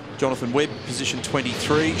 Jonathan Webb, position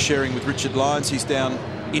 23, sharing with Richard Lyons. He's down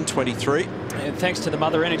in 23. And thanks to the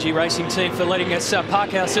Mother Energy Racing team for letting us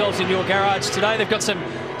park ourselves in your garage today. They've got some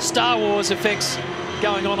Star Wars effects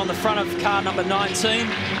going on the front of car number 19.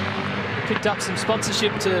 Picked up some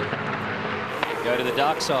sponsorship to go to the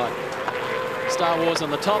dark side. Star Wars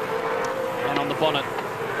on the top and on the bonnet.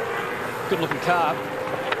 Good looking car.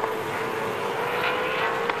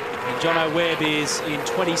 And Jono Webb is in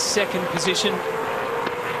 22nd position.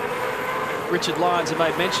 Richard Lyons have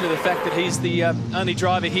made mention of the fact that he's the only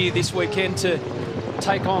driver here this weekend to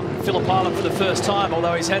take on Phillip Island for the first time,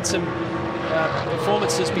 although he's had some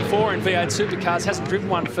performances before in V8 Supercars. Hasn't driven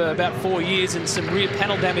one for about 4 years, and some rear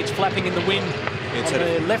panel damage flapping in the wind on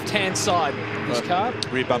the left-hand side of this car.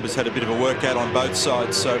 Rear bumper's had a bit of a workout on both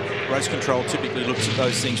sides, so race control typically looks at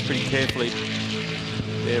those things pretty carefully.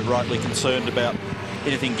 They're rightly concerned about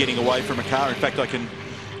anything getting away from a car. In fact, I can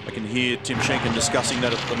hear Tim Schenken discussing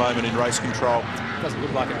that at the moment in race control. Doesn't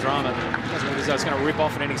look like a drama. Doesn't look as though it's going to rip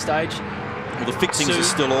off at any stage. Well, the fixings are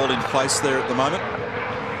still all in place there at the moment.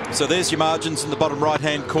 So there's your margins in the bottom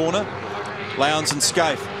right-hand corner. Lowndes and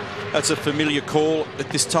Scaife. That's a familiar call at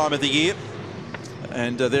this time of the year.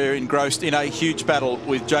 And they're engrossed in a huge battle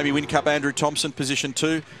with Jamie Whincup, Andrew Thompson, position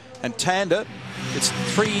 2. And Tandert, it's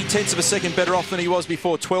 0.3 of a second better off than he was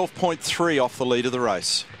before, 12.3 off the lead of the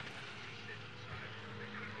race.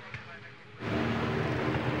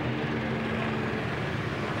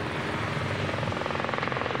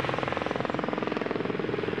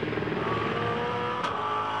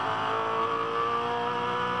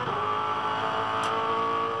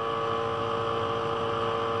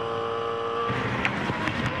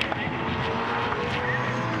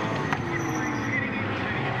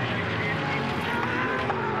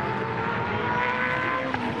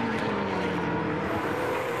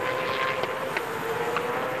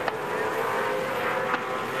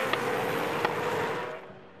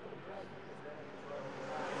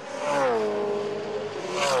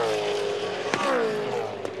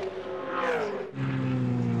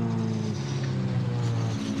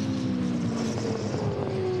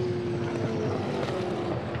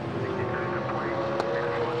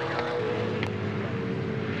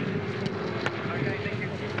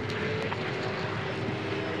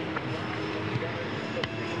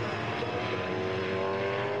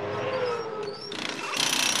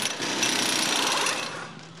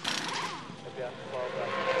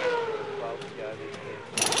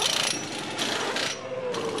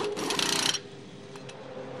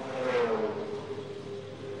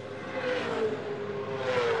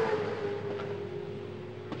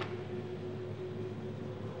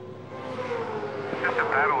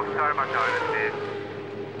 so much onus there.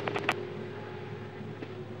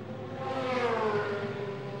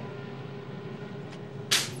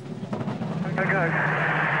 Go.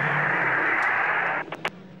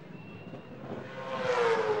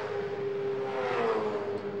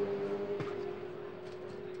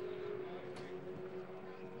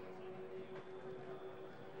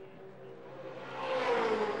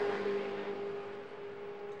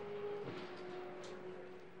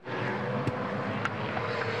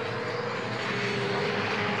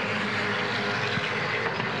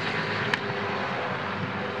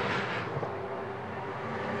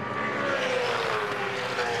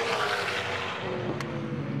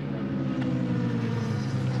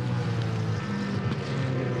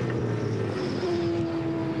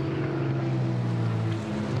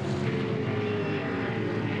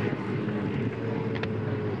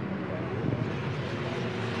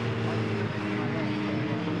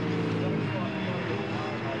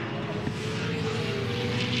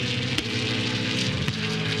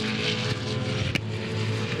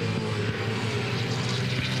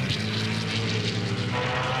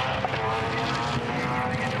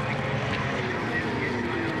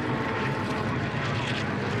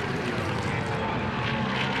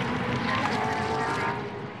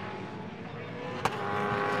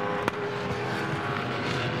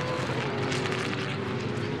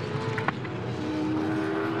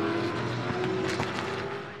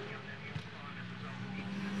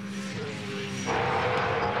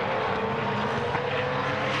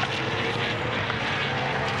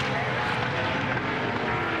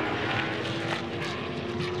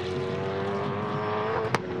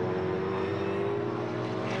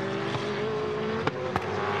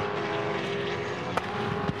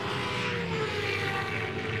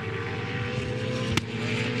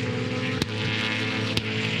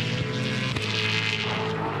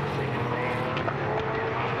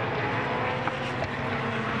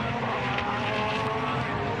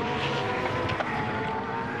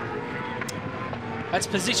 That's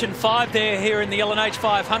position 5 there here in the LNH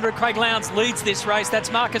 500. Craig Lowndes leads this race. That's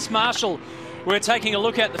Marcus Marshall. We're taking a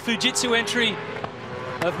look at the Fujitsu entry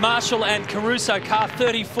of Marshall and Caruso, car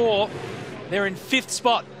 34. They're in 5th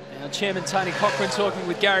spot. Our chairman Tony Cochran talking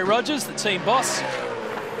with Gary Rogers, the team boss.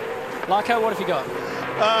 Larko, what have you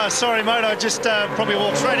got? Sorry, mate, I just probably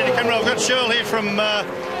walked straight into camera. I've got Cheryl here from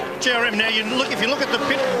GRM. Now, if you look at the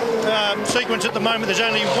pit sequence at the moment, there's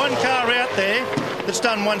only one car out there that's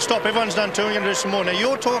done one stop. Everyone's done two. We're going to do some more. Now,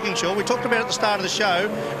 you're talking, Cheryl, we talked about at the start of the show,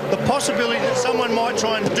 the possibility that someone might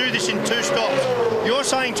try and do this in 2 stops. You're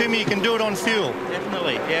saying to me you can do it on fuel?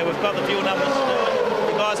 Definitely. Yeah, we've got the fuel numbers to do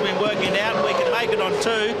it. The guys have been working it out, and we can make it on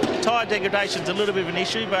 2. Tyre degradation's a little bit of an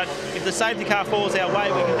issue, but if the safety car falls our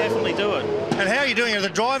way, we can definitely do it. And how are you doing? Are the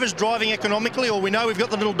drivers driving economically, or we know we've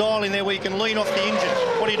got the little dial in there where you can lean off the engine?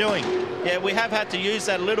 What are you doing? Yeah, we have had to use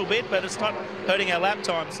that a little bit, but it's not hurting our lap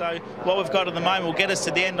time. So what we've got at the moment will get us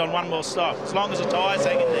to the end on one more stop, as long as the tyres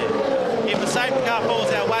hang in there. If the safety car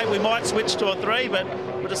falls our way, we might switch to a 3, but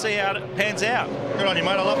we'll just see how it pans out. Good on you,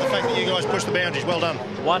 mate. I love the fact that you guys push the boundaries. Well done.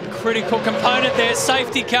 One critical component there,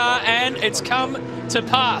 safety car, and it's come to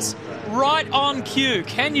pass. Right on cue.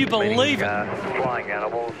 Can you believe it? Flying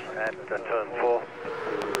animals and turn 4.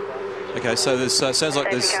 Okay, so there's sounds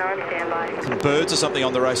like there's some birds or something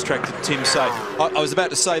on the racetrack, did Tim say. I was about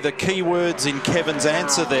to say the key words in Kevin's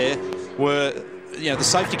answer there were, you know, the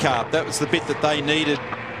safety car. That was the bit that they needed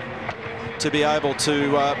to be able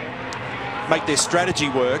to make their strategy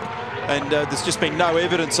work. And there's just been no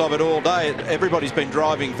evidence of it all day. Everybody's been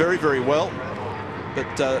driving very, very well.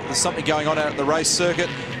 But there's something going on out at the race circuit.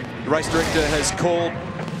 The race director has called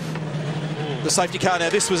the safety car. Now,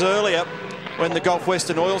 this was earlier when the Gulf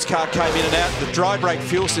Western Oils car came in and out. The dry brake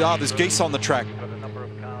fuel said, oh, there's geese on the track.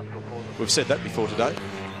 We've said that before today,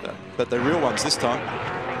 but they're real ones this time.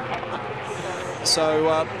 So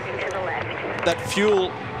that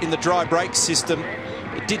fuel in the dry brake system,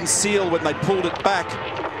 it didn't seal when they pulled it back.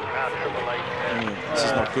 This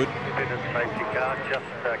is not good. Safety car, just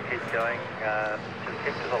keep going, just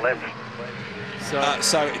keep to the left.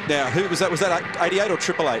 So now, who was that? Was that 88 or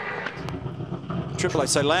 888? 888.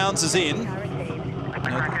 So Lowndes is in.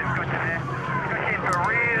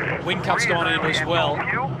 Wincup's gone in as well.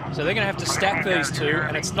 So they're going to have to stack these two,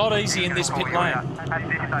 and it's not easy in this pit lane.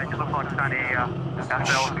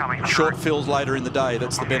 Short fills later in the day.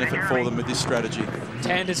 That's the benefit for them with this strategy.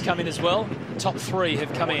 Tander's come in as well. Top 3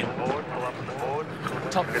 have come in.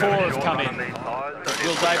 Top 4 have come in.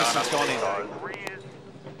 Will Davison's gone in.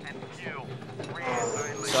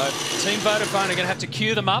 So Team Vodafone are going to have to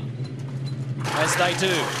queue them up, as they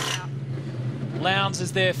do. Lowndes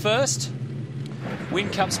is there first.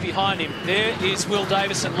 Wincup's behind him. There is Will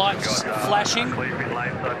Davison, lights flashing.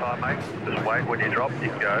 Just wait when you drop, you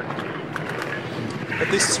go. But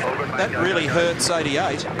that really hurts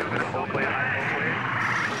 88.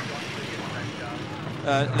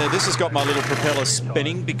 Now this has got my little propeller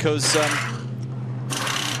spinning because it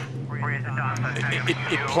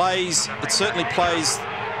certainly plays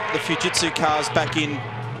the Fujitsu cars back in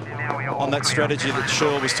on that strategy that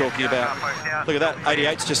Shaw was talking about. Look at that,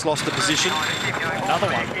 88's just lost a position. Another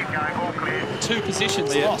one. 2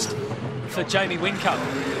 positions lost for Jamie Whincup.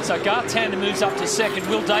 So Garth Tander moves up to 2nd,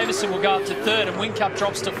 Will Davison will go up to 3rd, and Whincup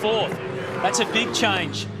drops to 4th. That's a big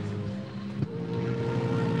change.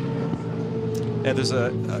 Now there's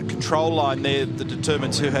a control line there that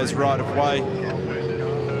determines who has right of way.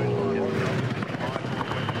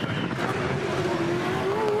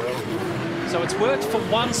 So it's worked for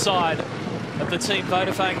one side of the Team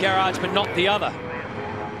Vodafone garage, but not the other.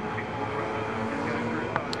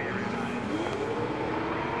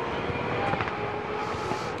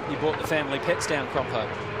 You brought the family pets down, Croppo.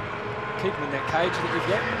 Keep them in that cage that you've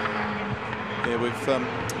got. Yeah,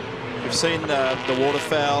 we've seen the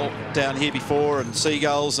waterfowl down here before, and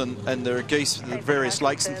seagulls, and there are geese, the various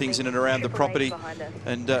lakes and things in and around the property.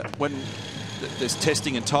 And when there's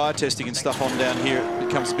testing and tyre testing and stuff on down here, it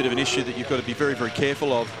becomes a bit of an issue that you've got to be very, very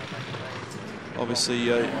careful of. Obviously,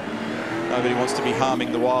 nobody wants to be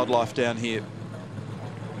harming the wildlife down here.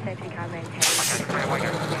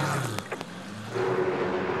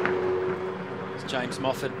 It's James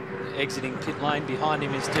Moffat exiting pit lane. Behind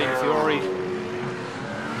him is Dean Fiore,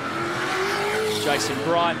 Jason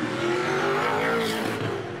Bright,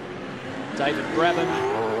 David Brabham,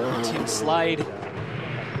 Tim Slade.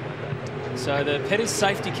 So the Pettis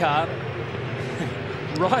safety car,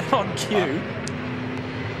 right on cue,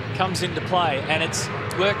 comes into play, and it's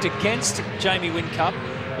worked against Jamie Whincup.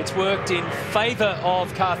 It's worked in favour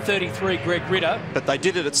of car 33, Greg Ritter. But they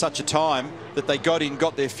did it at such a time that they got in,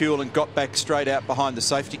 got their fuel, and got back straight out behind the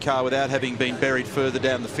safety car without having been buried further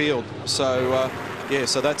down the field. So, yeah,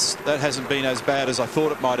 so that hasn't been as bad as I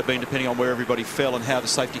thought it might have been, depending on where everybody fell and how the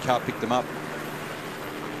safety car picked them up.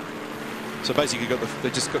 So basically,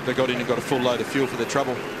 they got in and got a full load of fuel for their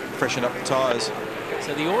trouble, freshen up the tyres.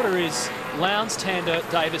 So the order is Lowndes, Tander,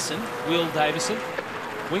 Davison, Will Davison,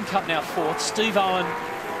 Whincup now 4th, Steve Owen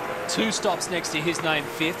 2 stops next to his name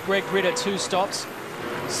 5th, Greg Ritter 2 stops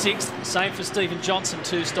 6th, same for Stephen Johnson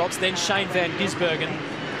 2 stops, then Shane Van Gisbergen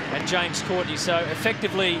and James Courtney. So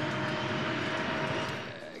effectively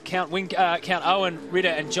count Owen, Ritter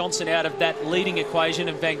and Johnson out of that leading equation,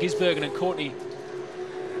 and Van Gisbergen and Courtney.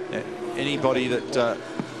 Yeah, anybody that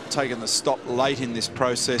taken the stop late in this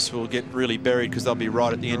process will get really buried because they'll be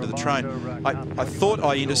right at the end of the train. I thought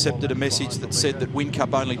I intercepted a message that said that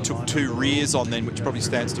Whincup only took 2 rears on them, which probably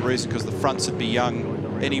stands to reason because the fronts would be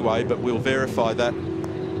young anyway, but we'll verify that.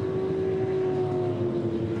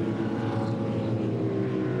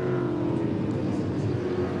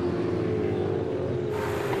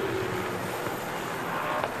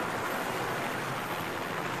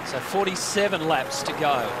 So 47 laps to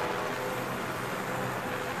go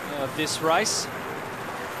of this race.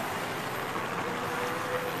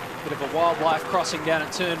 Bit of a wildlife crossing down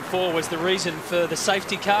at turn 4 was the reason for the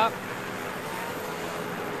safety car.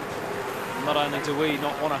 Not only do we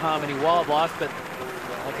not want to harm any wildlife, but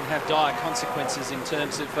they can have dire consequences in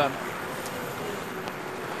terms of when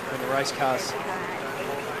the race cars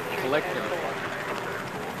collect them.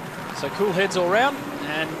 So cool heads all round,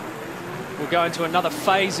 and we'll go into another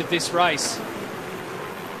phase of this race.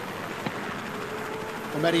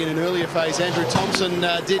 Well, Matty, in an earlier phase, Andrew Thompson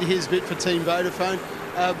did his bit for Team Vodafone.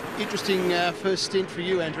 Interesting first stint for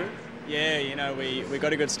you, Andrew. Yeah, you know, we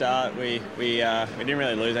got a good start. We didn't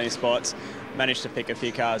really lose any spots. Managed to pick a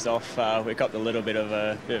few cars off. We got a little bit of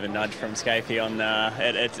a nudge from Scapey on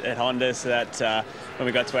at Honda, so that when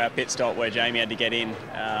we got to our pit stop where Jamie had to get in,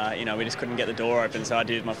 you know, we just couldn't get the door open. So I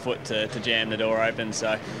used my foot to jam the door open.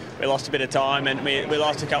 So we lost a bit of time, and we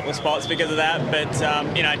lost a couple of spots because of that. But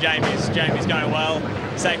you know, Jamie's going well.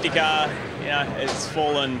 Safety car, you know, it's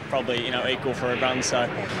fallen probably, you know, equal for a run. So you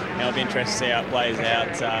know, it'll be interesting to see how it plays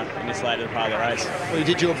out in this later part of the race. Well, you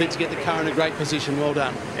did your bit to get the car in a great position. Well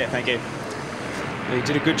done. Yeah, thank you. He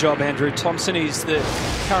did a good job, Andrew Thompson. He's the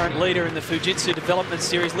current leader in the Fujitsu Development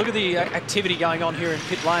Series. Look at the activity going on here in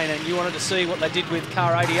pit lane, and you wanted to see what they did with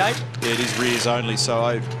car 88? Yeah, it is rears only, so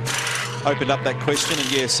I've opened up that question,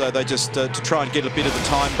 and yeah, so they just to try and get a bit of the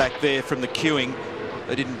time back there from the queuing.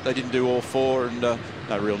 They didn't do all 4, and no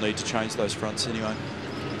real need to change those fronts anyway.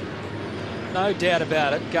 No doubt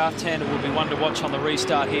about it. Garth Tander will be one to watch on the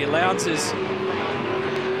restart here. Lowndes is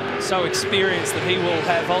so experienced that he will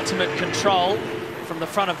have ultimate control from the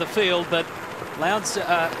front of the field, but Lowndes,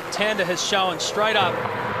 Tander has shown straight up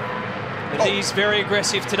that he's very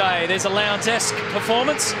aggressive today. There's a Lowndes-esque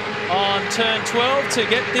performance on turn 12 to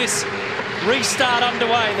get this restart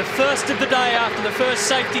underway. The first of the day after the first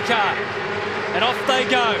safety car. And off they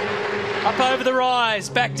go. Up over the rise,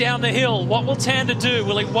 back down the hill. What will Tander do?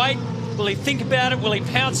 Will he wait? Will he think about it? Will he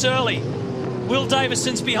pounce early? Will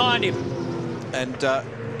Davison's behind him. And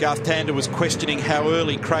Garth Tander was questioning how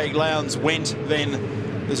early Craig Lowndes went then.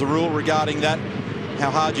 There's a rule regarding that, how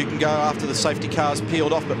hard you can go after the safety car's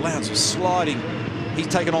peeled off, but Lowndes was sliding. He's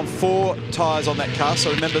taken on 4 tyres on that car,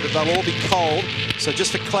 so remember that they'll all be cold. So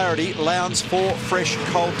just for clarity, Lowndes 4 fresh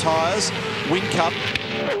cold tyres, Whincup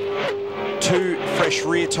 2 fresh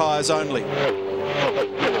rear tyres only.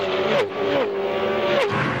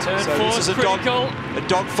 Turn so 4 this is a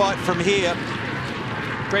dog fight from here.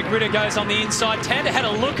 Greg Ritter goes on the inside. Tander had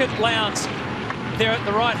a look at Lowndes there at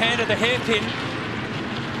the right hand of the hairpin.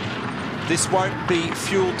 This won't be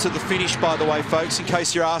fuel to the finish, by the way, folks. In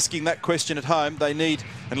case you're asking that question at home, they need,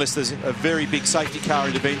 unless there's a very big safety car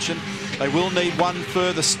intervention, they will need one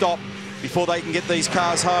further stop before they can get these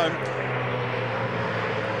cars home.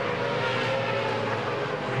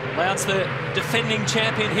 Lowndes, the defending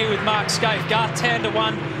champion here with Mark Skaife. Garth Tander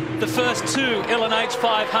won the first 2 L&H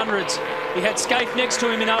 500s. He had Skaife next to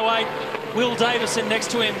him in 08, Will Davison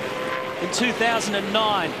next to him in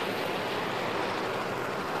 2009.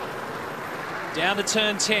 Down to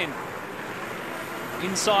turn 10.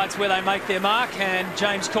 Inside's where they make their mark, and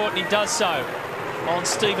James Courtney does so on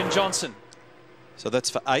Stephen Johnson. So that's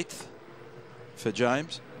for 8th for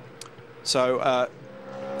James. So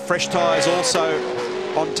fresh tyres also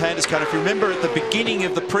on Tander's car. If you remember at the beginning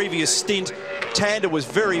of the previous stint, Tander was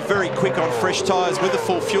very, very quick on fresh tyres with a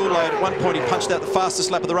full fuel load. At one point he punched out the fastest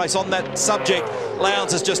lap of the race. On that subject,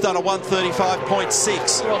 Lowndes has just done a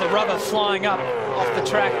 1:35.6. Well, the rubber flying up off the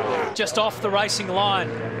track, just off the racing line.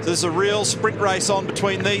 So there's a real sprint race on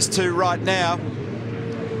between these two right now.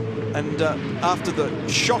 And after the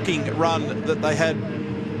shocking run that they had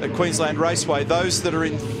at Queensland Raceway, those that are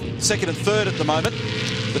in 2nd and 3rd at the moment,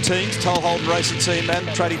 the teams, Toll Holden Racing Team and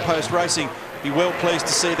Trading Post Racing, be well pleased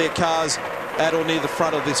to see their cars at or near the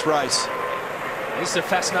front of this race. This is a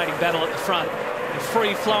fascinating battle at the front. The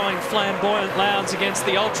free-flowing, flamboyant Lowndes against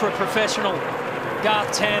the ultra-professional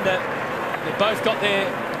Garth Tander. They've both got their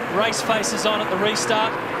race faces on at the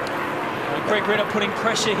restart. Greg Ritter putting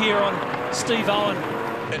pressure here on Steve Owen.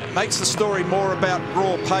 It makes the story more about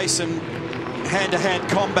raw pace and hand-to-hand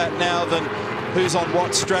combat now than who's on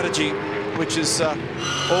what strategy, which is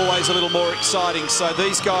always a little more exciting. So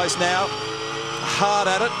these guys now hard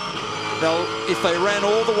at it. If they ran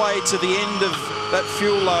all the way to the end of that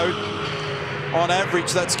fuel load, on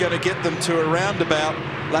average, that's going to get them to around about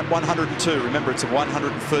lap 102. Remember, it's a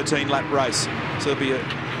 113 lap race. So there'll be a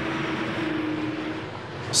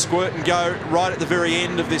squirt and go right at the very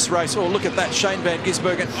end of this race. Oh, look at that, Shane Van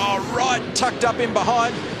Gisbergen. Oh, right, tucked up in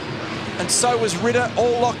behind. And so was Ritter,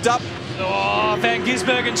 all locked up. Oh, Van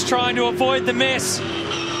Gisbergen's trying to avoid the mess.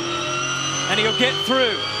 And he'll get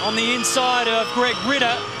through on the inside of Greg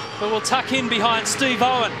Ritter, but will tuck in behind Steve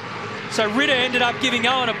Owen. So Ritter ended up giving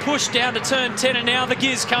Owen a push down to turn 10, and now the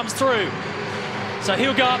Giz comes through. So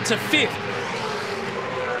he'll go up to 5th.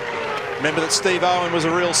 Remember that Steve Owen was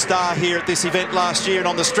a real star here at this event last year, and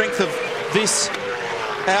on the strength of this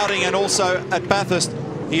outing and also at Bathurst,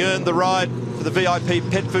 he earned the ride for the VIP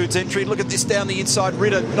Pet Foods entry. Look at this down the inside,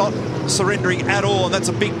 Ritter not surrendering at all, and that's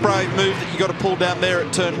a big brave move that you got to pull down there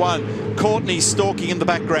at turn 1. Courtney stalking in the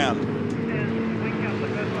background.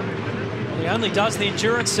 Well, he only does the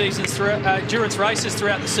endurance races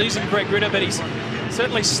throughout the season, Greg Ritter, but he's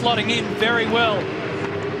certainly slotting in very well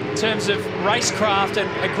in terms of racecraft and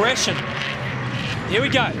aggression. Here we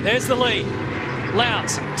go, there's the lead.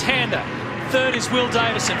 Lowndes, Tander, 3rd is Will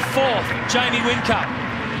Davison, 4th, Jamie Whincup,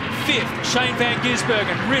 5th, Shane Van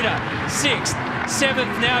Gisbergen, Ritter, 6th,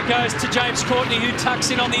 7th now goes to James Courtney, who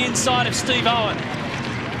tucks in on the inside of Steve Owen.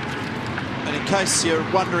 And in case you're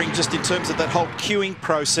wondering, just in terms of that whole queuing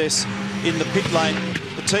process in the pit lane,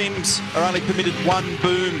 the teams are only permitted 1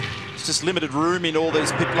 boom. It's just limited room in all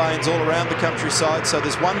these pit lanes all around the countryside, so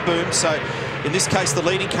there's 1 boom. So in this case, the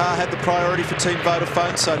leading car had the priority for Team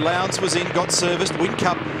Vodafone, so Lowndes was in, got serviced.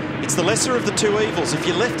 Whincup, it's the lesser of the 2 evils. If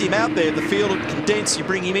you left him out there, the field would condense, you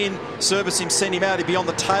bring him in, service him, send him out, he'd be on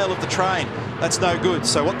the tail of the train. That's no good.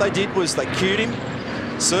 So what they did was they queued him,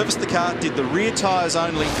 serviced the car, did the rear tyres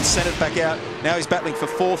only, and sent it back out. Now he's battling for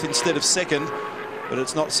 4th instead of 2nd, but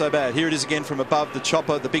it's not so bad. Here it is again from above the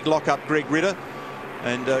chopper, the big lock-up, Greg Ritter.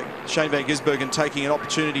 And Shane Van Gisbergen taking an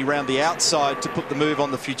opportunity round the outside to put the move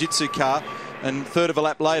on the Fujitsu car. And third of a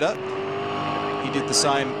lap later, he did the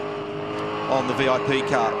same on the VIP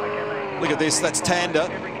car. Look at this, that's Tander.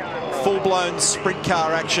 Full-blown sprint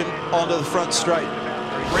car action onto the front straight.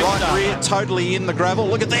 Right rear, totally in the gravel.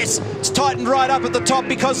 Look at this. It's tightened right up at the top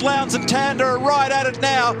because Lowndes and Tander are right at it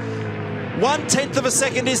now. 1/10 of a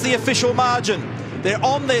second is the official margin. They're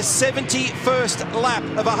on their 71st lap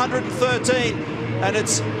of 113, and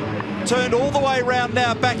it's turned all the way around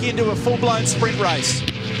now back into a full-blown sprint race.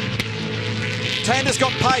 Tander's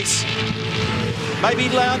got pace. Maybe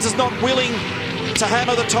Lowndes is not willing to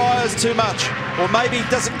hammer the tyres too much, or maybe he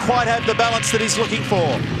doesn't quite have the balance that he's looking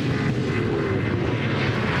for.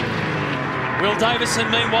 Will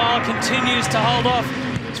Davison, meanwhile, continues to hold off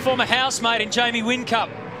his former housemate in Jamie Whincup.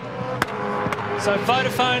 So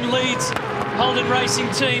Vodafone leads, Holden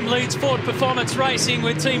Racing Team leads Ford Performance Racing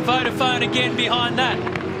with Team Vodafone again behind that.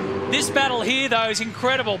 This battle here, though, is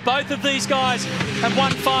incredible. Both of these guys have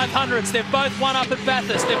won 500s. They've both won up at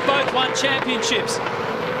Bathurst. They've both won championships.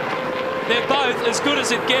 They're both as good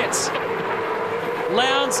as it gets.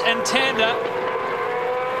 Lowndes and Tander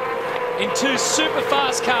in two super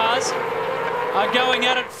fast cars are going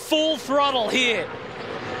at it full throttle here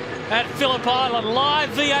at Phillip Island.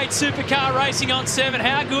 Live V8 supercar racing on 7.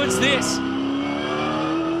 How good's this?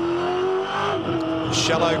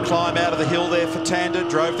 Shallow climb out of the hill there for Tander.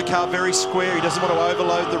 Drove the car very square. He doesn't want to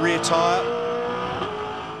overload the rear tyre.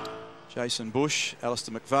 Jason Bush,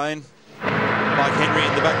 Alistair McVeigh, Mike Henry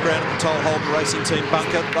in the background at the Toll Holden Racing Team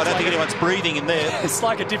bunker. I don't think anyone's breathing in there. It's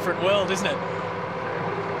like a different world, isn't it?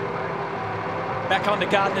 Back onto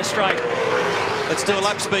Gardner Straight. Let's do a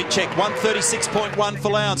lap speed check. 136.1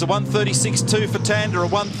 for Lowndes, a 136.2 for Tander, a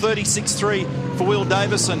 136.3 for Will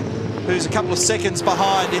Davison, who's a couple of seconds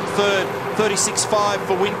behind in third. 36.5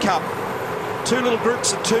 for Whincup. Two little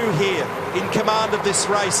groups of two here in command of this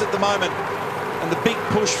race at the moment. And the big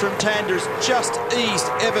push from Tander has just eased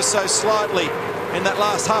ever so slightly in that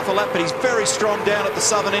last half a lap, but he's very strong down at the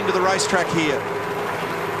southern end of the racetrack here.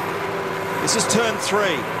 This is turn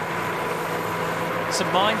 3.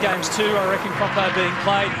 Some mind games too, I reckon, Croppo, being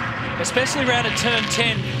played, especially around at turn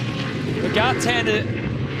 10. Garth Tander,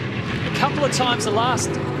 a couple of times the last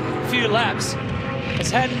few laps, has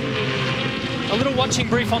had a little watching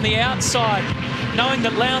brief on the outside, knowing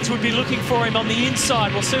that Lowndes would be looking for him on the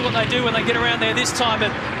inside. We'll see what they do when they get around there this time.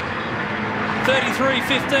 But 33,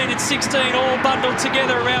 15 and 16 all bundled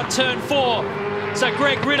together around turn 4. So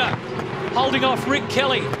Greg Ritter holding off Rick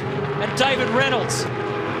Kelly and David Reynolds.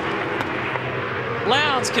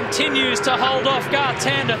 Lowndes continues to hold off Garth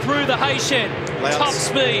Tander through the hayshed. Top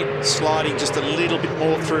speed. Sliding just a little bit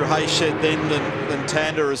more through hayshed then than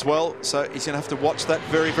Tander as well. So he's going to have to watch that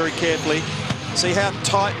very, very carefully. See how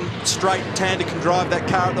tight and straight Tander can drive that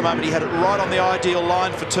car at the moment. He had it right on the ideal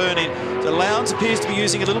line for turn-in. So Lowndes appears to be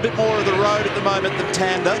using a little bit more of the road at the moment than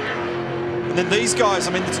Tander. And then these guys,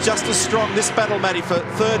 I mean, it's just as strong, this battle, Matty, for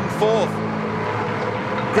third and fourth.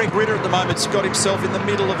 Greg Ritter at the moment's got himself in the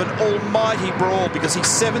middle of an almighty brawl because he's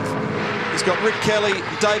 7th. He's got Rick Kelly,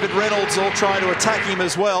 David Reynolds all trying to attack him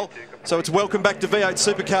as well. So it's welcome back to V8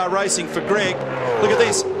 Supercar Racing for Greg. Look at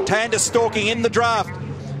this, Tander stalking in the draft.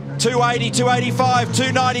 280, 285,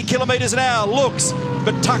 290 kilometres an hour. Looks,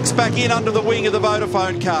 but tucks back in under the wing of the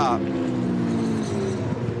Vodafone car.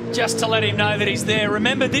 Just to let him know that he's there.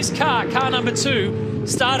 Remember, this car number 2,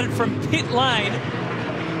 started from pit lane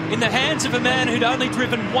in the hands of a man who'd only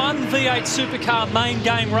driven one V8 supercar main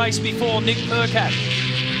game race before, Nick Percat.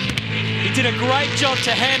 He did a great job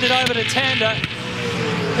to hand it over to Tander,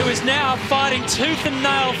 who is now fighting tooth and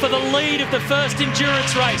nail for the lead of the first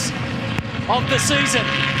endurance race of the season.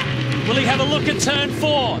 Will he have a look at turn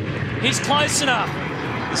 4? He's close enough.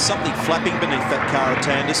 There's something flapping beneath that car at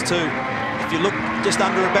Tander's too. If you look just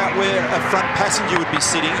under about where a front passenger would be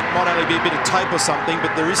sitting, it might only be a bit of tape or something,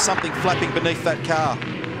 but there is something flapping beneath that car.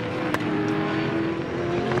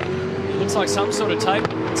 Looks like some sort of tape.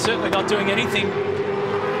 It's certainly not doing anything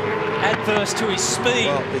adverse to his speed.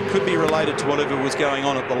 Well, it could be related to whatever was going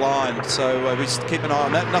on at the line, so we just keep an eye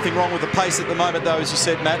on that. Nothing wrong with the pace at the moment, though, as you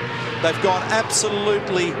said, Matt. They've gone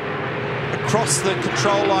absolutely across the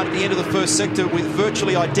control line at the end of the first sector with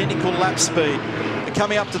virtually identical lap speed. They're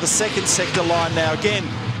coming up to the second sector line now. Again,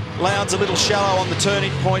 Lowndes a little shallow on the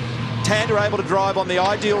turning point. Tander able to drive on the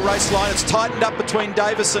ideal race line. It's tightened up between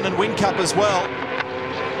Davison and Whincup as well.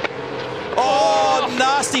 Oh,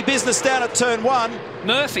 nasty business down at turn 1.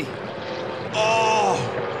 Murphy. Oh.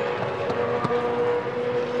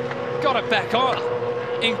 Got it back on.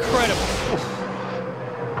 Incredible.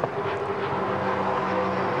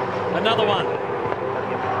 Another one.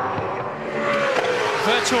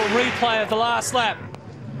 Virtual replay of the last lap.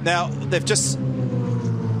 Now, they've just...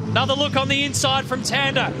 Another look on the inside from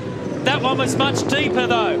Tander. That one was much deeper,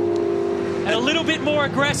 though. And a little bit more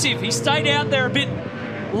aggressive. He stayed out there a bit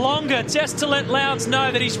longer just to let Lowndes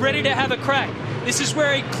know that he's ready to have a crack. This is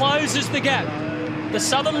where he closes the gap. The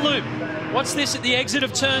southern loop. What's this at the exit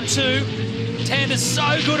of turn 2? Tander's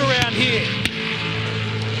so good around here.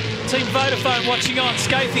 Team Vodafone watching on.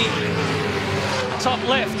 Scafie, top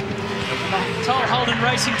left. Toll Holden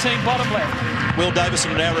Racing Team, bottom left. Will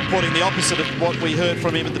Davison now reporting the opposite of what we heard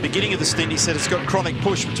from him at the beginning of the stint. He said it's got chronic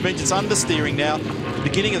push, which means it's understeering now. At the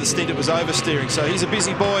beginning of the stint, it was oversteering. So he's a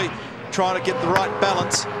busy boy trying to get the right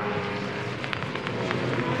balance.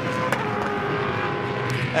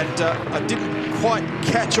 And I didn't quite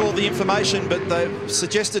catch all the information, but they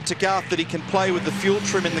suggested to Garth that he can play with the fuel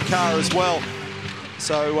trim in the car as well.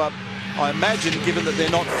 So I imagine, given that they're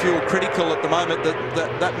not fuel critical at the moment,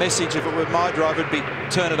 that message, if it were my driver, would be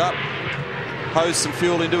turn it up, hose some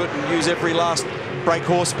fuel into it and use every last brake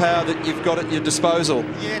horsepower that you've got at your disposal.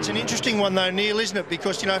 Yeah, it's an interesting one though, Neil, isn't it?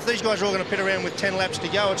 Because, you know, if these guys are all going to pit around with 10 laps to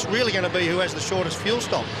go, it's really going to be who has the shortest fuel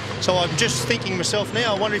stop. So I'm just thinking myself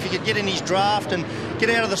now, I wonder if he could get in his draft and get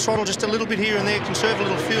out of the throttle just a little bit here and there, conserve a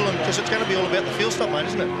little fuel, because it's going to be all about the fuel stop, mate,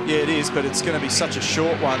 isn't it? Yeah, it is, but it's going to be such a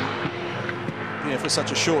short one. You know, for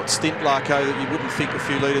such a short stint, Larko, that you wouldn't think a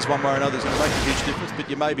few litres one way or another is going to make a huge difference, but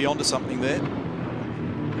you may be onto something there.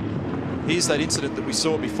 Here's that incident that we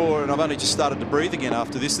saw before, and I've only just started to breathe again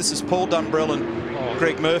after this. This is Paul Dumbrell and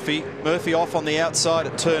Greg Murphy. Murphy off on the outside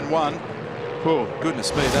at turn 1. Oh,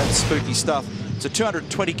 goodness me, that's spooky stuff. It's a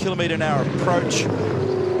 220km/h approach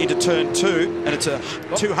into turn 2, and it's a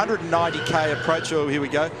 290k approach. Oh, here we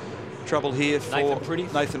go. Trouble here for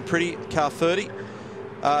Nathan Pretty, car 30.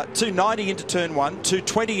 290 into turn 1,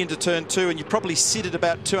 220 into turn 2, and you probably sit at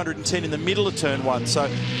about 210 in the middle of turn 1. So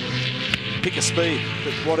pick a speed,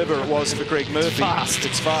 but whatever it was for Greg Murphy,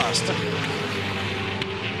 it's fast.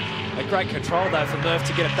 A great control though for Murph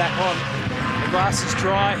to get it back on. The grass is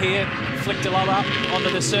dry here. Flicked a lot up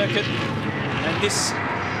onto the circuit, and this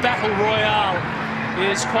battle royale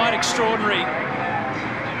is quite extraordinary.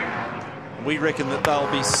 We reckon that they'll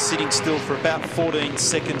be sitting still for about 14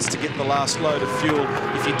 seconds to get the last load of fuel,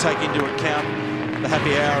 if you take into account the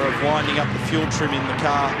happy hour of winding up the fuel trim in the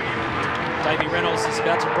car. Davey Reynolds is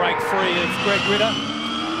about to break free of Greg Ritter,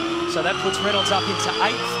 so that puts Reynolds up into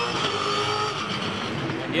 8th.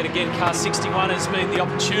 And yet again, car 61 has been the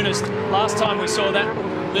opportunist. Last time we saw that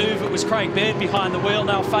move, it was Craig Baird behind the wheel.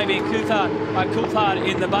 Now Fabian Coulthard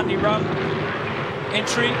in the Bundy Run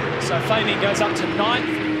entry, so Fabian goes up to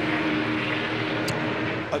 9th.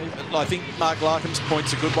 I think Mark Larkham's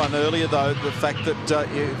point's a good one earlier, though, the fact that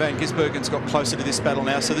Van Gisbergen's got closer to this battle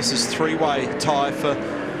now, so this is three-way tie for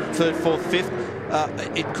 3rd, 4th,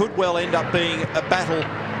 5th. It could well end up being a battle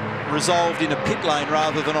resolved in a pit lane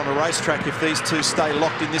rather than on a racetrack if these two stay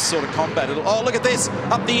locked in this sort of combat. Oh, look at this,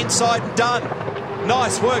 up the inside, done.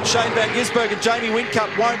 Nice work, Shane Van Gisbergen. Jamie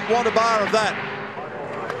Whincup won't want a bar of that.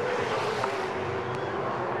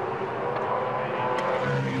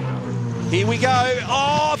 Here we go.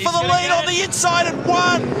 Oh, for the lead on the inside at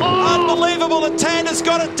 1. Unbelievable. And Tander's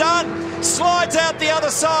got it done. Slides out the other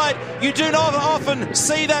side. You do not often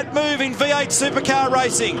see that move in V8 supercar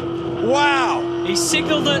racing. Wow. He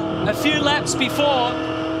signalled it a few laps before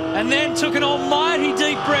and then took an almighty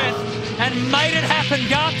deep breath and made it happen.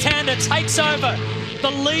 Garth Tander takes over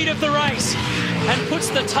the lead of the race and puts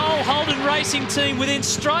the Toll Holden Racing Team within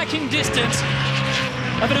striking distance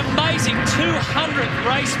of an amazing 200th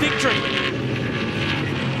race victory.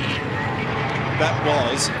 That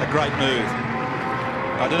was a great move.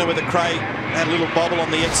 I don't know whether Craig had a little bobble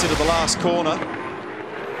on the exit of the last corner.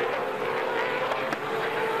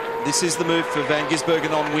 This is the move for Van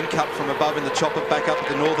Gisbergen on Whincup from above in the chopper, back up at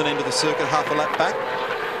the northern end of the circuit, half a lap back.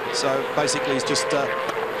 So basically he's just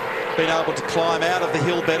been able to climb out of the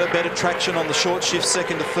hill better traction on the short shift,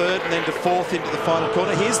 2nd to 3rd, and then to 4th into the final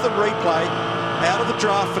corner. Here's the replay. Out of the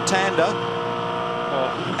draft for Tander,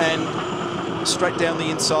 and straight down the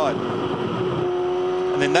inside.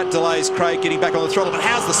 And then that delays Craig getting back on the throttle. But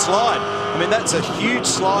how's the slide? I mean, that's a huge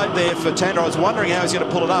slide there for Tander. I was wondering how he's going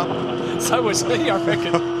to pull it up. So was he, I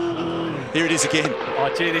reckon. Here it is again.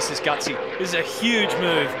 Oh, gee, this is gutsy. This is a huge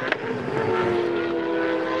move.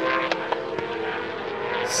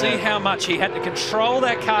 See how much he had to control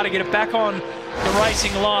that car to get it back on the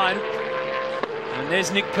racing line. And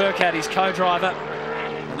there's Nick Percat, his co-driver.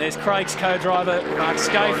 And there's Craig's co-driver, Mark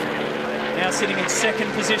Scaife, now sitting in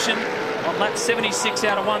 2nd position on lap 76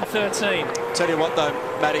 out of 113. Tell you what, though,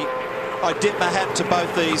 Matty, I dip my hat to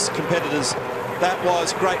both these competitors. That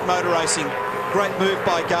was great motor racing. Great move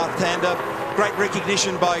by Garth Tander. great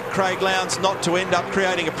recognition by Craig Lowndes not to end up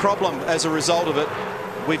creating a problem as a result of it.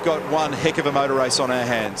 We've got one heck of a motor race on our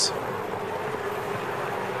hands.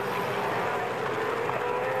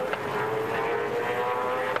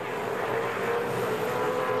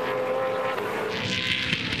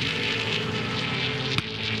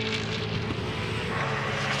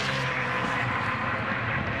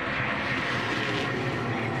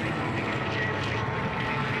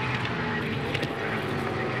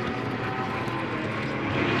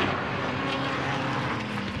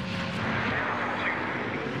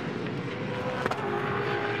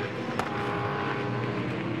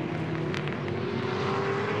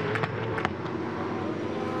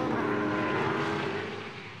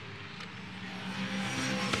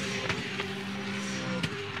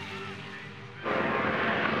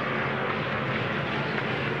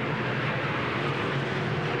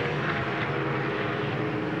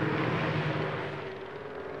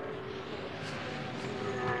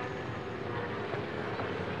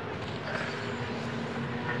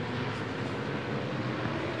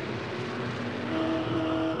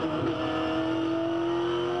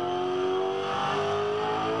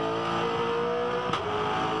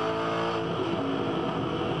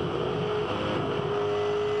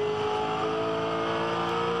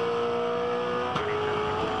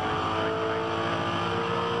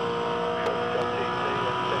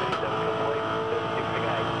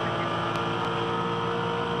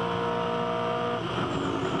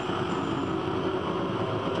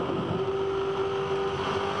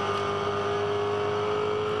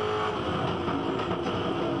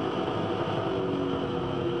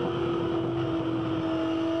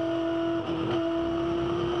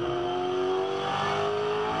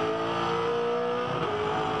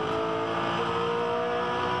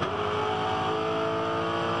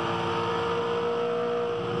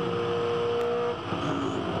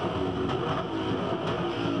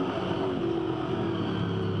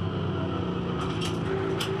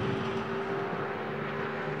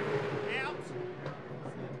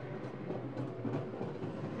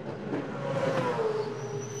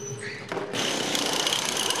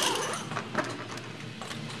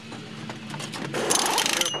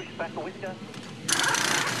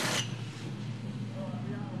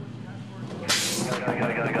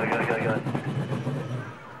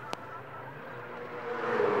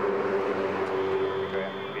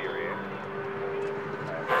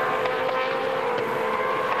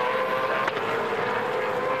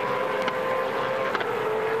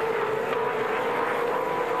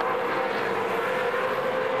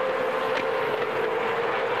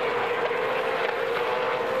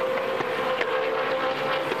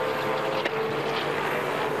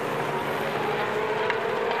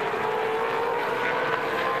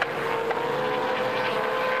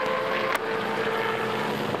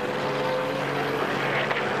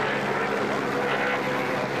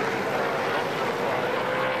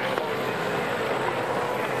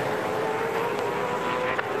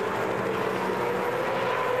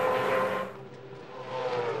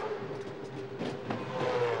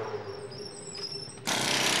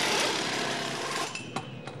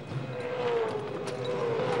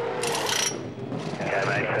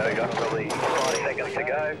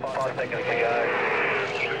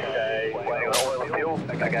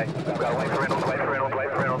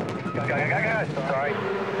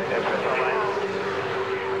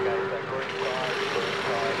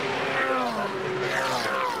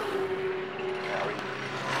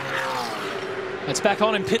 It's back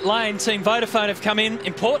on in pit lane. Team Vodafone have come in.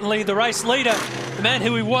 Importantly, the race leader, the man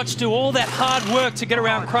who we watched do all that hard work to get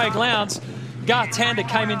around Craig Lowndes, Garth Tander,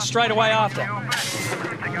 came in straight away after.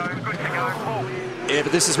 Yeah,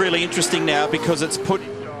 but this is really interesting now because it's put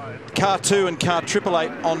car 2 and car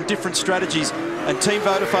 888 on different strategies, and Team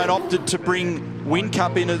Vodafone opted to bring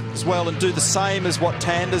Whincup in as well and do the same as what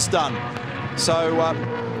Tander's done. So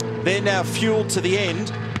they're now fueled to the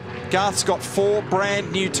end. Garth's got 4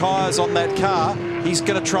 brand new tyres on that car. He's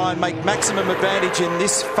going to try and make maximum advantage in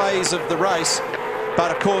this phase of the race. But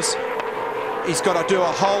of course, he's got to do a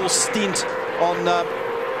whole stint on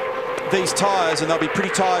these tyres, and they'll be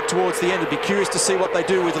pretty tired towards the end. I'd be curious to see what they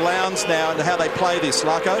do with Lowndes now and how they play this,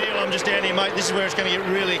 Larko. Neil, I'm just down here, mate. This is where it's going to get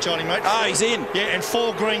really exciting, mate. Ah, he's in. Yeah, and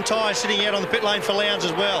 4 green tyres sitting out on the pit lane for Lowndes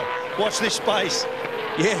as well. Watch this space.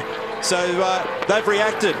 Yeah, so they've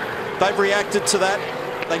reacted. They've reacted to that.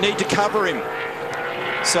 They need to cover him.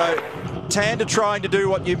 So Tander trying to do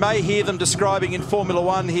what you may hear them describing in Formula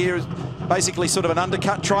One here, is basically sort of an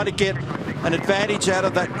undercut, trying to get an advantage out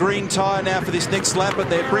of that green tyre now for this next lap. But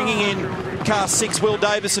they're bringing in car 6, Will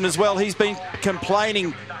Davison, as well. He's been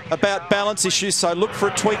complaining about balance issues, so look for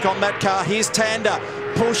a tweak on that car. Here's Tander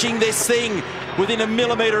pushing this thing within a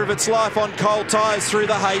millimetre of its life on cold tyres through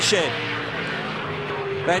the hay shed.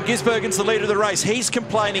 Van Gisbergen's the leader of the race. He's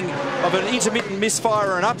complaining of an intermittent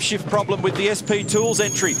misfire and upshift problem with the SP Tools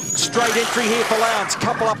entry. Straight entry here for Lowndes.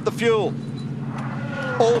 Couple up the fuel.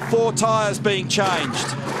 All 4 tyres being changed.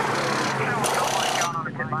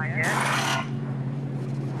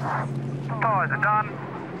 Tyres are done.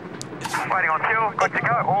 Waiting on fuel. Good to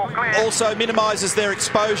go. All clear. Also minimises their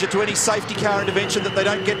exposure to any safety car intervention, that they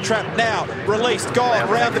don't get trapped. Now, released, gone,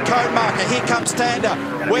 round the cone marker. Here comes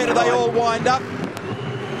Tander. Where do they all wind up?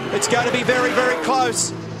 It's going to be very, very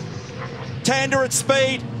close. Tander at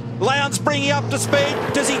speed. Lowndes bringing up to speed.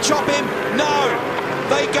 Does he chop him? No.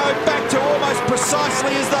 They go back to almost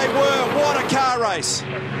precisely as they were. What a car race.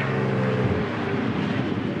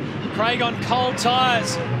 Craig on cold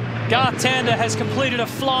tyres. Garth Tander has completed a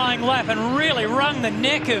flying lap and really wrung the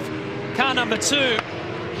neck of car number 2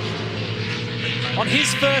 on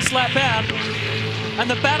his first lap out. And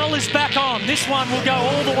the battle is back on. This one will go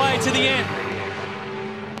all the way to the end.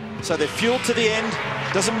 So they're fueled to the end.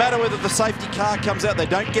 Doesn't matter whether the safety car comes out. They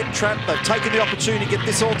don't get trapped. They've taken the opportunity to get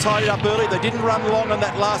this all tidied up early. They didn't run long on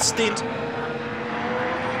that last stint.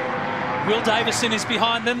 Will Davison is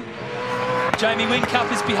behind them. Jamie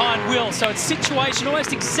Whincup is behind Will. So it's situation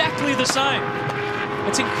almost exactly the same.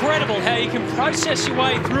 It's incredible how you can process your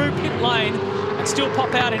way through pit lane and still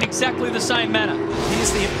pop out in exactly the same manner.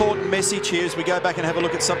 Here's the important message here as we go back and have a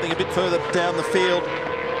look at something a bit further down the field.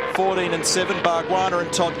 14 and 7, Bargwanna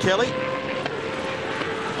and Todd Kelly.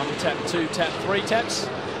 On tap 2, tap 3 taps.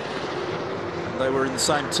 They were in the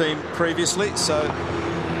same team previously, so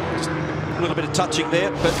just a little bit of touching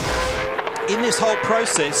there. But in this whole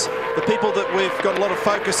process, the people that we've got a lot of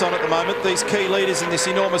focus on at the moment, these key leaders in this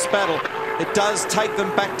enormous battle, it does take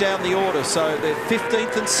them back down the order. So they're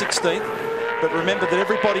 15th and 16th. But remember that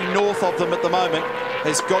everybody north of them at the moment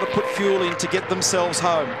has got to put fuel in to get themselves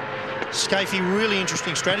home. Scafey, really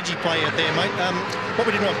interesting strategy play out there, mate. What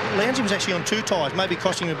we did know, Lowndes was actually on 2 tyres, maybe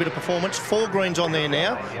costing him a bit of performance. 4 greens on there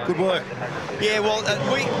now. Good work. Yeah, well,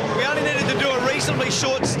 we only needed to do a reasonably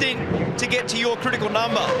short stint to get to your critical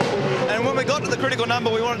number. And when we got to the critical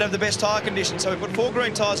number, we wanted to have the best tyre conditions. So we put 4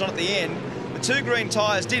 green tyres on at the end. The 2 green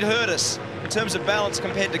tyres did hurt us in terms of balance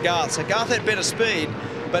compared to Garth. So Garth had better speed.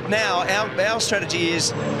 But now our strategy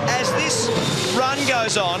is, as this run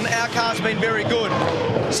goes on, our car's been very good.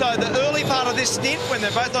 So the early part of this stint, when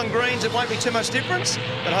they're both on greens, it won't be too much difference.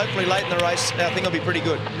 But hopefully late in the race, our thing will be pretty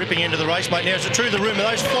good. Ripping into the race, mate. Now, is it true the rumour,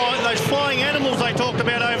 those flying animals they talked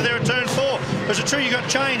about over there at turn 4, is it true you got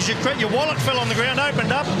changed? Your wallet fell on the ground,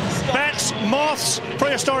 opened up. Bats, moths,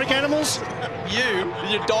 prehistoric animals.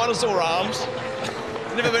 Your dinosaur arms.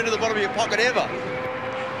 Never been to the bottom of your pocket ever.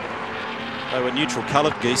 They were neutral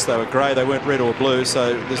coloured geese, they were grey, they weren't red or blue,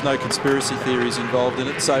 so there's no conspiracy theories involved in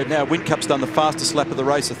it. So now Whincup's done the fastest lap of the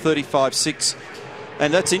race, a 35.6.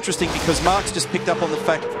 And that's interesting because Mark's just picked up on the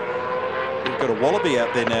fact we've got a wallaby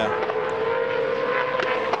out there now.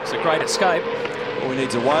 It's a great escape. All we need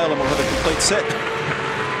is a whale and we'll have a complete set.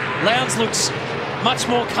 Lowndes looks much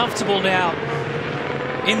more comfortable now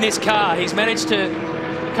in this car. He's managed to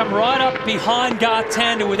come right up behind Garth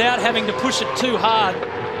Tander without having to push it too hard.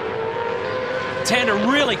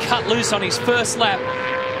 Tander really cut loose on his first lap.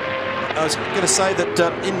 I was going to say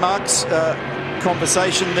that in Mark's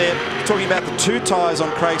conversation there, talking about the 2 tyres on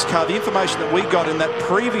Craig's car, the information that we got in that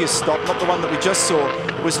previous stop, not the one that we just saw,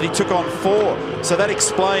 was that he took on 4. So that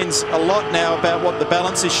explains a lot now about what the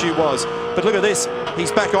balance issue was. But look at this,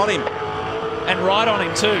 he's back on him. And right on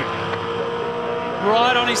him too.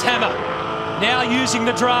 Right on his hammer. Now using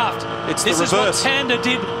the draft. It's the reverse. This is what Tander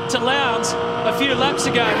did to Lowndes a few laps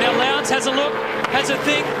ago. Now Lowndes has a look, has a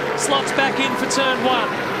think, slots back in for turn 1.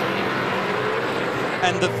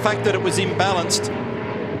 And the fact that it was imbalanced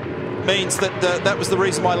means that that was the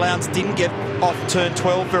reason why Lowndes didn't get off turn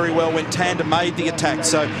 12 very well when Tander made the attack.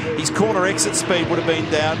 So his corner exit speed would have been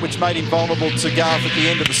down, which made him vulnerable to Garth at the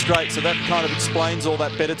end of the straight. So that kind of explains all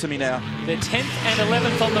that better to me now. They're 10th and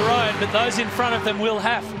 11th on the road, but those in front of them will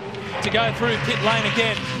have to go through pit lane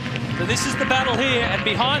again. So this is the battle here, and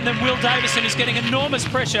behind them, Will Davison is getting enormous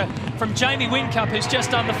pressure from Jamie Whincup, who's just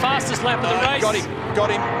done the fastest lap of the race. Got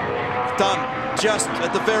him. Done. Just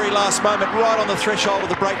at the very last moment, right on the threshold of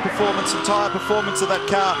the brake performance and tyre performance of that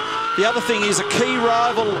car. The other thing is a key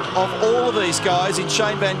rival of all of these guys in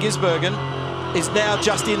Shane Van Gisbergen is now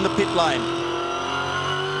just in the pit lane.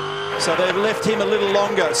 So they've left him a little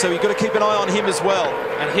longer, so you've got to keep an eye on him as well.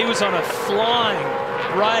 And he was on a flying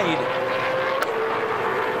raid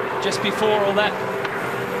just before all that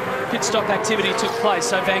pit stop activity took place.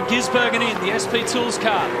 So Van Gisbergen in the SP Tools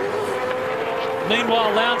car.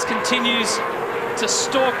 Meanwhile, Lowndes continues to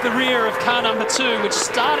stalk the rear of car number 2, which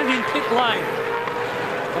started in pit lane.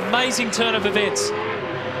 Amazing turn of events.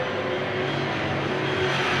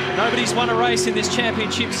 Nobody's won a race in this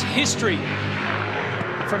championship's history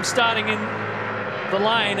from starting in the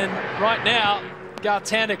lane, and right now Garth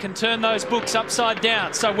Tander can turn those books upside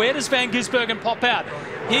down. So where does Van Gisbergen pop out?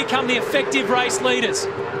 Here come the effective race leaders.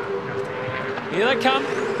 Here they come.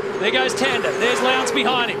 There goes Tander. There's Lowndes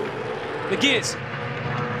behind him. The Giz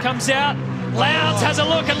comes out. Lowndes has a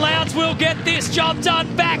look, and Lowndes will get this job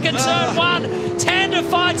done back in turn 1. Tander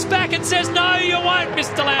fights back and says, no, you won't,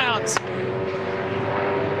 Mr. Lowndes.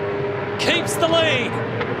 Keeps the lead.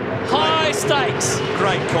 High stakes.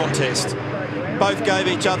 Great contest. Both gave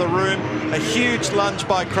each other room. A huge lunge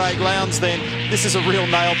by Craig Lowndes then. This is a real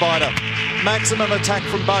nail-biter. Maximum attack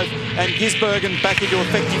from both. And Gisbergen back into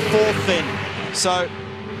effective 4th then. So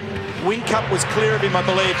Whincup was clear of him, I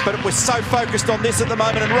believe, but it was so focused on this at the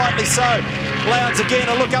moment, and rightly so. Lowndes again,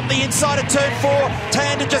 a look up the inside of turn 4.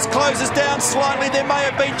 Tander just closes down slightly. There may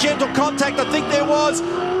have been gentle contact. I think there was.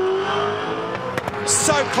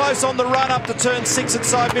 So close on the run up to turn 6 at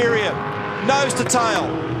Siberia. Nose to tail.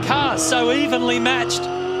 Cars so evenly matched.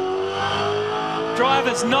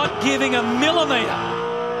 Drivers not giving a millimetre.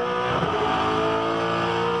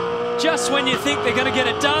 Just when you think they're going to get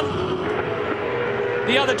it done,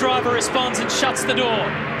 the other driver responds and shuts the door.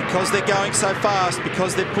 Because they're going so fast,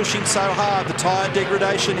 because they're pushing so hard, the tyre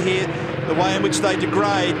degradation here, the way in which they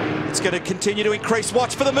degrade, it's going to continue to increase.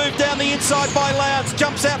 Watch for the move down the inside by Lowndes.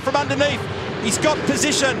 Jumps out from underneath. He's got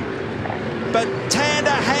position. But Tander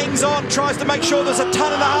hangs on, tries to make sure there's a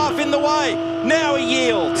tonne and a half in the way. Now he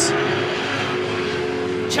yields.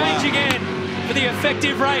 Change again for the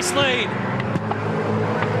effective race lead.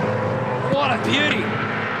 What a beauty.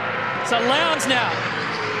 So Lowndes now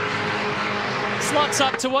slots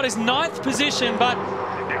up to what is 9th position, but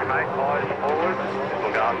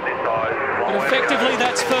effectively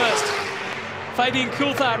that's first. Fabian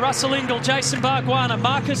Coulthard, Russell Ingall, Jason Bargwanna,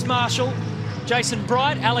 Marcus Marshall, Jason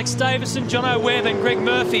Bright, Alex Davison, Jono Webb and Greg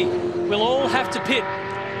Murphy will all have to pit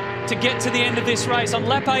to get to the end of this race on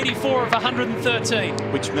lap 84 of 113.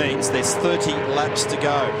 Which means there's 30 laps to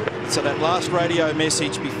go. So that last radio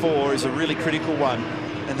message before is a really critical one,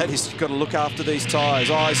 and that is you've got to look after these tyres.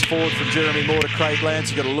 Eyes forward from Jeremy Moore to Craig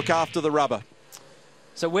Lowndes. You've got to look after the rubber.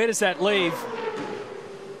 So where does that leave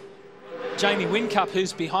Jamie Whincup,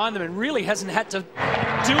 who's behind them and really hasn't had to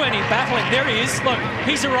do any battling? There he is. Look,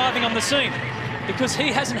 he's arriving on the scene because he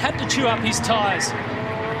hasn't had to chew up his tyres.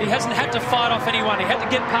 He hasn't had to fight off anyone. He had to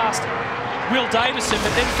get past Will Davison,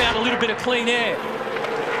 but then found a little bit of clean air.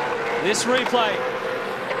 This replay.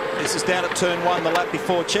 This is down at turn 1, the lap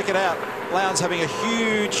before. Check it out. Lowndes having a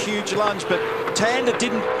huge lunge, but Tander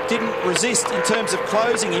didn't resist in terms of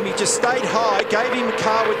closing him. He just stayed high, gave him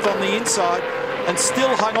car width on the inside, and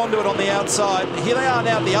still hung on to it on the outside. Here they are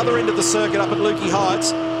now at the other end of the circuit up at Lukey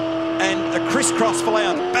Heights, and a crisscross for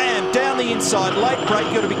Lowndes. Bam, down the inside, late break.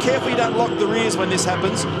 You've got to be careful you don't lock the rears when this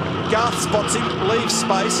happens. Garth spots him, leaves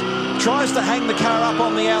space, tries to hang the car up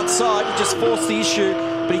on the outside. He just forced the issue,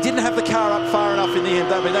 but he didn't have the car up far enough in the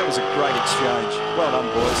end. I mean, that was a great exchange. Well done,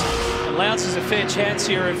 boys. And Lowndes has a fair chance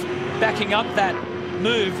here of backing up that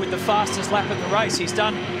move with the fastest lap of the race. He's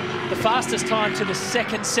done the fastest time to the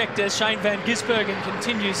 2nd sector. Shane Van Gisbergen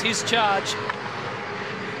continues his charge.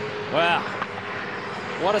 Wow.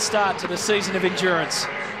 What a start to the season of endurance.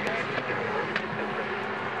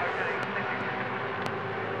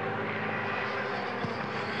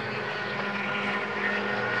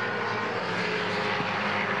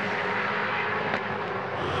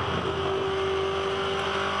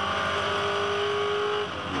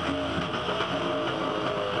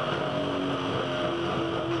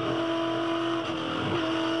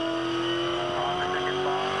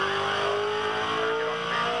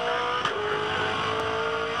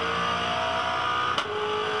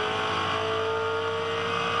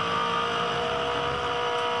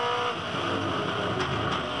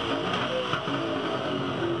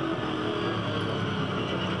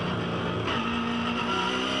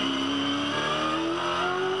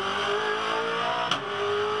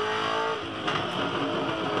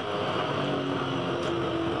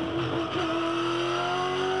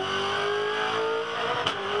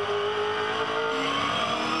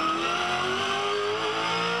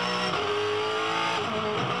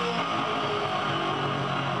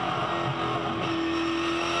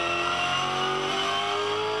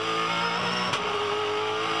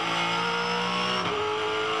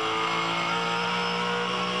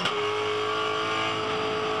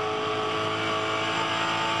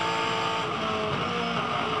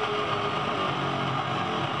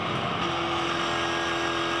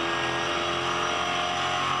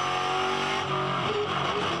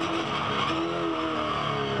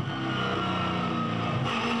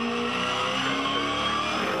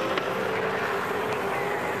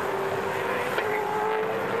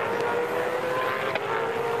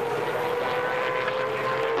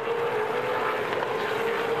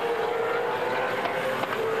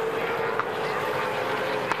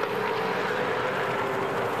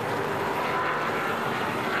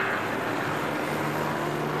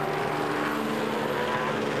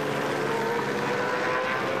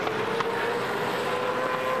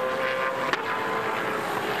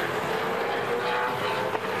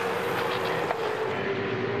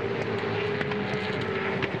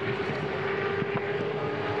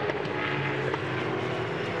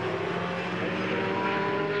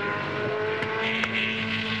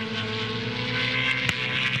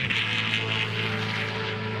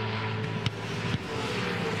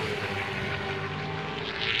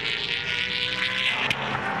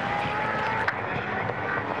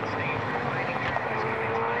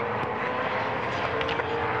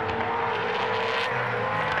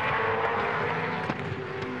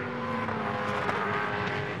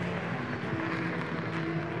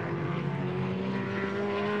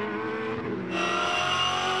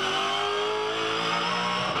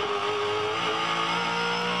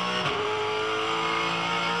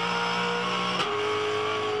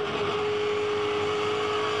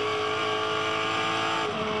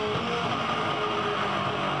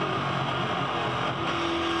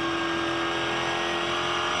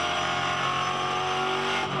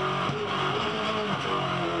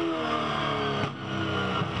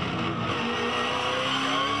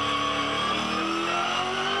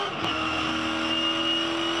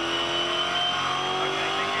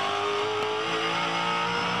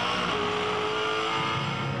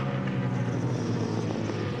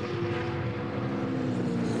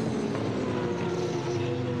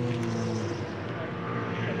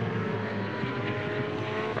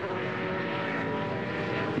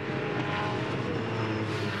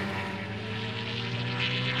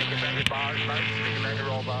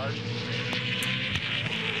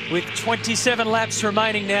 With 27 laps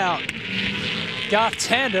remaining now, Garth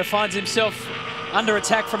Tander finds himself under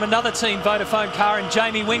attack from another Team Vodafone car in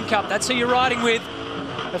Jamie Whincup. That's who you're riding with.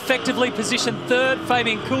 Effectively positioned third.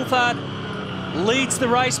 Fabian Coulthard leads the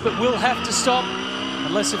race, but will have to stop.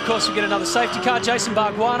 Unless, of course, we get another safety car. Jason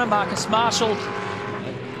Bargwanna, Marcus Marshall,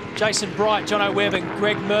 Jason Bright, Jono Webb and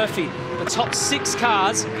Greg Murphy. The top 6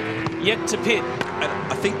 cars yet to pit.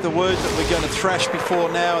 And I think the word that we're going to thrash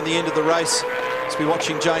before now and the end of the race is we're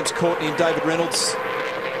watching James Courtney and David Reynolds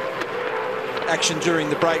action during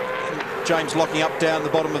the break. James locking up down the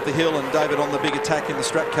bottom of the hill and David on the big attack in the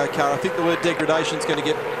Stratco car. I think the word degradation is going to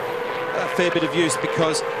get a fair bit of use,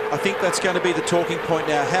 because I think that's going to be the talking point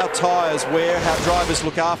now. How tyres wear, how drivers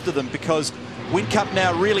look after them, because Whincup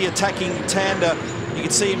now really attacking Tander. You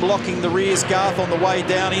can see him locking the rears. Garth on the way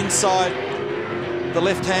down inside the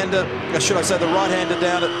left-hander, or should I say the right-hander,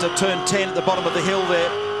 down at turn 10 at the bottom of the hill there.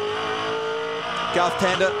 Garth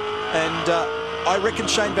Tander, and I reckon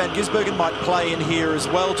Shane Van Gisbergen might play in here as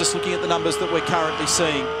well, just looking at the numbers that we're currently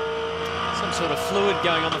seeing. Some sort of fluid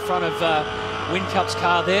going on the front of Whincup's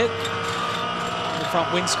car there. The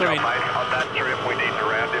front windscreen. On that trip, we need to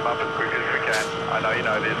round him up as quick as we can. I know you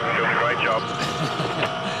know this. You're doing a great job.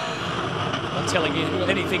 I'm telling you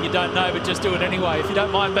anything you don't know, but just do it anyway, if you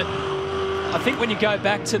don't mind. But I think when you go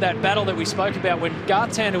back to that battle that we spoke about, when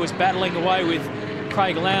Garth Tander was battling away with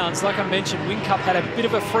Craig Lowndes, like I mentioned, Whincup had a bit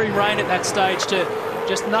of a free rein at that stage to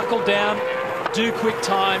just knuckle down, do quick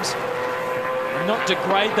times, and not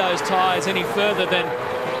degrade those tyres any further than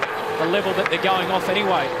the level that they're going off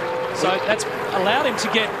anyway. So that's allowed him to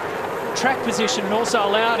get track position and also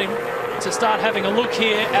allowed him to start having a look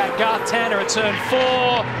here at Garth Tander at turn 4.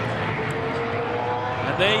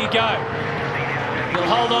 And there you go. He'll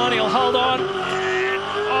hold on, he'll hold on.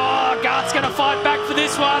 Oh, Garth's going to fight back for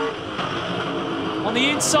this one. On the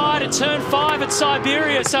inside at turn 5 at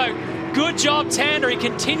Siberia. So good job, Tander. He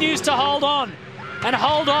continues to hold on and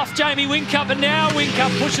hold off Jamie Whincup. And now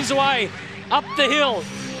Whincup pushes away up the hill.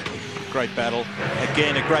 Great battle.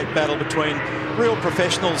 Again, a great battle between real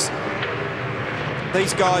professionals.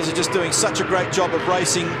 These guys are just doing such a great job of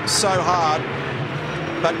racing so hard,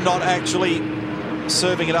 but not actually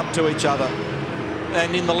serving it up to each other.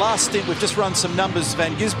 And in the last stint, we've just run some numbers.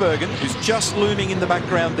 Van Gisbergen, who's just looming in the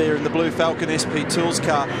background there in the Blue Falcon SP Tools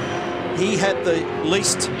car, he had the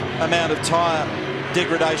least amount of tyre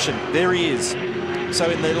degradation. There he is. So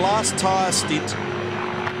in the last tyre stint,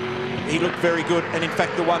 he looked very good, and in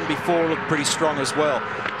fact the one before looked pretty strong as well.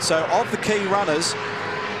 So of the key runners,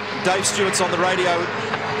 Dave Stewart's on the radio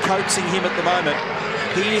coaxing him at the moment.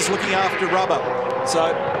 He is looking after rubber.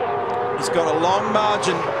 So he's got a long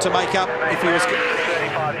margin to make up if he was...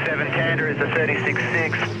 35.7, Tander is a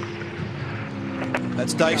 36.6.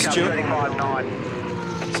 That's Dave Stewart.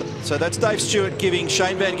 35.9. So that's Dave Stewart giving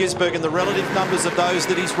Shane Van Gisbergen the relative numbers of those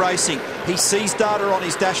that he's racing. He sees data on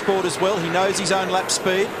his dashboard as well. He knows his own lap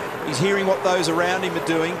speed. He's hearing what those around him are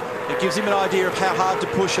doing. It gives him an idea of how hard to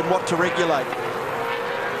push and what to regulate.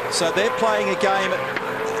 So they're playing a game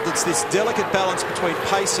that's this delicate balance between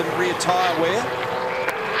pace and rear tyre wear.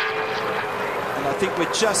 And I think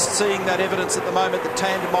we're just seeing that evidence at the moment that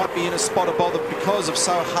Tander might be in a spot of bother because of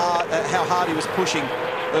how hard he was pushing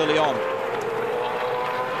early on.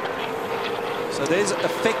 So there's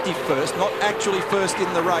effective first, not actually first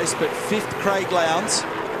in the race, but 5th Craig Lowndes.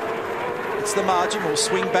 It's the margin. We'll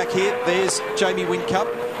swing back here. There's Jamie Whincup,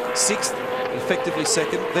 6th, effectively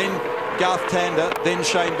 2nd. Then Garth Tander, then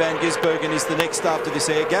Shane Van Gisbergen is the next after this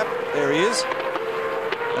air gap. There he is.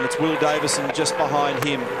 And it's Will Davison just behind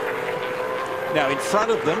him. Now in front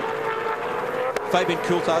of them, Fabian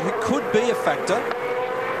Coulthard, who could be a factor.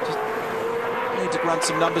 Just need to run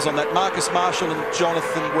some numbers on that. Marcus Marshall and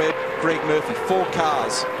Jonathan Webb, Greg Murphy, 4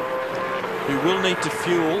 cars who will need to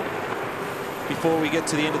fuel before we get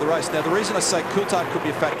to the end of the race. Now the reason I say Coulthard could be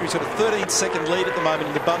a factor, he's got a 13-second lead at the moment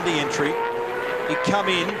in the Bundy entry. He'd come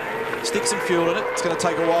in, stick some fuel in it. It's going to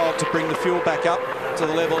take a while to bring the fuel back up to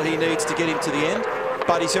the level he needs to get him to the end.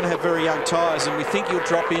 But he's going to have very young tyres, and we think he'll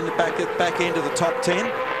drop in the back end of the top 10.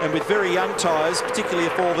 And with very young tyres, particularly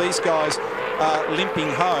if all these guys are limping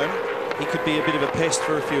home, he could be a bit of a pest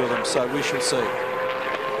for a few of them. So we shall see.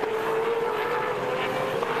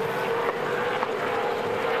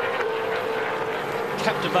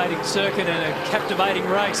 Captivating circuit and a captivating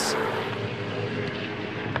race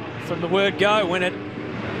from the word go, when it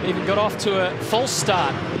even got off to a false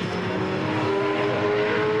start.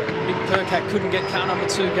 Big Percat couldn't get car number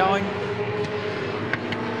 2 going.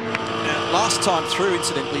 Now, last time through,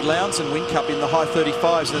 incidentally, Lowndes and Whincup in the high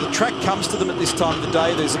 35s. Now the track comes to them at this time of the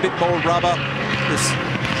day. There's a bit more rubber. There's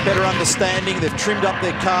better understanding. They've trimmed up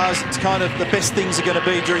their cars. It's kind of the best things are going to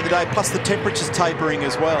be during the day, plus the temperature's tapering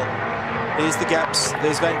as well. There's the gaps.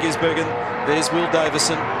 There's Van Gisbergen. There's Will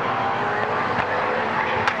Davison.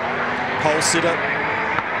 Pole sitter.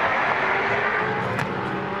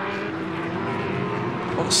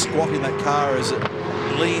 What a squat in that car as it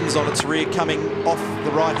leans on its rear coming off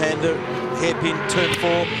the right-hander. Hairpin, turn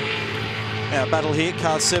 4. Now, battle here,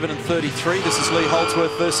 cars 7 and 33. This is Lee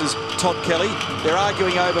Holdsworth versus Todd Kelly. They're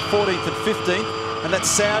arguing over 14th and 15th, and that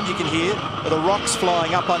sound you can hear are the rocks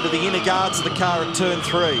flying up under the inner guards of the car at turn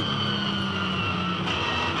 3.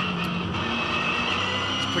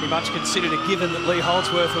 It's pretty much considered a given that Lee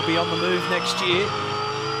Holdsworth will be on the move next year.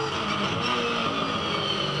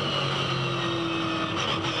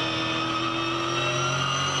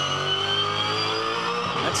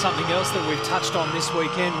 And that's something else that we've touched on this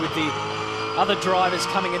weekend with the other drivers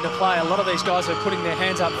coming into play. A lot of these guys are putting their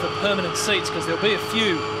hands up for permanent seats because there'll be a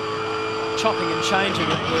few chopping and changing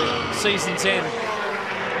at the season's end.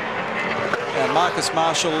 Marcus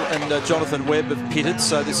Marshall and Jonathan Webb have pitted,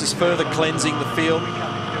 so this is further cleansing the field.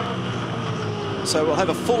 So we'll have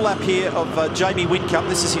a full lap here of Jamie Whincup.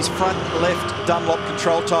 This is his front left Dunlop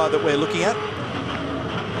control tyre that we're looking at.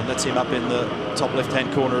 And that's him up in the top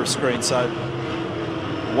left-hand corner of screen. So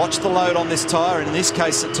watch the load on this tyre. In this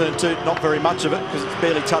case, at turn 2, not very much of it because it's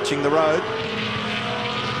barely touching the road.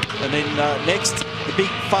 And then next, the big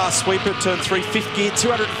fast sweeper, turn 3, 5th gear,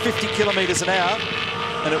 250 kilometres an hour.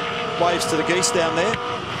 And it waves to the geese down there.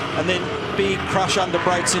 And then big crush under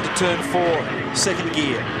brakes into turn 4, 2nd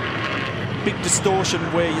gear. Big distortion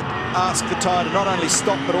where you ask the tyre to not only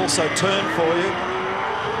stop but also turn for you.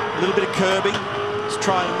 A little bit of curbing. Just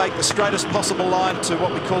try and make the straightest possible line to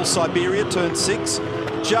what we call Siberia, turn 6.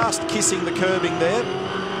 Just kissing the curbing there.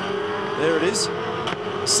 There it is.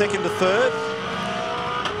 2nd to 3rd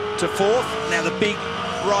to 4th. Now the big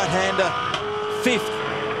right-hander, 5th.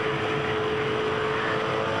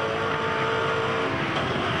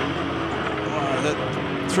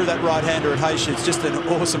 Through that right-hander at Haysham, it's just an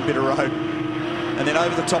awesome bit of road. And then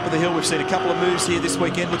over the top of the hill, we've seen a couple of moves here this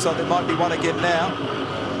weekend. Looks like there might be one again now.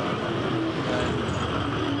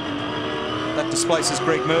 That displaces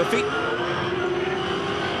Greg Murphy.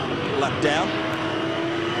 Lap down.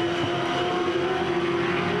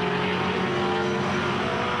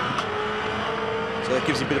 So that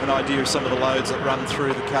gives you a bit of an idea of some of the loads that run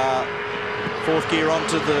through the car. 4th gear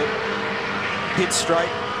onto the pit straight.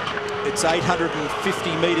 It's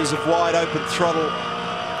 850 metres of wide open throttle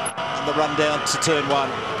on the run down to turn 1.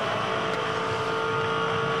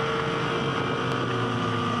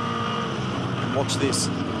 And watch this.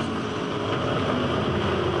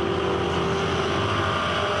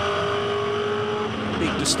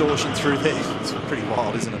 Big distortion through there. It's pretty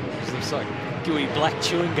wild, isn't it? It looks like gooey black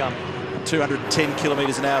chewing gum. 210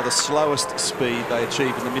 kilometres an hour, the slowest speed they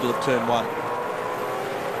achieve in the middle of turn 1.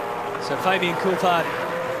 So Fabian Coulthard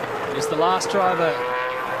is the last driver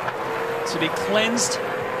to be cleansed.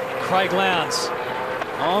 Craig Lowndes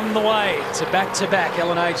on the way to back-to-back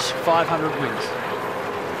L&H 500 wins.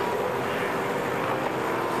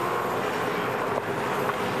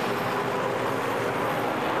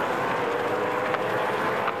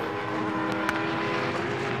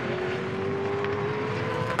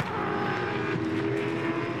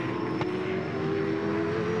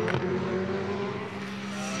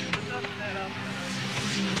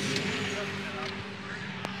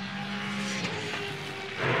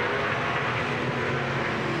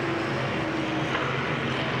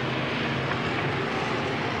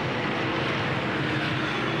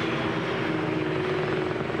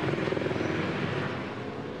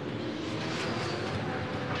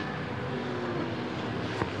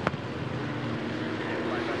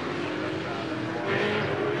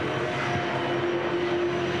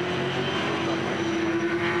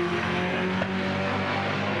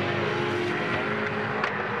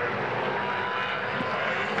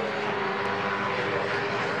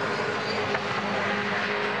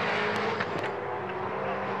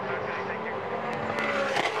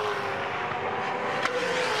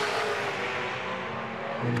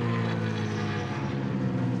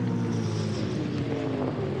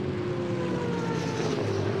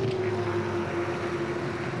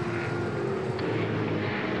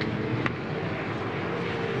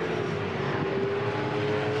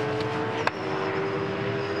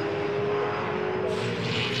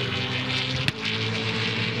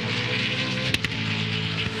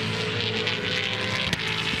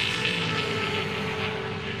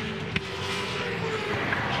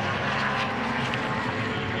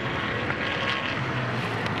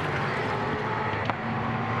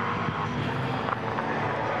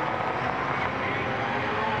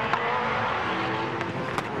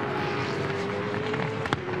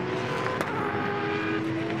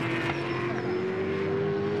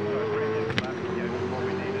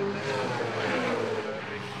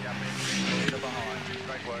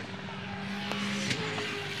 stroke.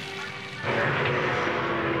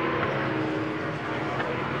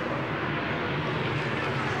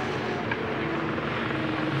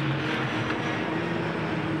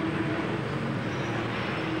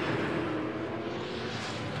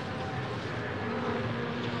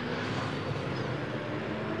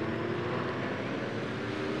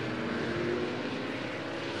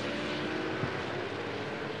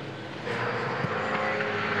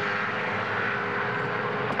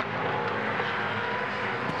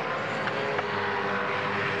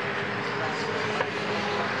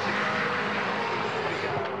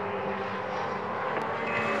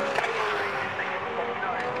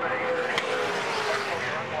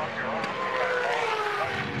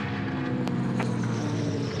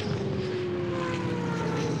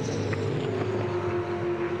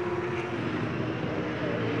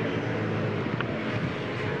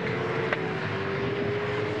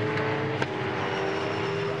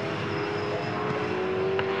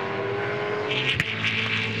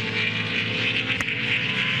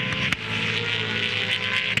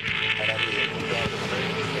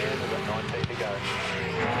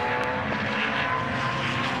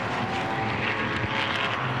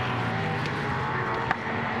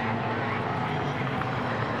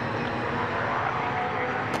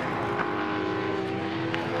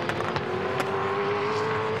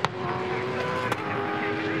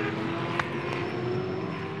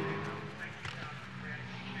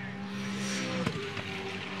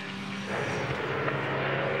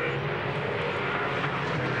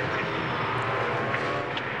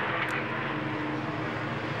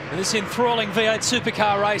 This enthralling V8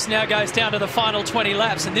 supercar race now goes down to the final 20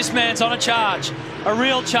 laps, and this man's on a charge, a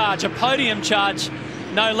real charge, a podium charge,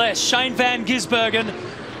 no less. Shane van Gisbergen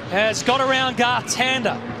has got around Garth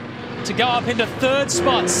Tander to go up into third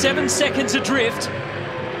spot, 7 seconds adrift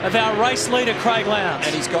of our race leader, Craig Lowndes.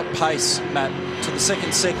 And he's got pace, Matt. To the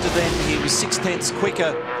second sector then, he was 6/10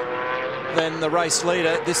 quicker than the race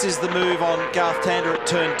leader. This is the move on Garth Tander at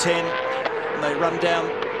turn 10. And they run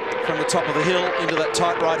down from the top of the hill into that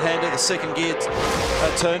tight right-hander, the second gear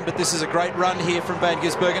turn. But this is a great run here from Van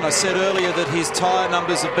Gisbergen. I said earlier that his tyre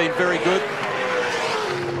numbers have been very good.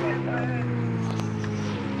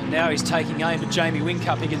 And now he's taking aim at Jamie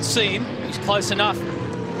Whincup. You can see him. He's close enough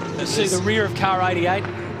to see the rear of car 88.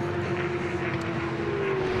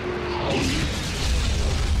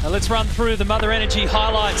 Now let's run through the Mother Energy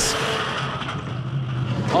highlights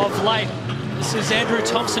of late. This is Andrew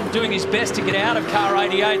Thompson doing his best to get out of car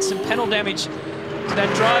 88. Some panel damage to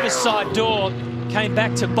that driver's side door came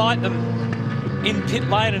back to bite them in pit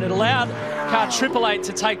lane, and it allowed car 888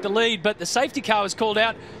 to take the lead, but the safety car was called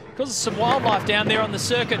out because of some wildlife down there on the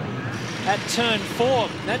circuit at turn 4.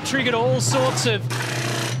 That triggered all sorts of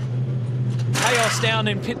chaos down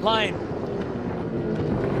in pit lane.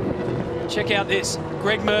 Check out this.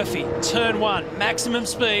 Greg Murphy, turn 1, maximum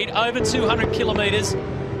speed, over 200 kilometres,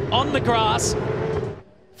 on the grass,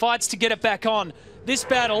 fights to get it back on. This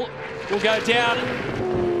battle will go down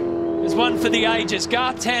as one for the ages.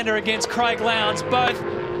 Garth Tander against Craig Lowndes, both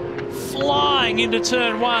flying into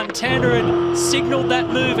turn 1. Tander had signalled that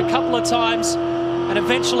move a couple of times and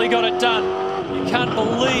eventually got it done. You can't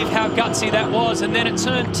believe how gutsy that was. And then at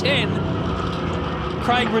turn 10,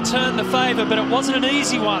 Craig returned the favour, but it wasn't an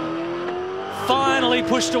easy one. Finally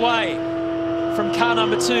pushed away from car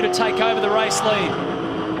number 2 to take over the race lead.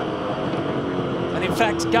 And in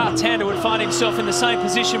fact, Garth Tander would find himself in the same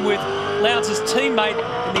position with Lowndes' teammate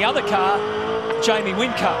in the other car, Jamie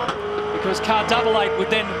Whincup, because car 88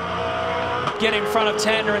 would then get in front of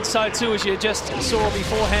Tander, and so too, as you just saw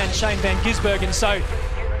beforehand, Shane van Gisbergen. So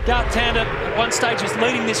Garth Tander at one stage was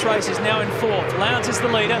leading this race, is now in 4th. Lowndes is the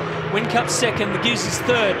leader, Whincup 2nd, the Giz is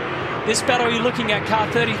 3rd. This battle you're looking at, car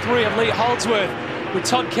 33 of Lee Holdsworth with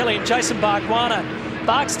Todd Kelly and Jason Bargwanna.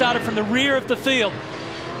 Bark started from the rear of the field,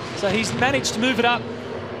 so he's managed to move it up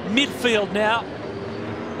midfield now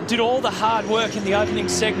and did all the hard work in the opening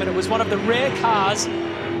segment. It was one of the rare cars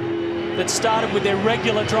that started with their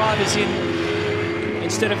regular drivers in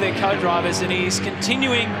instead of their co-drivers, and he's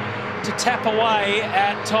continuing to tap away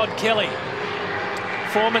at Todd Kelly.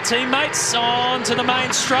 Former teammates on to the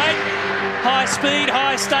main straight. High speed,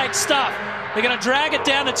 high stakes stuff. They're going to drag it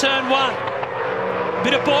down to turn 1. A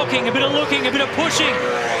bit of balking, a bit of looking, a bit of pushing.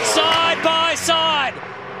 Side by side.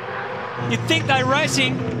 You'd think they're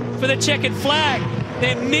racing for the checkered flag.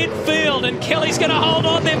 They're midfield and Kelly's going to hold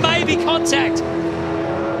on. There may be contact.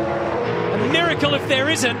 A miracle if there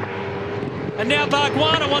isn't. And now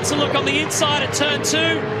Bargwanna wants to look on the inside at turn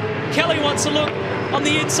 2. Kelly wants to look on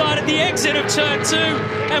the inside at the exit of turn 2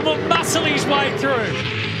 and will muscle his way through.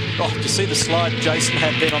 Oh, did you see the slide Jason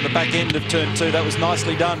had then on the back end of turn 2? That was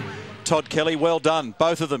nicely done, Todd Kelly. Well done,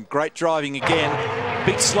 both of them. Great driving again.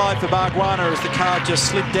 Big slide for Bargwanna as the car just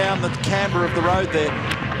slid down the camber of the road there.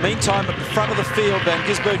 Meantime, at the front of the field, Van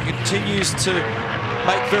Gisbergen continues to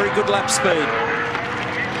make very good lap speed.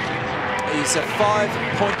 He's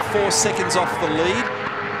 5.4 seconds off the lead.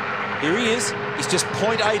 Here he is. He's just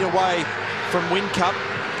 0.8 away from Whincup,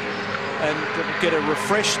 and get a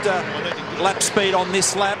refreshed lap speed on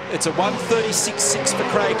this lap. It's a 1:36.6 for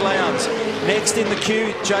Craig Lowndes. Next in the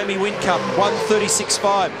queue, Jamie Whincup,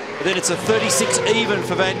 1:36.5. Then it's a 36 even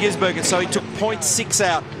for Van Gisbergen, so he took 0.6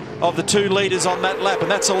 out of the 2 leaders on that lap, and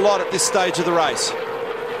that's a lot at this stage of the race.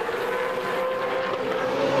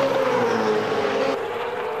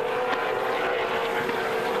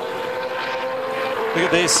 Look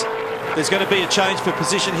at this. There's going to be a change for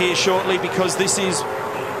position here shortly, because this is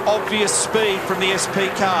obvious speed from the SP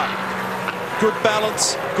car. Good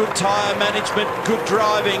balance, good tyre management, good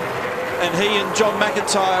driving, and he and John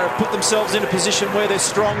McIntyre have put themselves in a position where they're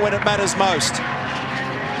strong when it matters most.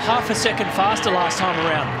 Half a second faster last time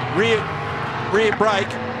around. Rear brake,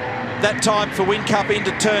 that time for Whincup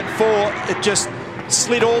into turn 4, it just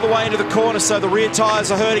slid all the way into the corner, so the rear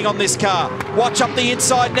tyres are hurting on this car. Watch up the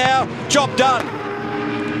inside now, job done.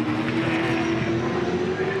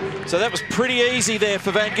 So that was pretty easy there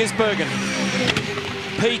for Van Gisbergen.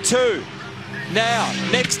 P2. Now,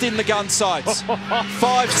 next in the gun sights.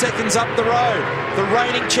 5 seconds up the road. The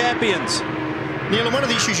reigning champions. Neil, and one of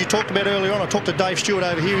the issues you talked about earlier on, I talked to Dave Stewart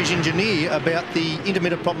over here, his engineer, about the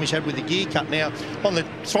intermittent problem he's had with the gear cut. Now, on the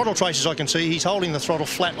throttle traces I can see, he's holding the throttle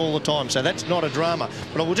flat all the time, so that's not a drama.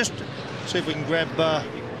 But I will just see if we can grab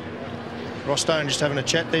Ross Stone just having a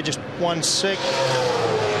chat there. Just 1 sec.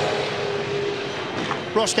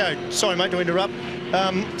 Roscoe, sorry mate to interrupt.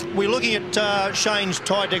 We're looking at Shane's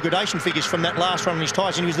tyre degradation figures from that last run on his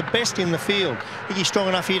tyres, and he was the best in the field. Think he's strong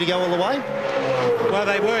enough here to go all the way? Well,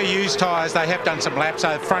 they were used tyres. They have done some laps,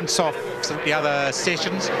 so front's off the other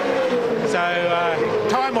sessions. So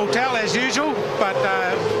time will tell as usual, but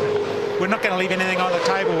we're not going to leave anything on the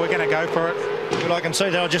table. We're going to go for it. But I can see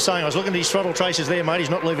that. I was just saying, I was looking at his throttle traces there, mate. He's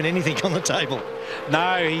not leaving anything on the table.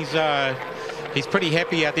 No, he's pretty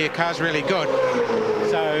happy out there. Car's really good.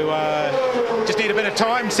 So just need a bit of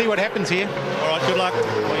time, see what happens here. All right, good luck.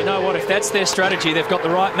 Well, you know what? If that's their strategy, they've got the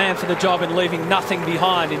right man for the job and leaving nothing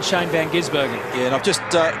behind in Shane Van Gisbergen. Yeah, and I've just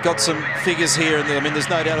got some figures here. And I mean, there's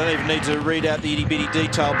no doubt I don't even need to read out the itty-bitty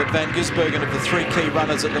detail, but Van Gisbergen, of the 3 key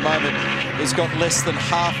runners at the moment, has got less than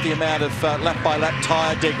half the amount of lap-by-lap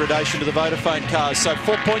tyre degradation to the Vodafone cars. So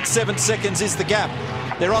 4.7 seconds is the gap.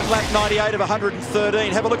 They're on lap 98 of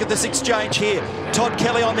 113. Have a look at this exchange here. Todd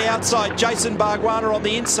Kelly on the outside, Jason Bargwanna on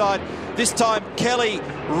the inside. This time, Kelly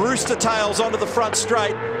rooster tails onto the front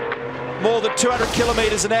straight. More than 200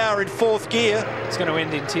 kilometres an hour in 4th gear. It's going to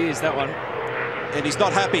end in tears, that one. And he's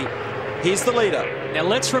not happy. Here's the leader. Now,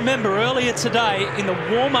 let's remember earlier today in the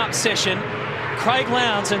warm-up session, Craig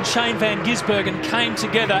Lowndes and Shane Van Gisbergen came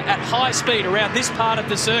together at high speed around this part of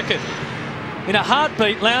the circuit. In a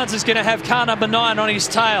heartbeat, Lowndes is going to have car number 9 on his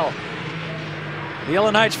tail. The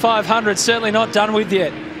LNH 500 certainly not done with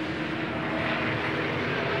yet.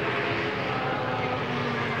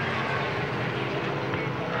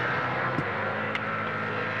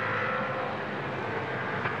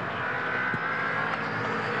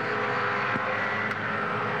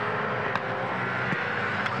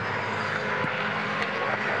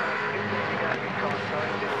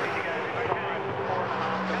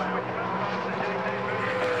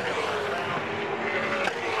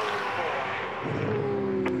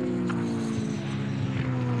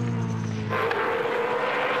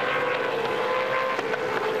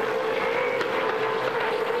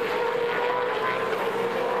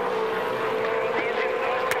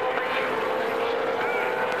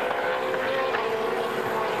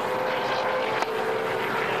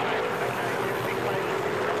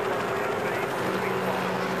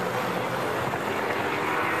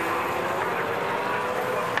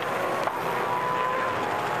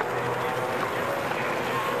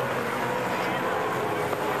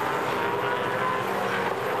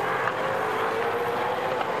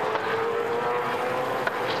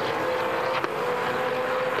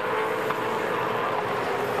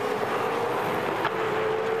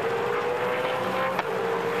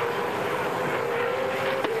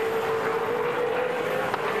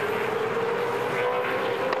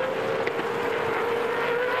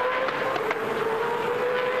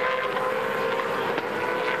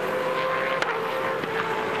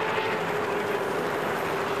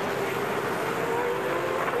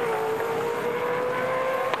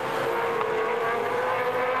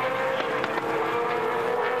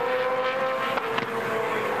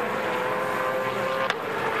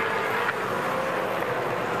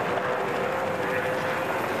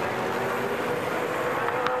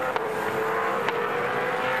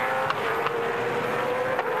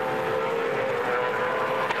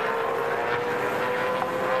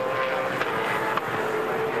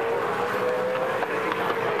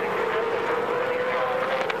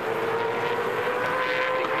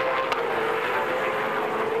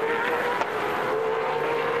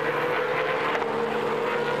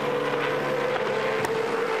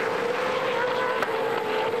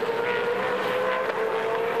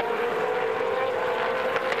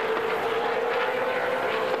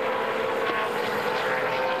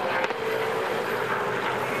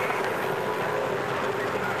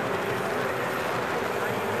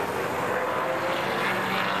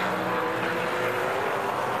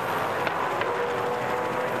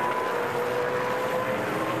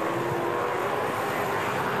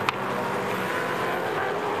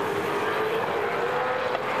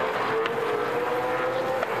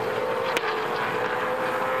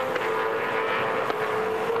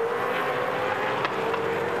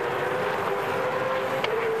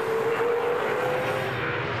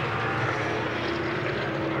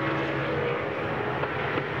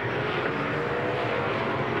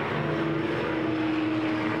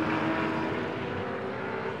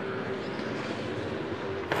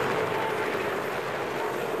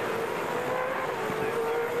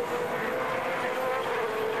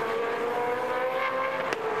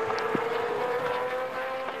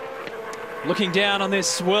 Looking down on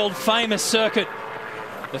this world-famous circuit,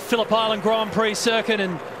 the Phillip Island Grand Prix circuit,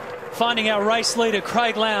 and finding our race leader,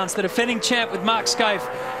 Craig Lowndes, the defending champ with Mark Scaife,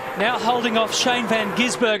 now holding off Shane van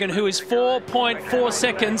Gisbergen, who is 4.4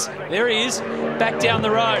 seconds. There he is, back down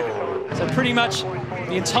the road. So pretty much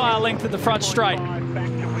the entire length of the front straight.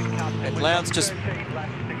 And Lowndes just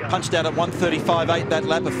punched out at 1:35.8 that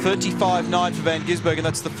lap, a 35.9 for van Gisbergen.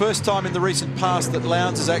 That's the first time in the recent past that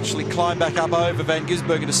Lowndes has actually climbed back up over van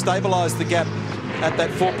Gisbergen to stabilise the gap at that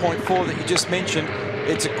 4.4 that you just mentioned.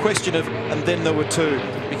 It's a question of, and then there were two,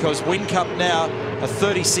 because Whincup now a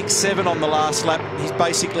 36.7 on the last lap. He's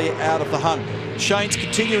basically out of the hunt. Shane's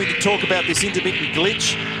continuing to talk about this intermittent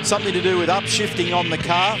glitch, something to do with upshifting on the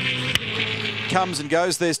car. Comes and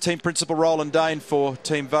goes. There's team principal Roland Dane for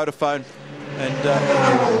Team Vodafone,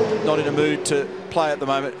 and not in a mood to play at the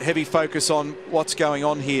moment. Heavy focus on what's going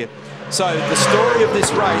on here. So the story of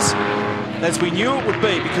this race, as we knew it would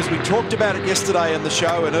be, because we talked about it yesterday in the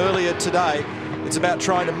show and earlier today, it's about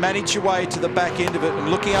trying to manage your way to the back end of it and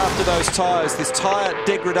looking after those tyres, this tyre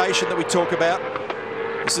degradation that we talk about.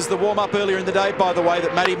 This is the warm-up earlier in the day, by the way,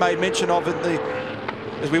 that Matty made mention of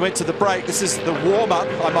as we went to the break. This is the warm-up,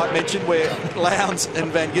 I might mention, where Lowndes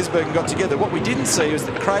and van Gisbergen got together. What we didn't see was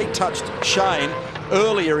that Craig touched Shane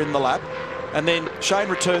earlier in the lap, and then Shane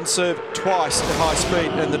returned serve twice at high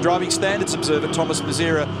speed, and the driving standards observer, Thomas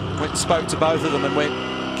Mazira, went and spoke to both of them and went,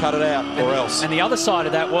 cut it out or else. And the other side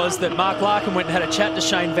of that was that Mark Larkin went and had a chat to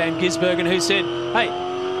Shane van Gisbergen, who said, hey,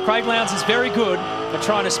 Craig Lowndes is very good at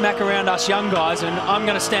trying to smack around us young guys, and I'm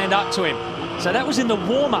going to stand up to him. So that was in the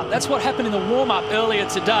warm-up. That's what happened in the warm-up earlier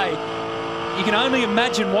today. You can only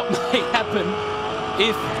imagine what may happen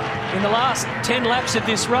if in the last 10 laps of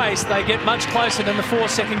this race they get much closer than the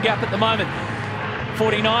 4-second gap at the moment.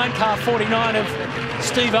 49, car 49 of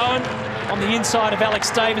Steve Owen on the inside of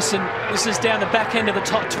Alex Davison. This is down the back end of the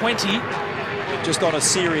top 20. Just on a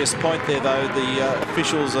serious point there, though, the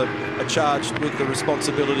officials are charged with the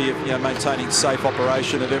responsibility of maintaining safe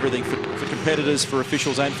operation of everything for competitors, for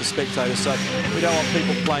officials and for spectators. So we don't want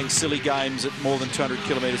people playing silly games at more than 200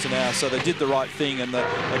 kilometres an hour. So they did the right thing, and they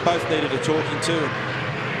both needed a talking to.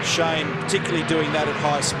 And Shane, particularly doing that at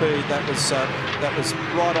high speed, that was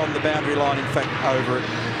right on the boundary line, in fact, over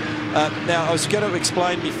it. Now, I was going to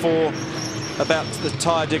explain before about the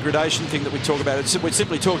tyre degradation thing that we talk about. We're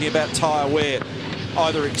simply talking about tyre wear,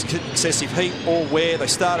 either excessive heat or wear. They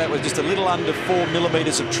start out with just a little under 4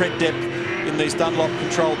 millimetres of tread depth in these Dunlop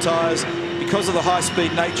controlled tyres. Because of the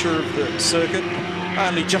high-speed nature of the circuit,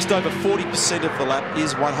 only just over 40% of the lap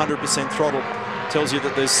is 100% throttle. Tells you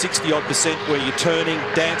that there's 60-odd% where you're turning,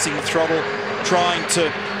 dancing the throttle, trying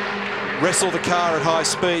to wrestle the car at high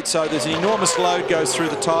speed. So there's an enormous load goes through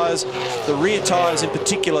the tyres. The rear tyres in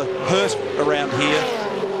particular hurt around here,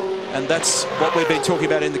 and that's what we've been talking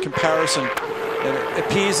about in the comparison. And it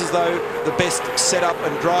appears as though the best setup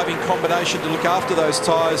and driving combination to look after those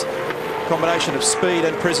tyres, combination of speed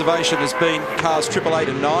and preservation, has been cars 888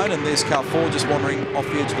 and 9, and there's car 4 just wandering off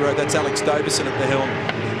the edge of the road. That's Alex Davison at the helm,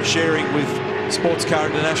 sharing with Sports Car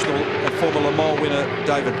International and former Le Mans winner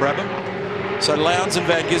David Brabham. So Lowndes and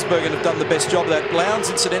van Gisbergen have done the best job of that.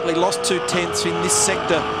 Lowndes, incidentally, lost 2/10 in this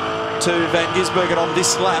sector to van Gisbergen on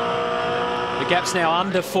this lap. The gap's now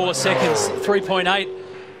under 4 seconds, 3.8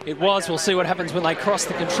 it was. We'll see what happens when they cross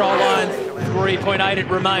the control line. 3.8 it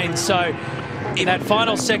remains. So in that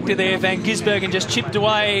final sector there, van Gisbergen just chipped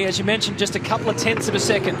away, as you mentioned, just a couple of tenths of a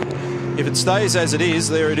second. If it stays as it is,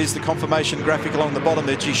 there it is, the confirmation graphic along the bottom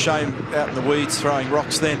there. Gee, Shane out in the weeds throwing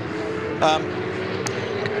rocks then.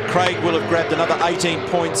 Craig will have grabbed another 18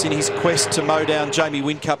 points in his quest to mow down Jamie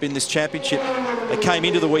Whincup in this championship. They came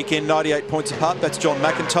into the weekend 98 points apart. That's John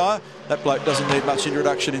McIntyre. That bloke doesn't need much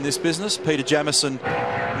introduction in this business. Peter Jamison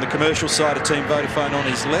on the commercial side of Team Vodafone on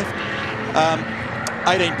his left.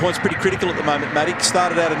 18 points, pretty critical at the moment, Matty.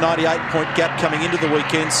 Started out a 98-point gap coming into the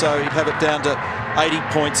weekend, so you'd have it down to 80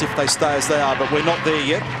 points if they stay as they are, but we're not there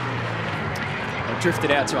yet. They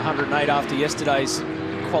drifted out to 108 after yesterday's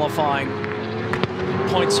qualifying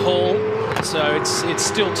points haul, so it's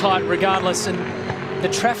still tight regardless, and the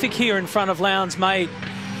traffic here in front of Lowndes may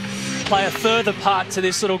play a further part to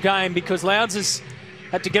this little game, because Lowndes has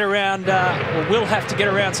had to get around, or will have to get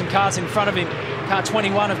around some cars in front of him. Car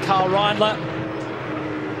 21 of Carl Reindler,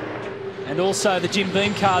 and also the Jim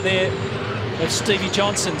Beam car there of Stevie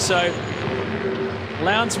Johnson. So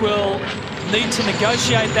Lowndes will need to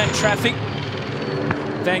negotiate that traffic.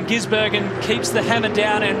 Van Gisbergen keeps the hammer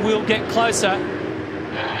down and will get closer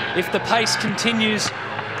if the pace continues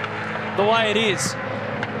the way it is.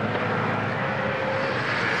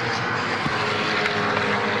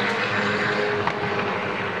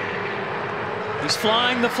 He's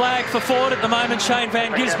flying the flag for Ford at the moment, Shane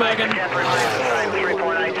Van Gisbergen.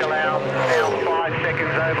 3.8 to allow, now 5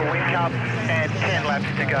 seconds over Whincup and 10 laps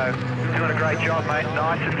to go. Doing a great job, mate.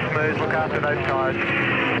 Nice and smooth. Look after those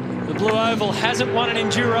tyres. The Blue Oval hasn't won an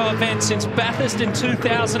enduro event since Bathurst in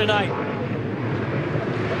 2008.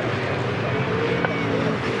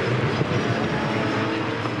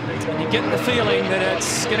 And you get the feeling that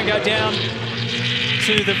it's going to go down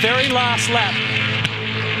to the very last lap,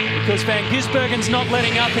 because Van Gisbergen's not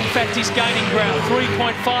letting up. In fact, he's gaining ground.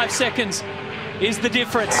 3.5 seconds is the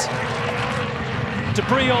difference.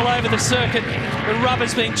 Debris all over the circuit. The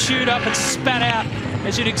rubber's been chewed up and spat out,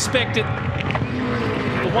 as you'd expect it.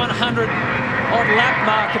 The 100-odd lap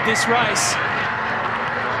mark of this race.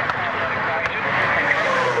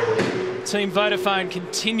 Team Vodafone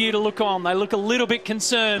continue to look on. They look a little bit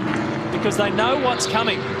concerned because they know what's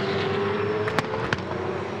coming.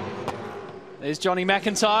 There's Johnny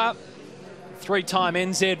McIntyre, three-time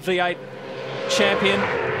NZ V8 champion.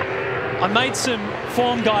 I made some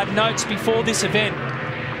form guide notes before this event.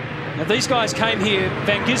 Now, these guys came here,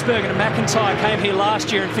 Van Gisbergen and McIntyre came here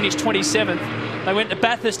last year and finished 27th. They went to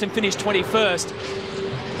Bathurst and finished 21st.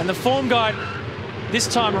 And the form guide this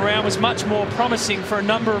time around was much more promising for a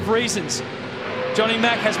number of reasons. Johnny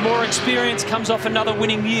Mack has more experience, comes off another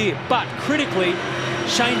winning year. But critically,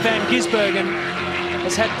 Shane Van Gisbergen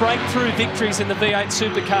has had breakthrough victories in the V8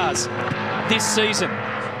 Supercars this season.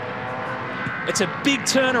 It's a big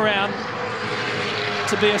turnaround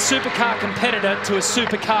to be a supercar competitor to a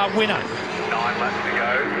supercar winner. 9 laps to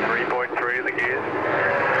go, 3.3 of the gears.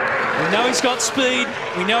 We know he's got speed,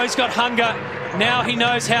 we know he's got hunger, now he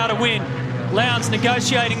knows how to win. Lowndes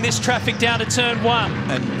negotiating this traffic down to turn 1.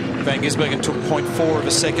 And Van Gisbergen took 0.4 of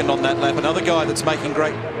a second on that lap. Another guy that's making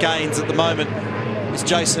great gains at the moment is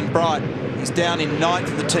Jason Bright. He's down in 9th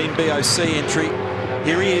in the Team BOC entry.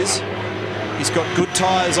 Here he is. He's got good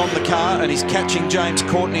tyres on the car and he's catching James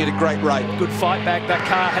Courtney at a great rate. Good fight back. That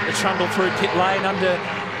car had to trundle through pit lane under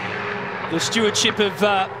the stewardship of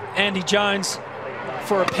Andy Jones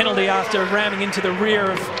for a penalty after ramming into the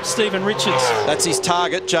rear of Stephen Richards. That's his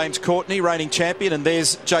target, James Courtney, reigning champion, and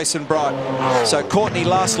there's Jason Bright. So Courtney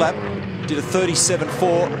last lap did a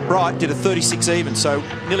 37.4, Bright did a 36 even, so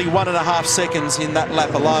nearly 1.5 seconds in that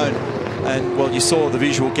lap alone. And, well, you saw the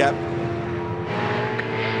visual gap.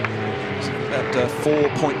 About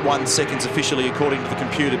 4.1 seconds officially, according to the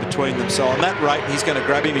computer, between them. So on that rate, he's going to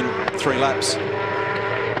grab him in 3 laps.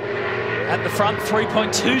 At the front,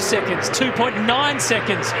 3.2 seconds, 2.9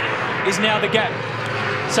 seconds is now the gap.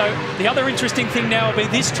 So the other interesting thing now will be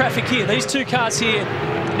this traffic here, these two cars here.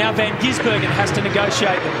 Now Van Gisbergen has to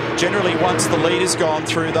negotiate them. Generally, once the leader's gone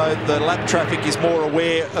through, though, the lap traffic is more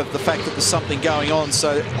aware of the fact that there's something going on.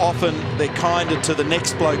 So often they're kinder to the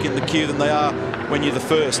next bloke in the queue than they are when you're the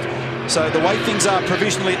first. So the way things are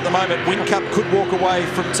provisionally at the moment, Whincup could walk away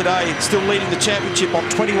from today, still leading the championship on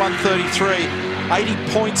 21.33, 80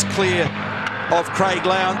 points clear of Craig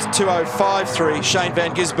Lowndes, 2.053. Shane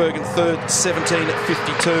Van Gisbergen third,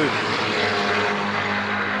 17.52.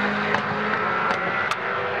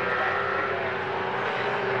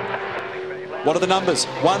 What are the numbers?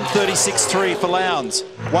 136.3 for Lowndes,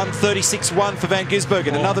 136.1 for Van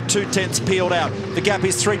Gisbergen. Another 2/10 peeled out. The gap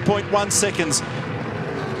is 3.1 seconds.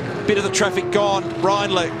 Bit of the traffic gone.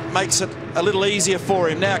 Reinle makes it a little easier for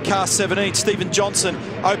him. Now car 17, Stephen Johnson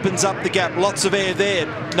opens up the gap. Lots of air there.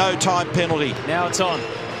 No time penalty. Now it's on.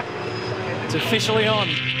 It's officially on.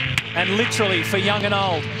 And literally for young and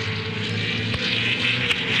old.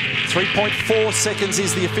 3.4 seconds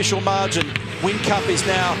is the official margin. Whincup is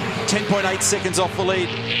now 10.8 seconds off the lead.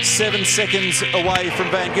 7 seconds away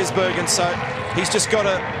from Van Gisbergen. So he's just got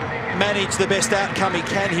to manage the best outcome he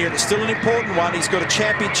can here. It's still an important one. He's got a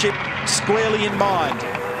championship squarely in mind.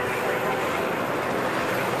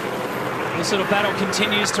 This sort of battle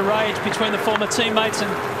continues to rage between the former teammates and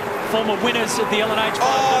former winners of the LNH.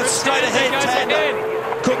 Oh, straight ahead,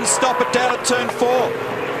 Tander. Couldn't stop it down at turn 4.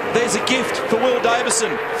 There's a gift for Will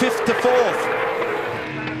Davison, 5th to 4th.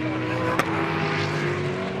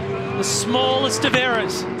 The smallest of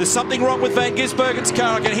errors. There's something wrong with Van Gisbergen's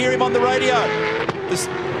car. I can hear him on the radio.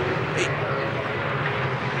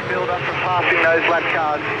 Build up from passing those lap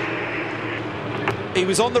cars. He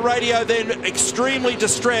was on the radio then, extremely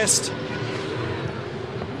distressed.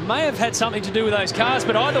 May have had something to do with those cars,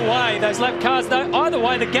 but either way, those lap cars, either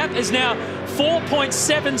way, the gap is now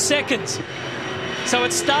 4.7 seconds. So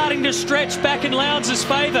it's starting to stretch back in Lowndes'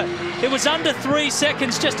 favour. It was under 3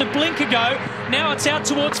 seconds just a blink ago. Now it's out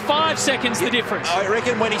towards 5 seconds, the difference. I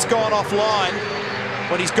reckon when he's gone offline,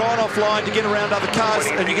 to get around other cars,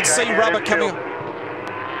 and you can see rubber coming.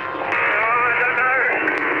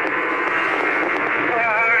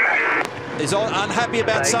 is unhappy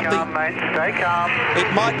about something. Stay calm, mate. Stay calm.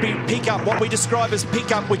 It might be pickup, what we describe as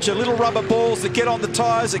pickup, which are little rubber balls that get on the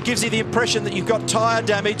tyres. It gives you the impression that you've got tyre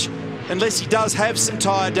damage, unless he does have some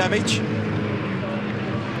tyre damage.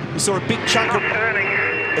 We saw a big chunk of...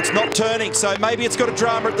 It's not turning, so maybe it's got a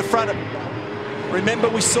drama at the front. Remember,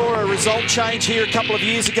 we saw a result change here a couple of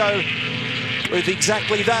years ago with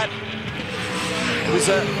exactly that. It was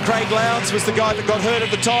Craig Lowndes was the guy that got hurt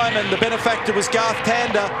at the time, and the benefactor was Garth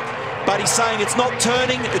Tander. But he's saying it's not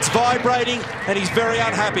turning, it's vibrating, and he's very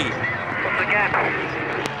unhappy. What's the gap?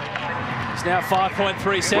 It's now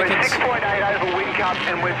 5.3 seconds. We're 6.8 over Whincup,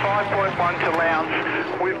 and we're 5.1 to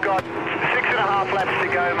Lowndes. We've got 6.5 laps to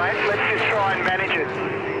go, mate. Let's just try and manage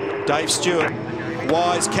it. Dave Stewart,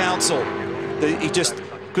 wise counsel. He just,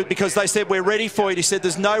 because they said, we're ready for it. He said,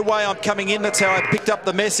 there's no way I'm coming in. That's how I picked up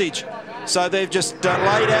the message. So they've just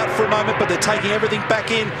laid out for a moment, but they're taking everything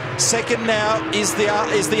back in. Second now is the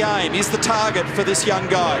aim, is the target for this young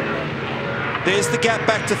guy. There's the gap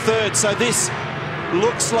back to third. So this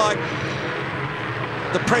looks like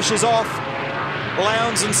the pressure's off.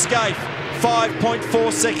 Lowndes and Scaife,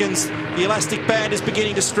 5.4 seconds. The elastic band is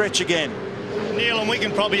beginning to stretch again. Neil, and we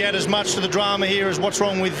can probably add as much to the drama here as what's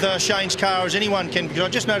wrong with Shane's car as anyone can, because I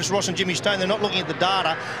just noticed Ross and Jimmy Stone, they're not looking at the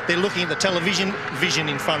data, they're looking at the television vision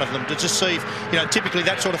in front of them to just see if, you know, typically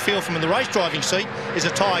that sort of feel from in the race driving seat is a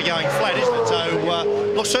tyre going flat, isn't it?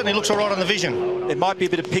 So certainly looks all right on the vision. It might be a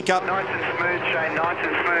bit of pickup. Nice and smooth, Shane, nice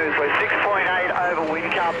and smooth. We're 6.8 over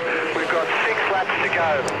Whincup. We've got 6 laps to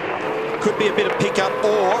go. Could be a bit of pickup,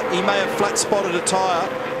 or he may have flat spotted a tyre,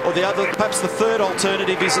 or the other, perhaps the third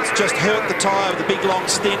alternative is it's just hurt the tyre with a big long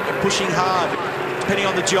stint and pushing hard, depending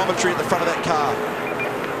on the geometry at the front of that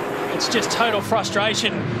car. It's just total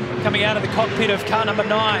frustration coming out of the cockpit of car number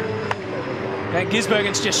 9. Van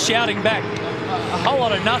Gisbergen's just shouting back a whole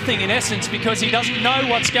lot of nothing in essence, because he doesn't know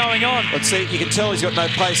what's going on. Let's see, you can tell he's got no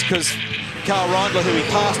pace, because Carl Reindler, who he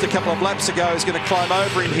passed a couple of laps ago, is going to climb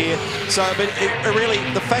over him here. So, but really,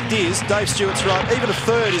 the fact is, Dave Stewart's right, even a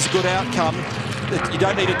third is a good outcome. You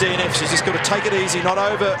don't need a DNF, so you just got to take it easy, not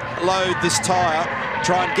overload this tyre,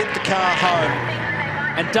 try and get the car home.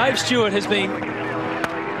 And Dave Stewart has been... To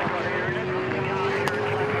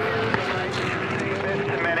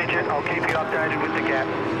manage it, I'll keep you updated with the gap.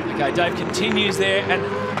 Okay, Dave continues there, and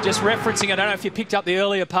just referencing, I don't know if you picked up the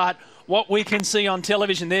earlier part, what we can see on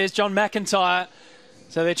television. There's John McIntyre.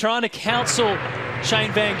 So they're trying to counsel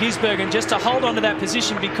Shane Van Gisbergen just to hold on to that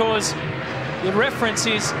position, because the reference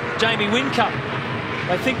is Jamie Whincup.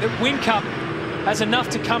 They think that Whincup has enough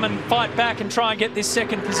to come and fight back and try and get this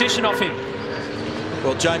second position off him.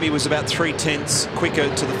 Well, Jamie was about 3/10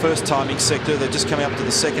 quicker to the first timing sector. They're just coming up to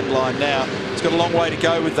the second line now. He's got a long way to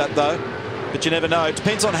go with that, though. But you never know. It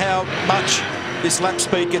depends on how much this lap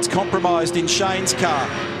speed gets compromised in Shane's car,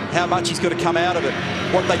 how much he's got to come out of it.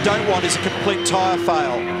 What they don't want is a complete tyre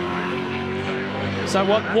fail. So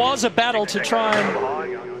what was a battle to try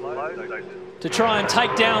and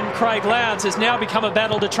take down Craig Lowndes has now become a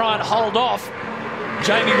battle to try and hold off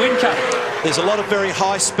Jamie Whincup. There's a lot of very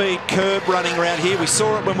high-speed curb running around here. We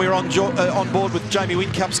saw it when we were on board with Jamie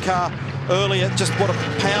Whincup's car earlier, just what a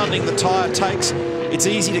pounding the tyre takes. It's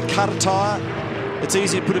easy to cut a tyre. It's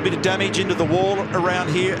easy to put a bit of damage into the wall around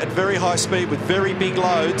here at very high speed with very big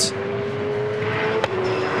loads.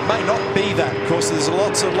 It may not be that. Of course, there's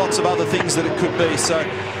lots of other things that it could be. So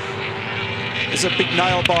it's a big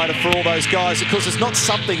nail biter for all those guys. Of course, it's not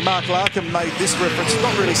something, Mark Larkham made this reference, it's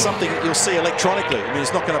not really something that you'll see electronically. I mean,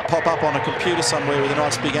 it's not going to pop up on a computer somewhere with a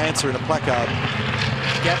nice big answer in a placard.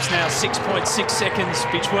 Gap's now 6.6 seconds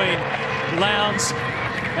between Lowndes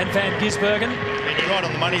and Van Gisbergen. And you're right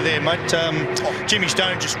on the money there, mate. Jimmy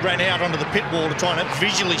Stone just ran out onto the pit wall to try and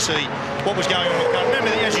visually see what was going on. Remember,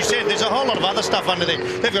 as you said, there's a whole lot of other stuff under there.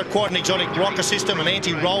 They've got quite an exotic rocker system, an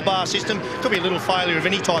anti-roll bar system. Could be a little failure of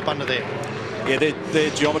any type under there. Yeah, their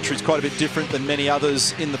geometry is quite a bit different than many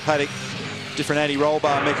others in the paddock. Different anti-roll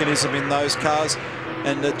bar mechanism in those cars.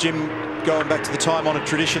 And Jim, going back to the time-honoured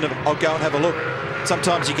tradition of I'll go and have a look.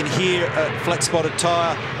 Sometimes you can hear a flat-spotted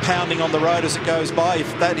tyre pounding on the road as it goes by,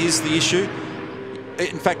 if that is the issue.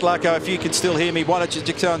 In fact, Larko, if you can still hear me, why don't you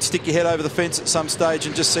just go and stick your head over the fence at some stage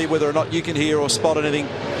and just see whether or not you can hear or spot anything,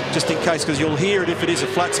 just in case, because you'll hear it if it is a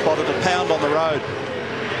flat spot, it'll pound on the road.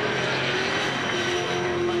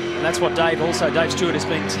 And that's what Dave Stewart has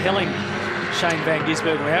been telling Shane Van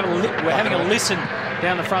Gisbergen. We're having a listen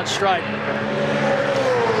down the front straight.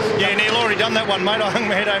 Yeah, Neil, already done that one, mate. I hung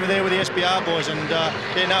my head over there with the SPR boys, and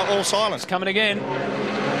yeah, no, all silence. Coming again.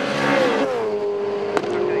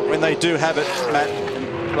 When they do have it, Matt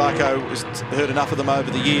and Larko has heard enough of them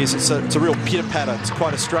over the years. It's a real pitter-patter. It's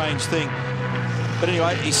quite a strange thing. But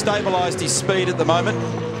anyway, he stabilised his speed at the moment.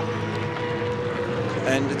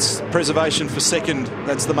 And it's preservation for second.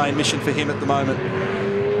 That's the main mission for him at the moment.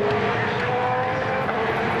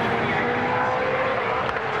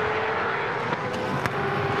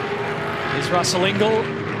 Here's Russell Ingall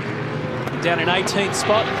down in 18th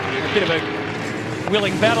spot. A bit of a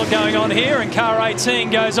willing battle going on here, and car 18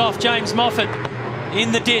 goes off. James Moffat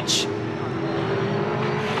in the ditch.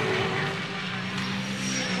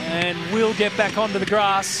 And will get back onto the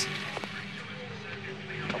grass.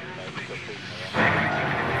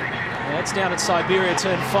 That's down at Siberia,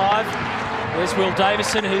 turn 5. There's Will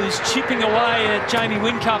Davison, who's chipping away at Jamie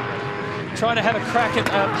Whincup, trying to have a crack at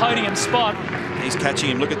a podium spot. He's catching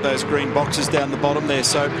him. Look at those green boxes down the bottom there.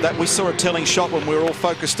 So that we saw a telling shot when we were all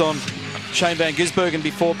focused on Shane Van Gisbergen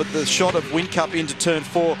before, but the shot of Whincup into turn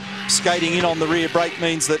 4, skating in on the rear brake,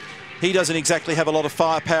 means that he doesn't exactly have a lot of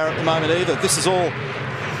firepower at the moment either. This is all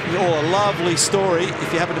a lovely story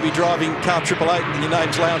if you happen to be driving car 888 and your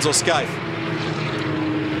name's Lowndes or Scaife.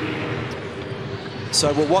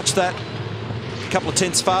 So we'll watch that. A couple of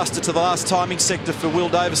tenths faster to the last timing sector for Will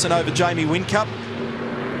Davison over Jamie Whincup.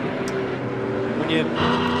 When you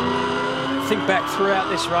think back throughout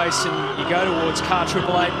this race and you go towards car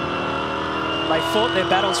 888, they fought their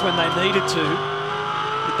battles when they needed to.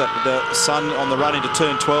 The sun on the run into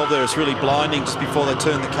turn 12 there is really blinding just before they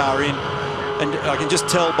turn the car in. And I can just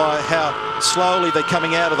tell by how slowly they're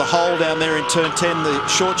coming out of the hole down there in turn 10, the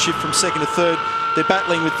short shift from second to third. They're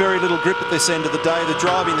battling with very little grip at this end of the day. They're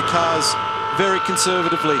driving the cars very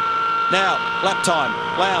conservatively. Now, lap time.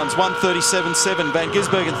 Lowndes 1:37.7. Van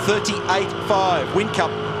Gisbergen 38.5.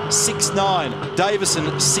 Whincup 6.9. Davison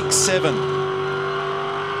 6.7.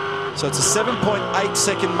 So it's a 7.8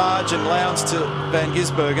 second margin, Lowndes to Van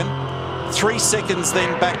Gisbergen. 3 seconds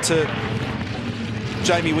then back to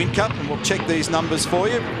Jamie Whincup, and we'll check these numbers for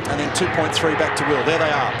you. And then 2.3 back to Will. There they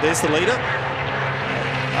are. There's the leader.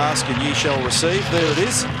 Ask and ye shall receive. There it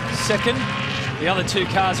is. Second. The other two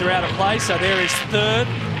cars are out of play, so there is third,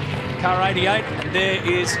 car 88, and there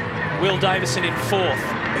is Will Davison in fourth.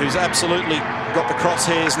 Who's absolutely got the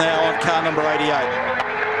crosshairs now on car number 88.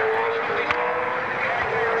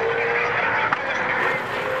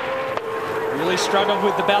 Really struggled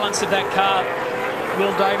with the balance of that car,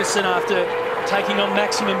 Will Davison, after taking on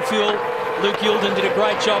maximum fuel. Luke Youlden did a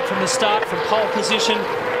great job from the start, from pole position.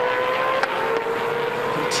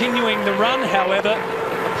 Continuing the run, however,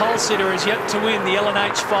 the pole sitter is yet to win the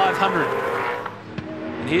L&H 500.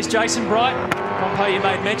 And here's Jason Bright. Pompo, you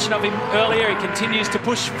made mention of him earlier. He continues to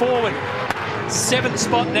push forward. 7th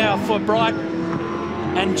spot now for Bright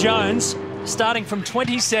and Jones, starting from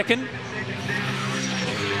 22nd.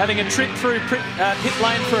 Having a trip through pit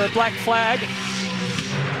lane for a black flag.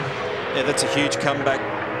 Yeah, that's a huge comeback.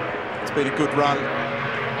 It's been a good run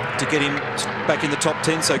to get him back in the top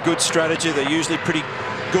 10, so good strategy. They're usually pretty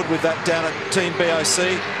good with that down at Team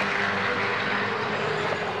BOC.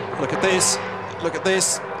 Look at this. Look at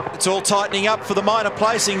this. It's all tightening up for the minor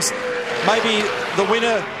placings. Maybe the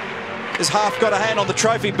winner has half got a hand on the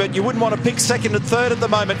trophy, but you wouldn't want to pick second and third at the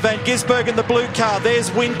moment. Van Gisbergen, the blue car. There's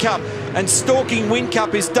Whincup. And stalking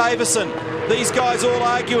Whincup is Davison. These guys all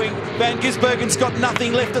arguing. Van Gisbergen's got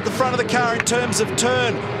nothing left at the front of the car in terms of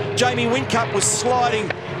turn. Jamie Whincup was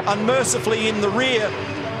sliding unmercifully in the rear.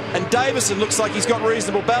 And Davison looks like he's got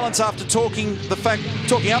reasonable balance after talking up the fact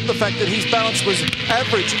that his balance was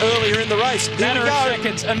average earlier in the race.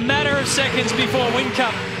 A matter of seconds before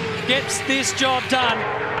Whincup gets this job done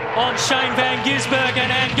on Shane Van Gisbergen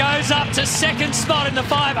and goes up to 2nd spot in the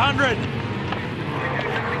 500.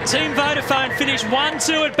 Team Vodafone finished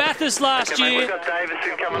 1-2 at Bathurst last year. We've got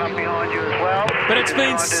Davison coming up behind you as well. But it's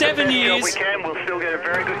been 7 years. We can. We'll still get a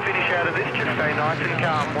very good finish out of this. Just stay nice and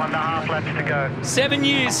calm. 1.5 laps to go. 7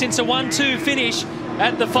 years since a 1-2 finish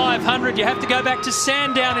at the 500. You have to go back to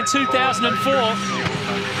Sandown in 2004,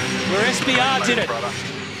 where SBR did it.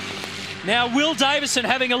 Now Will Davison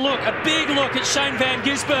having a big look at Shane Van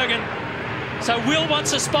Gisbergen. So Will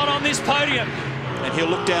wants a spot on this podium. And he'll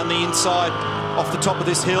look down the inside off the top of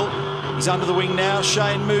this hill. He's under the wing now.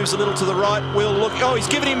 Shane moves a little to the right. Will look. Oh, he's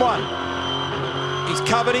given him one. He's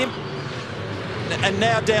covered him. And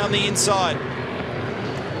now down the inside.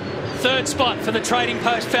 3rd spot for the Trading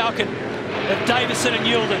Post Falcon of Davison and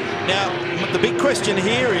Youlden. Now, the big question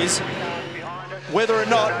here is whether or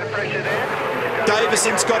not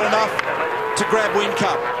Davison's got enough to grab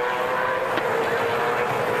Whincup.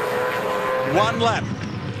 1 lap.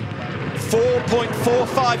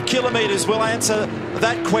 4.45 kilometres will answer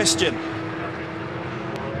that question.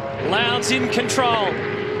 Lowndes in control.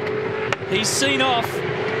 He's seen off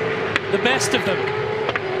the best of them.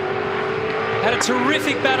 Had a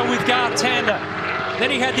terrific battle with Garth Tander. Then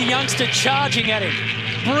he had the youngster charging at him,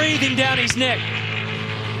 breathing down his neck.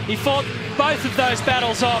 He fought both of those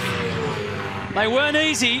battles off. They weren't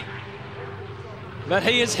easy, but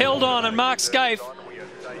he has held on, and Mark Scaife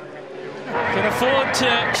can afford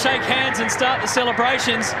to shake hands and start the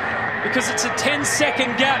celebrations because it's a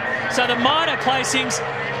 10-second gap. So the minor placings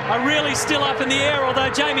are really still up in the air, although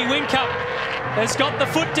Jamie Whincup has got the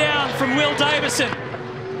foot down from Will Davison.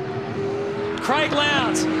 Craig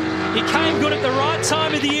Lowndes, he came good at the right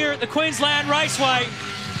time of the year at the Queensland Raceway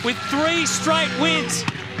with 3 straight wins.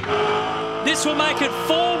 This will make it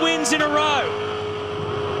 4 wins in a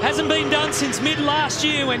row. Hasn't been done since mid last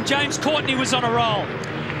year when James Courtney was on a roll.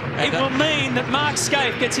 It will mean that Mark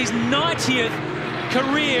Scaife gets his 90th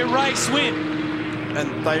career race win.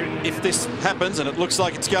 And if this happens, and it looks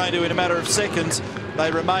like it's going to in a matter of seconds, they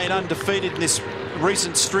remain undefeated in this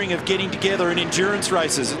recent string of getting together in endurance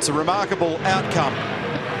races. It's a remarkable outcome.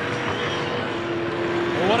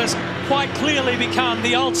 What has quite clearly become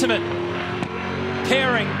the ultimate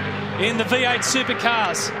pairing in the V8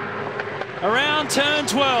 Supercars. Around turn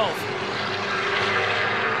 12.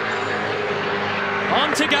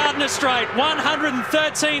 On to Gardner Straight,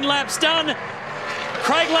 113 laps done.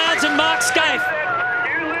 Craig Lowndes and Mark Scaife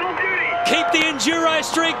keep the enduro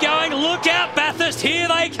streak going. Look out, Bathurst, here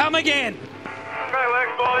they come again. Great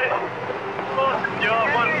work, boys. Awesome job,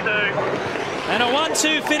 1-2. And a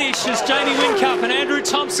 1-2 finish as Jamie Whincup and Andrew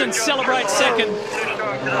Thompson celebrate second.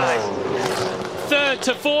 Third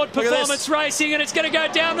to Ford Performance Racing, and it's going to go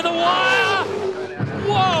down to the wire.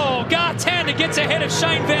 Whoa, Garth Tander gets ahead of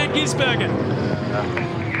Shane Van Gisbergen.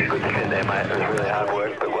 Good sit there, mate. It was really hard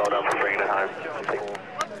work, but well done for bringing it home.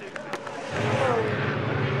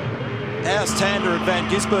 How's Tander and Van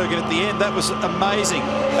Gisbergen at the end? That was amazing,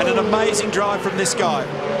 and an amazing drive from this guy.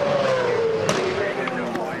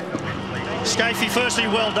 Scaife, firstly,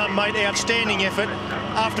 well done, mate. Outstanding effort.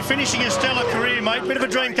 After finishing a stellar career, mate, bit of a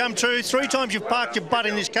dream come true. 3 times you've parked your butt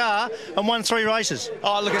in this car and won 3 races.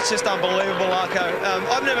 Oh, look, it's just unbelievable, Arco.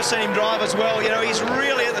 I've never seen him drive as well. You know, he's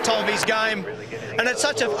really at the top of his game. And it's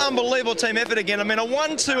such an unbelievable team effort again. I mean, a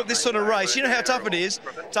 1-2 at this sort of race, you know how tough it is?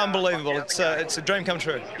 It's unbelievable. It's a dream come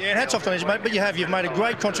true. Yeah, and hats off to you, mate. But you've made a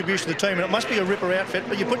great contribution to the team, and it must be a ripper outfit,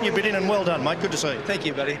 but you're putting your bit in, and well done, mate. Good to see. Thank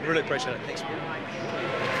you, buddy. Really appreciate it. Thanks.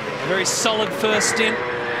 A very solid first stint,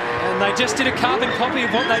 and they just did a carbon copy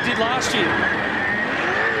of what they did last year.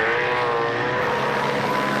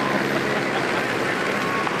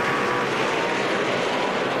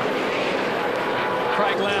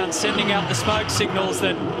 Craig Lowndes sending out the smoke signals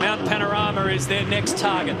that Mount Panorama is their next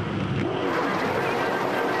target.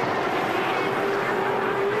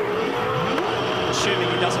 Assuming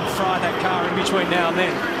he doesn't fry that car in between now and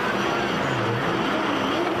then.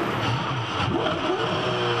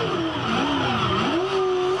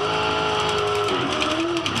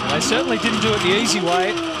 They certainly didn't do it the easy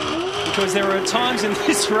way, because there were times in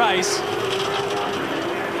this race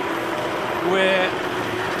where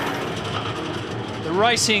the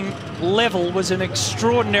racing level was in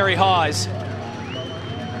extraordinary highs.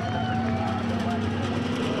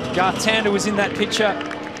 Garth Tander was in that picture.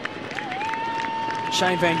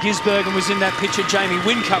 Shane Van Gisbergen was in that picture. Jamie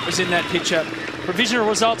Whincup was in that picture. Provisional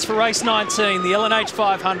results for race 19, the LNH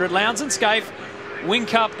 500. Lowndes and Scaife,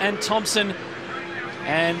 Whincup and Thompson.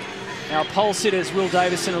 And our pole sitters, Will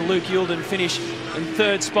Davison and Luke Youlden, finish in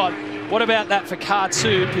 3rd spot. What about that for car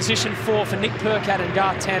 2? Position 4 for Nick Percat and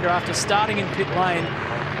Garth Tander after starting in pit lane.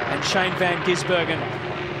 And Shane Van Gisbergen,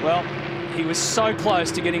 well, he was so close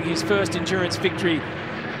to getting his first endurance victory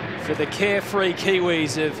for the carefree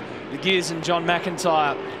Kiwis of the Giz and John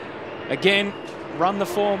McIntyre. Again, run the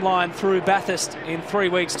form line through Bathurst in 3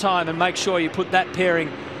 weeks' time and make sure you put that pairing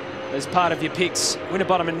as part of your picks.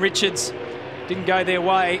 Winterbottom and Richards didn't go their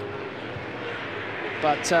way,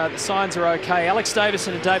 but the signs are okay. Alex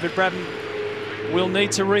Davison and David Brabham will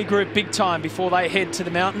need to regroup big time before they head to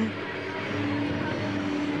the mountain,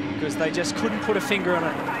 because they just couldn't put a finger on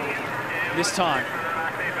it this time.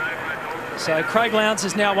 So Craig Lowndes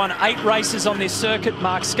has now won 8 races on this circuit.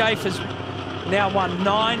 Mark Scaife has now won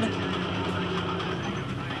 9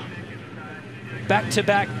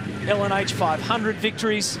 back-to-back LNH 500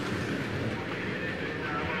 victories.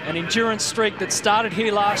 An endurance streak that started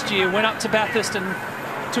here last year, went up to Bathurst and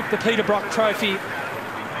took the Peter Brock Trophy.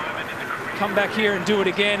 Come back here and do it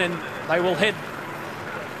again, and they will head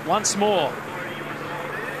once more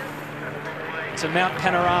to Mount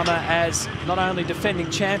Panorama as not only defending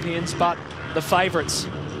champions, but the favourites.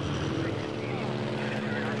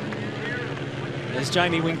 There's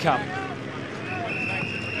Jamie Whincup.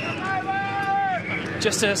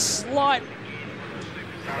 Just a slight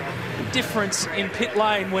difference in pit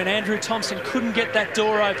lane when Andrew Thompson couldn't get that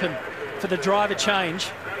door open for the driver change.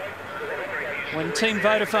 When Team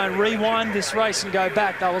Vodafone rewind this race and go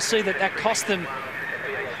back, they will see that that cost them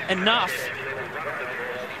enough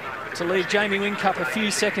to leave Jamie Whincup a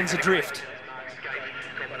few seconds adrift.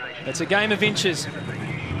 It's a game of inches.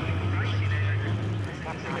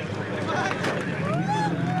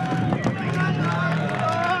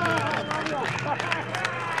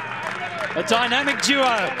 A dynamic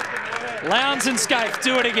duo. Lowndes and Scaife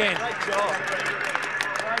do it again.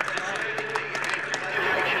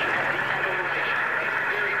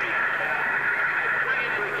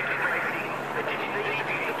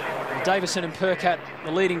 Davison and Percat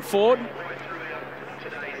the leading forward.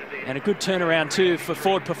 And a good turnaround too for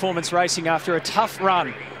Ford Performance Racing after a tough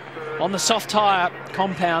run on the soft tyre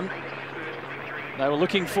compound. They were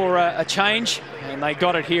looking for a change, and they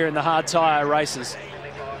got it here in the hard tyre races.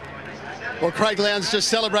 Well, Craig Lowndes just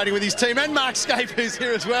celebrating with his team, and Mark Scaife, who's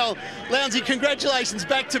here as well. Lowndesy, congratulations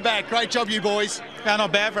back-to-back. Great job, you boys. No,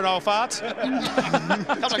 not bad for an old fart. Couple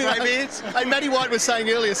of great beers. Hey, Matty White was saying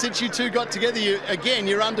earlier, since you two got together,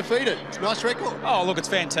 you're undefeated. Nice record. Oh, look, it's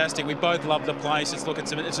fantastic. We both love the place.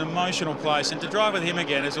 It's an emotional place, and to drive with him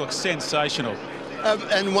again is sensational.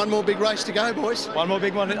 And one more big race to go, boys. One more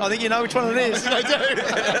big one. I think you know which one it is. I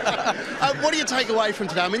do. What do you take away from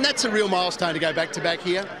today? I mean, that's a real milestone to go back-to-back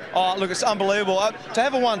here. Oh, look, it's unbelievable. To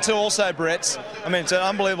have a 1-2 also, Brett, I mean, it's an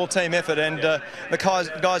unbelievable team effort, and the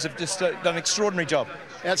guys have just done an extraordinary job.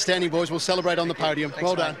 Outstanding, boys. We'll celebrate on the podium. Thanks,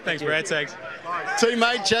 well mate. done. Thanks, Brad. Thanks.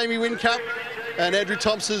 Teammate Jamie Whincup and Andrew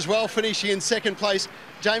Thompson as well, finishing in second place.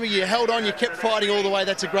 Jamie, you held on, you kept fighting all the way.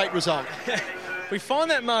 That's a great result. We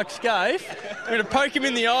find that Mark Scaife. We're going to poke him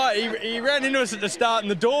in the eye. He ran into us at the start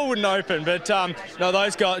and the door wouldn't open. But no,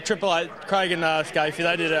 those guys, Triple Eight, Craig and Scaife,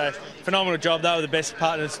 they did a phenomenal job. They were the best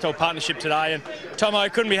partnership today. And Tomo,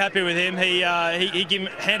 couldn't be happy with him. He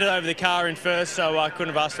handed over the car in first, so I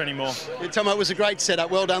couldn't have asked for any more. Yeah, Tomo, it was a great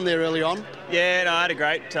setup. Well done there early on. Yeah, no, I had a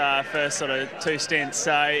great first sort of 2 stints.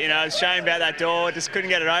 So, you know, I was ashamed about that door. Just couldn't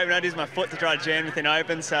get it open. I used my foot to try to jam the thing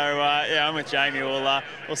open. So, yeah, I'm with Jamie.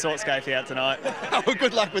 We'll sort Scaife out tonight. Well,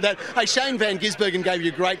 good luck with that. Hey, Shane Van Gisbergen gave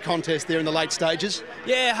you a great contest there in the late stages.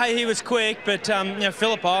 Yeah, hey, he was quick, but you know,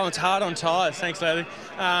 Phillip Island's hard on tyres. Thanks, Larry.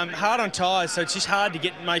 Hard on tyres, so it's just hard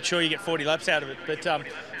to make sure you get 40 laps out of it. But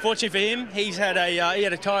fortunately for him, he had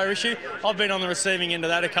a tyre issue. I've been on the receiving end of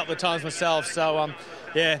that a couple of times myself. So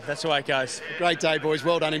yeah, that's the way it goes. Great day, boys.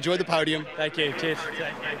 Well done. Enjoy the podium. Thank you. Cheers.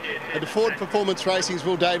 At the Ford Performance Racing's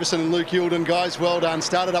Will Davison and Luke Youlden. Guys, well done.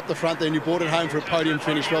 Started up the front, then you brought it home for a podium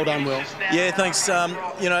finish. Well done, Will. Yeah, thanks.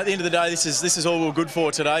 You know, at the end of the day, this is all we're good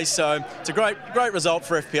for today. So it's a great result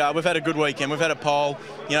for FPR. We've had a good weekend. We've had a pole.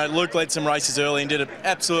 You know, Luke led some races early and did an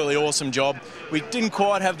absolutely awesome job. We didn't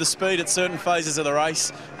quite have the speed at certain phases of the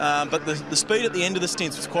race, but the speed at the end of the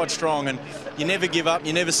stints was quite strong. And you never give up.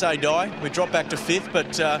 You never say die. We dropped back to 5th,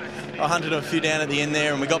 but I hunted a few down at the end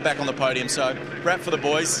there, and we got back on the podium. So wrap for the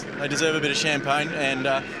boys. They deserve a bit of champagne, and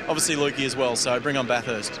obviously Lukey as well. So bring on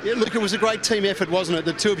Bathurst. Yeah, look, it was a great team effort, wasn't it?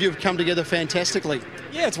 The two of you have come together fantastically.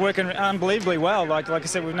 Yeah, it's working unbelievably well. Like I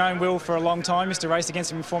said, we've known Will for a long time. Used to race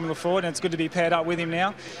against him in Formula Ford, and it's good to be paired up with him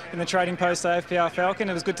now in the trading post AFPR Falcon.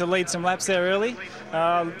 It was good to lead some laps there early.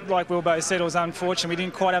 Like Will both said, it was unfortunate. We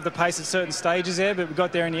didn't quite have the pace at certain stages there, but we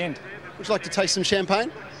got there in the end. Would you like to taste some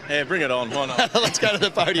champagne? Yeah, bring it on. Why not? Let's go to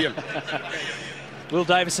the podium. Will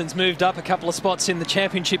Davison's moved up a couple of spots in the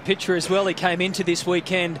championship picture as well. He came into this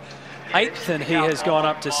weekend 8th, and he has gone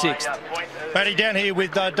up to 6th. Matty, down here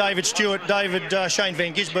with David Stewart. David, Shane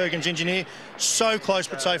Van Gisbergen's engineer. So close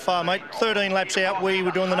but so far, mate. 13 laps out. We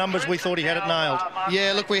were doing the numbers. We thought he had it nailed.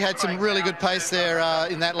 Yeah, look, we had some really good pace there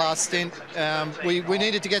in that last stint. We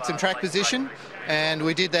needed to get some track position, and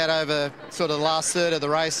we did that over sort of the last third of the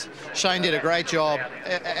race. Shane did a great job.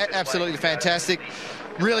 Absolutely fantastic.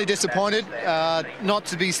 Really disappointed not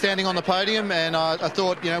to be standing on the podium, and I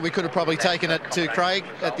thought, you know, we could have probably taken it to Craig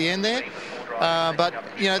at the end there. But,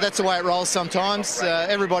 you know, that's the way it rolls sometimes.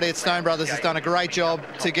 Everybody at Stone Brothers has done a great job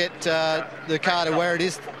to get the car to where it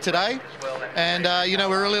is today. And, you know,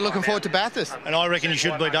 we're really looking forward to Bathurst. And I reckon you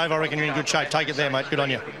should be, Dave. I reckon you're in good shape. Take it there, mate. Good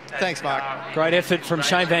on you. Thanks, Mark. Great effort from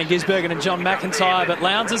Shane Van Gisbergen and John McIntyre, but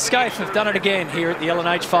Lowndes and Scaife have done it again here at the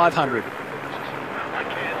LNH 500.